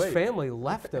accessorides his late. family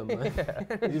left him.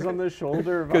 He's on the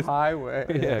shoulder of a highway.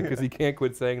 Yeah, because he can't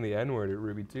quit saying the N-word at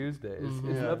Ruby Tuesdays. It's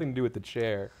Yeah. nothing to do with the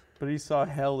chair. But he saw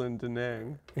hell in Da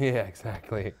Nang. Yeah,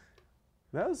 exactly.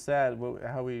 That was sad.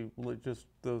 How just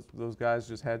those guys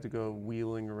just had to go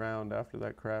wheeling around after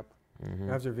that crap.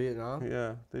 After Vietnam,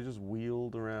 Yeah, they just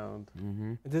wheeled around.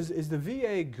 is the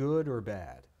VA good or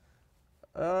bad?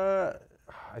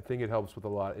 I think it helps with a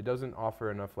lot. It doesn't offer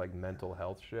enough like mental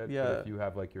health shit. Yeah. But if you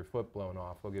have like your foot blown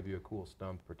off, they'll give you a cool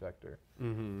stump protector.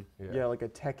 Mm-hmm. Yeah, like a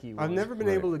techie one. I've never been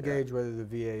Right, able to yeah. gauge whether the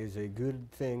VA is a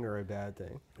good thing or a bad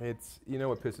thing. It's, you know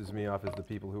what pisses me off is the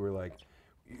people who are like,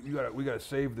 we gotta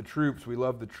save the troops. We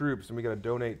love the troops, and we gotta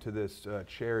donate to this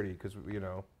charity because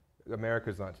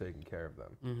America's not taking care of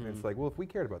them. And it's like, well, if we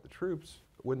cared about the troops,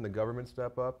 wouldn't the government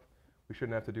step up? We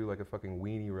shouldn't have to do like a fucking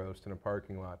weenie roast in a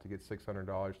parking lot to get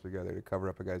 $600 together to cover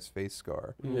up a guy's face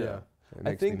scar. Yeah. It I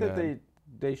makes me think that mad.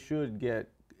 they should get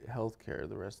health care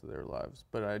the rest of their lives,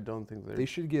 but I don't think They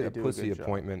should get a do pussy good job.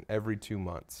 appointment every 2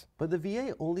 months. But the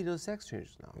VA only does sex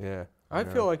changes now. Yeah. I know.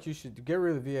 feel like you should get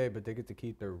rid of the VA, but they get to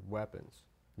keep their weapons.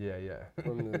 Yeah, yeah.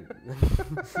 From the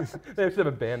They have to have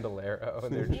a bandolero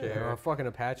in their a chair. fucking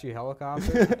Apache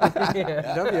helicopter.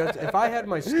 If I had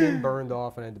my skin burned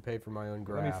off and I had to pay for my own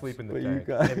grafts, Let me sleep in the But tank. you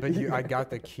got yeah, but I got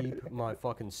to keep my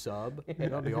fucking sub.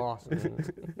 That'd be awesome.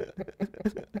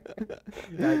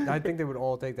 I think they would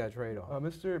all take that trade-off.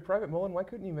 Mr. Private Mullen, why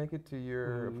couldn't you make it to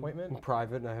your appointment? I'm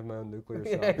private, and I have my own nuclear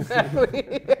sub. Yeah, exactly.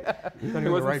 Depending on It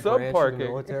the wasn't right branch of the sub-parking.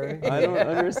 military. I don't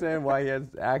understand why he has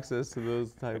access to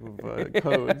those type of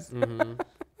codes.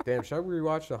 Damn, should I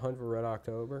rewatch The Hunt for Red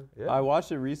October? Yeah. I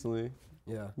watched it recently.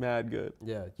 Yeah. Mad good.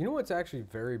 Yeah. You know what's actually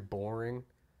very boring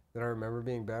that I remember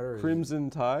being better? Is Crimson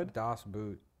Tide. Das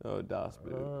Boot. Oh, Das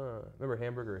Boot. Remember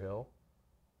Hamburger Hill?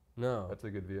 No. That's a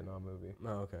good Vietnam movie.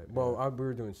 Oh, okay. Well, we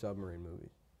were doing submarine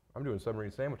movies. I'm doing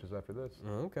submarine sandwiches after this.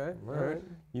 Oh, okay. All right.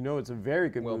 You know, it's a very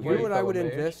good Well movie. You know what I fellow would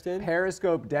mage. invest in?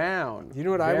 Periscope down. You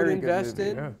know what I would Very good invest movie.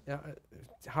 in?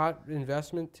 Hot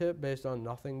investment tip based on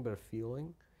nothing but a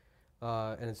feeling.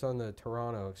 And it's on the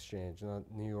Toronto Exchange, not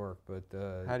New York, but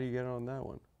How do you get on that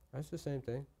one? that's the same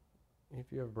thing. If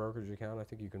you have a brokerage account, I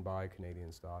think you can buy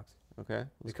Canadian stocks. Okay. The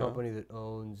let's go. company that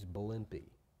owns Blimpie.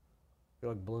 I feel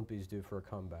like Blimpie's due for a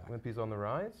comeback. Wimpy's on the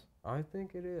rise? I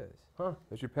think it is. Huh.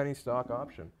 That's your penny stock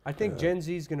option. I think Gen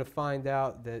Z's going to find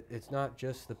out that it's not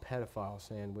just the pedophile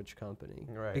sandwich company.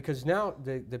 Right. Because now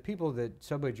the people that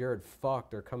Subway Jared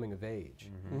fucked are coming of age.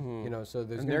 Mhm. You know, so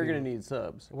there's And gonna they're be- going to need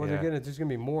subs. Well, Yeah. there's going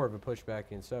to be more of a pushback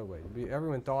in Subway.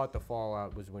 Everyone thought the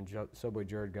fallout was when Subway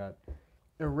Jared got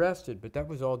arrested, but that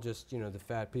was all just, you know, the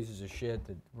fat pieces of shit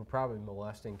that were probably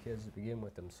molesting kids to begin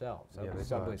with themselves. That Yeah, was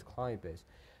they thought. Subway's client base.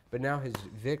 But now his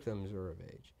victims are of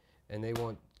age, and they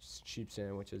want cheap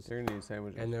sandwiches. They're going to need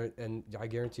sandwiches. And I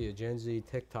guarantee you, Gen Z,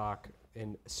 TikTok,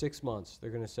 in 6 months,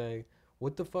 they're going to say,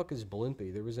 what the fuck is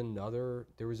Blimpie? There was another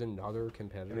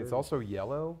competitor. And it's also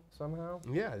yellow somehow?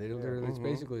 Yeah, it's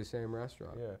basically the same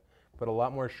restaurant. Yeah. But a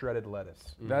lot more shredded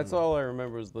lettuce. That's all I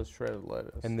remember is the shredded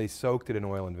lettuce. And they soaked it in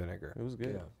oil and vinegar. it was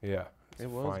good. Yeah. Yeah. It's It a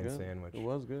was fine good. sandwich. It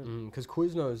was good. Because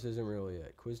Quiznos isn't really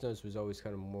it. Quiznos was always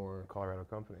kind of more. Colorado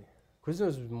company.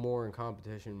 Quiznos was more in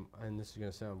competition, and this is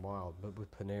going to sound wild, but with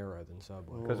Panera than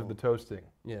Subway. Because of the toasting.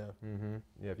 Yeah. Mm-hmm.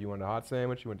 Yeah, if you wanted a hot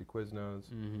sandwich, you went to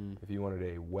Quiznos. Mm-hmm. If you wanted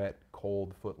a wet,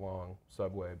 cold, foot-long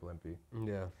Subway Blimpie.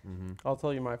 Yeah. Mm-hmm. I'll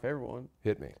tell you my favorite one.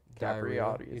 Hit me. Diarrhea.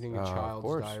 Capriati's. Eating a Of child's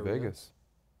course, diarrhea. Vegas.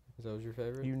 Is that was your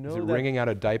favorite? You know Is it that. wringing out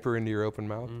a diaper into your open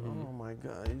mouth? Mhm. Oh my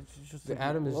God! It's just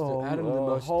Adam is oh, the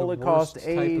most Holocaust, the worst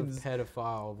AIDS, type of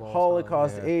pedophile of all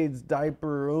Holocaust, Yeah. AIDS,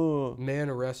 diaper. time. Man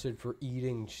arrested for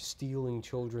stealing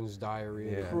children's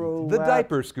diarrhea. Yeah. Prolap- The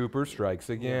diaper scooper strikes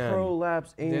again.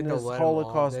 Prolapse, They had to anus, let him off-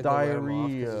 Holocaust, they had to let him off 'cause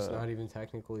diarrhea. It's not even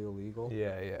technically illegal.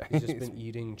 Yeah, yeah. He's just been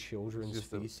eating children's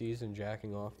just a- feces and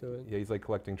jacking off to it. Yeah, he's like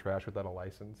collecting trash without a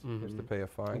license. He has to Mhm. pay a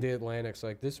fine. The Atlantic's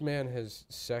like, this man has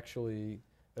sexually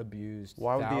abused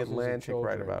Why would the thousands of Atlantic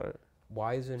write children. about it?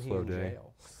 Why isn't he Slow in day.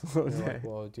 jail? Slow They're day. like,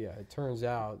 well, yeah, it turns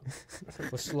out,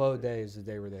 well, slow day is the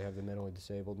day where they have the mentally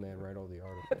disabled man write all the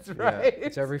articles. That's Yeah. right.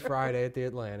 It's every Friday at the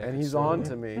Atlantic. And It's he's slow on day.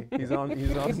 to me. He's on to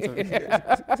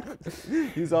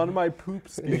me. He's on my poop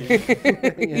scheme.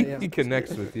 Yeah. He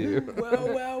connects with you.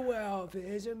 Well,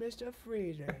 there's a Mr.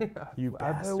 Friedland. You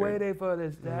I've bastard. been waiting for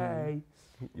this day.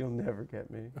 You'll never get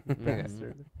me, you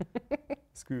bastard.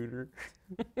 Scooter.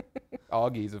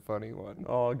 Augie's a funny one.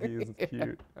 Augie is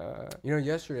cute. You know,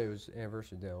 yesterday was the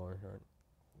anniversary of Dale Earnhardt.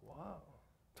 Wow.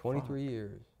 23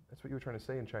 years. That's what you were trying to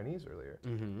say in Chinese earlier.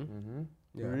 Mm-hmm. Mm-hmm.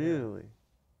 Yeah. Really?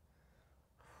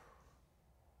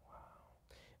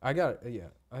 I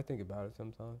think about it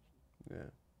sometimes. Yeah.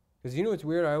 Because you know what's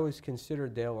weird? I always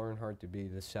considered Dale Earnhardt to be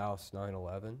the South's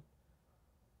 9/11.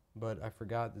 But I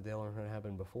forgot that Dale Earnhardt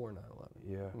happened before 9/11.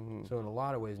 Yeah. Mhm. So in a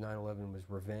lot of ways, 9/11 was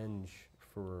revenge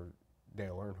for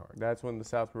Dale Earnhardt. That's when the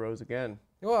South rose again.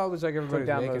 Well, it was like everybody Took was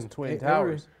down making those twin everyone-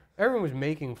 towers. Everyone was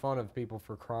making fun of people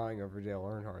for crying over Dale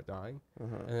Earnhardt dying,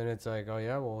 Uh-huh. and then it's like, oh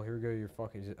yeah, well here you go, your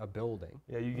fucking a building.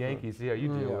 Yeah, you Yankees. Yeah, you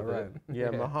deal Yeah, with right. it. Yeah,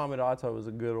 Muhammad Atta was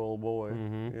a good old boy.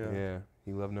 Mm-hmm. Yeah. Yeah.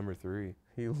 He loved number 3.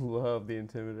 He loved the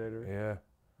Intimidator. Yeah.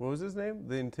 What was his name?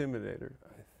 The Intimidator.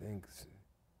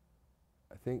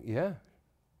 I think. Yeah.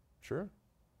 Sure.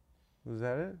 Was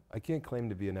that it? I can't claim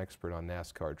to be an expert on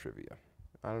NASCAR trivia.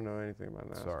 I don't know anything about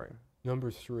that. Sorry. Number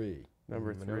 3.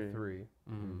 Number Mm, 3. Number 3.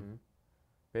 Mm-hmm.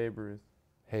 Babe Ruth.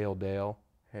 Hail Dale.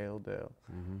 Hail Dale.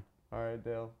 Mm-hmm. All right,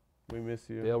 Dale. We miss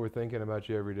you. Dale, we're thinking about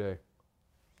you every day.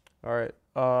 All right.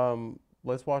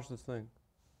 Let's watch this thing.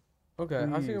 Okay, I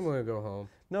think Please. I'm gonna go home.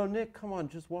 No, Nick, come on,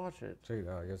 just watch it. Check it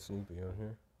out. I got Snoopy on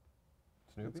here.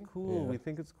 Snoopy? It's cool. Yeah. We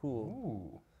think it's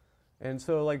cool. Ooh. And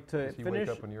so, like, to Does he finish,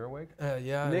 wake up when you're awake?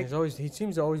 Yeah, and Nick- he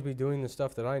seems to always be doing the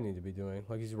stuff that I need to be doing.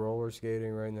 Like he's roller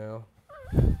skating right now.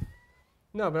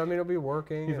 No, but I mean, he'll be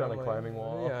working. He's and on I'm a like, climbing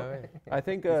wall. Yeah, right. I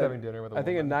think He's having dinner with a I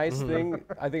think a woman. nice thing.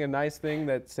 I think a nice thing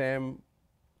that Sam's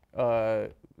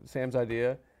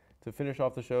idea to finish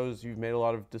off the show is you've made a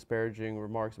lot of disparaging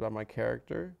remarks about my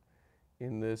character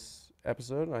in this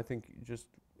episode, and I think just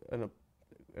an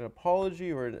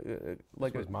apology or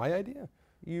like This was my idea?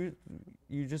 you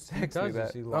just He text me does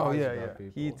this, that. he lies yeah, about yeah.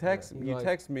 people. You like-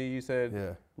 text me. You said,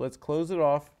 Yeah. "Let's close it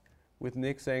off with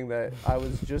Nick saying that I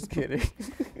was just kidding."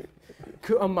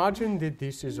 Imagine that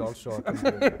this is also a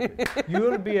computer. You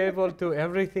will be able to,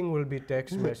 everything will be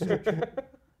text message.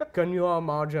 Can you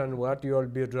imagine what you'll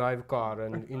be drive car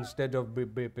and instead of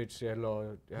beep beep it's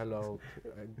hello,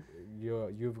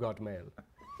 you've got mail.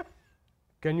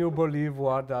 Can you believe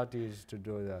what that is to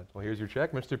do that? Well, here's your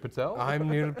check, Mr. Patel. I'm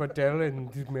Neil Patel and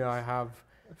may I have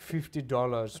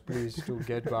 $50 please to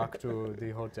get back to the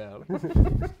hotel?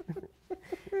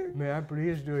 May I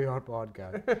please do your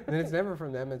podcast? And it's never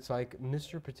from them. It's like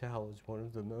Mr. Patel is one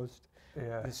of the most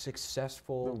Yeah. The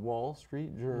successful. Wall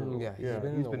Street Journal. Yeah, he's been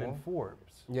in He's the been in wall.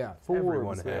 Forbes. Yeah.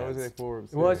 Everyone Forbes. They always has. say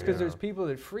Forbes. Well, it's Yeah. because there's people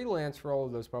that freelance for all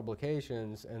of those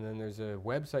publications, and then there's a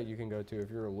website you can go to if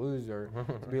you're a loser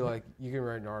to be like, you can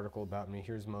write an article about me.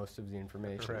 Here's most of the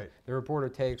information. Right. The reporter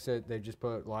takes it. They just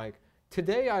put like,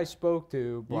 today I spoke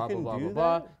to blah blah can blah do blah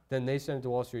blah. that? Then they send it to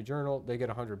Wall Street Journal. They get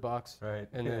 $100, Right.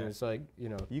 and then it's like, you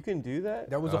know, You can do that.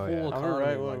 that was Oh, a whole yeah. I'm economy. gonna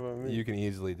write one like, about me. You can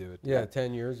easily do it. yeah,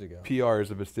 10 years ago. PR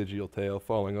is a vestigial tail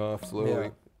falling off slowly. Yeah.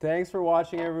 Thanks for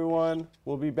watching, everyone.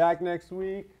 We'll be back next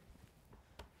week.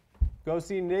 Go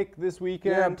see Nick this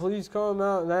weekend. Yeah, please come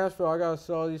out in Nashville. I gotta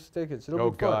sell these tickets. It'll Oh,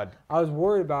 be fun. God. I was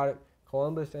worried about it.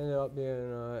 Columbus ended up being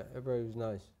everybody was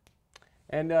nice.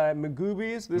 And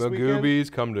Magoobies this weekend.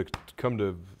 Magoobies, come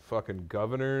to fucking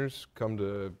Governors, come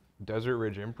to Desert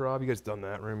Ridge Improv. You guys done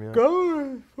that room yet?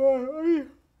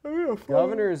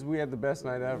 Governors, we had the best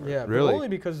night ever. Yeah, Really? but only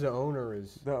because the owner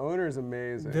is. The owner is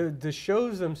amazing. The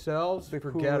shows themselves, The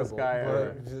coolest forgettable. guy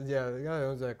but yeah, the guy who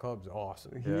owns that club's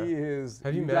awesome. he Yeah. is.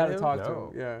 Have you met gotta him? talk No. to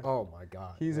him. Yeah. Oh my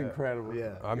God. He's Yeah. incredible.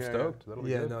 Yeah. I'm Yeah, stoked. That'll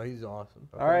be Yeah, good. no, he's awesome.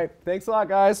 All right. Thanks a lot,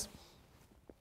 guys.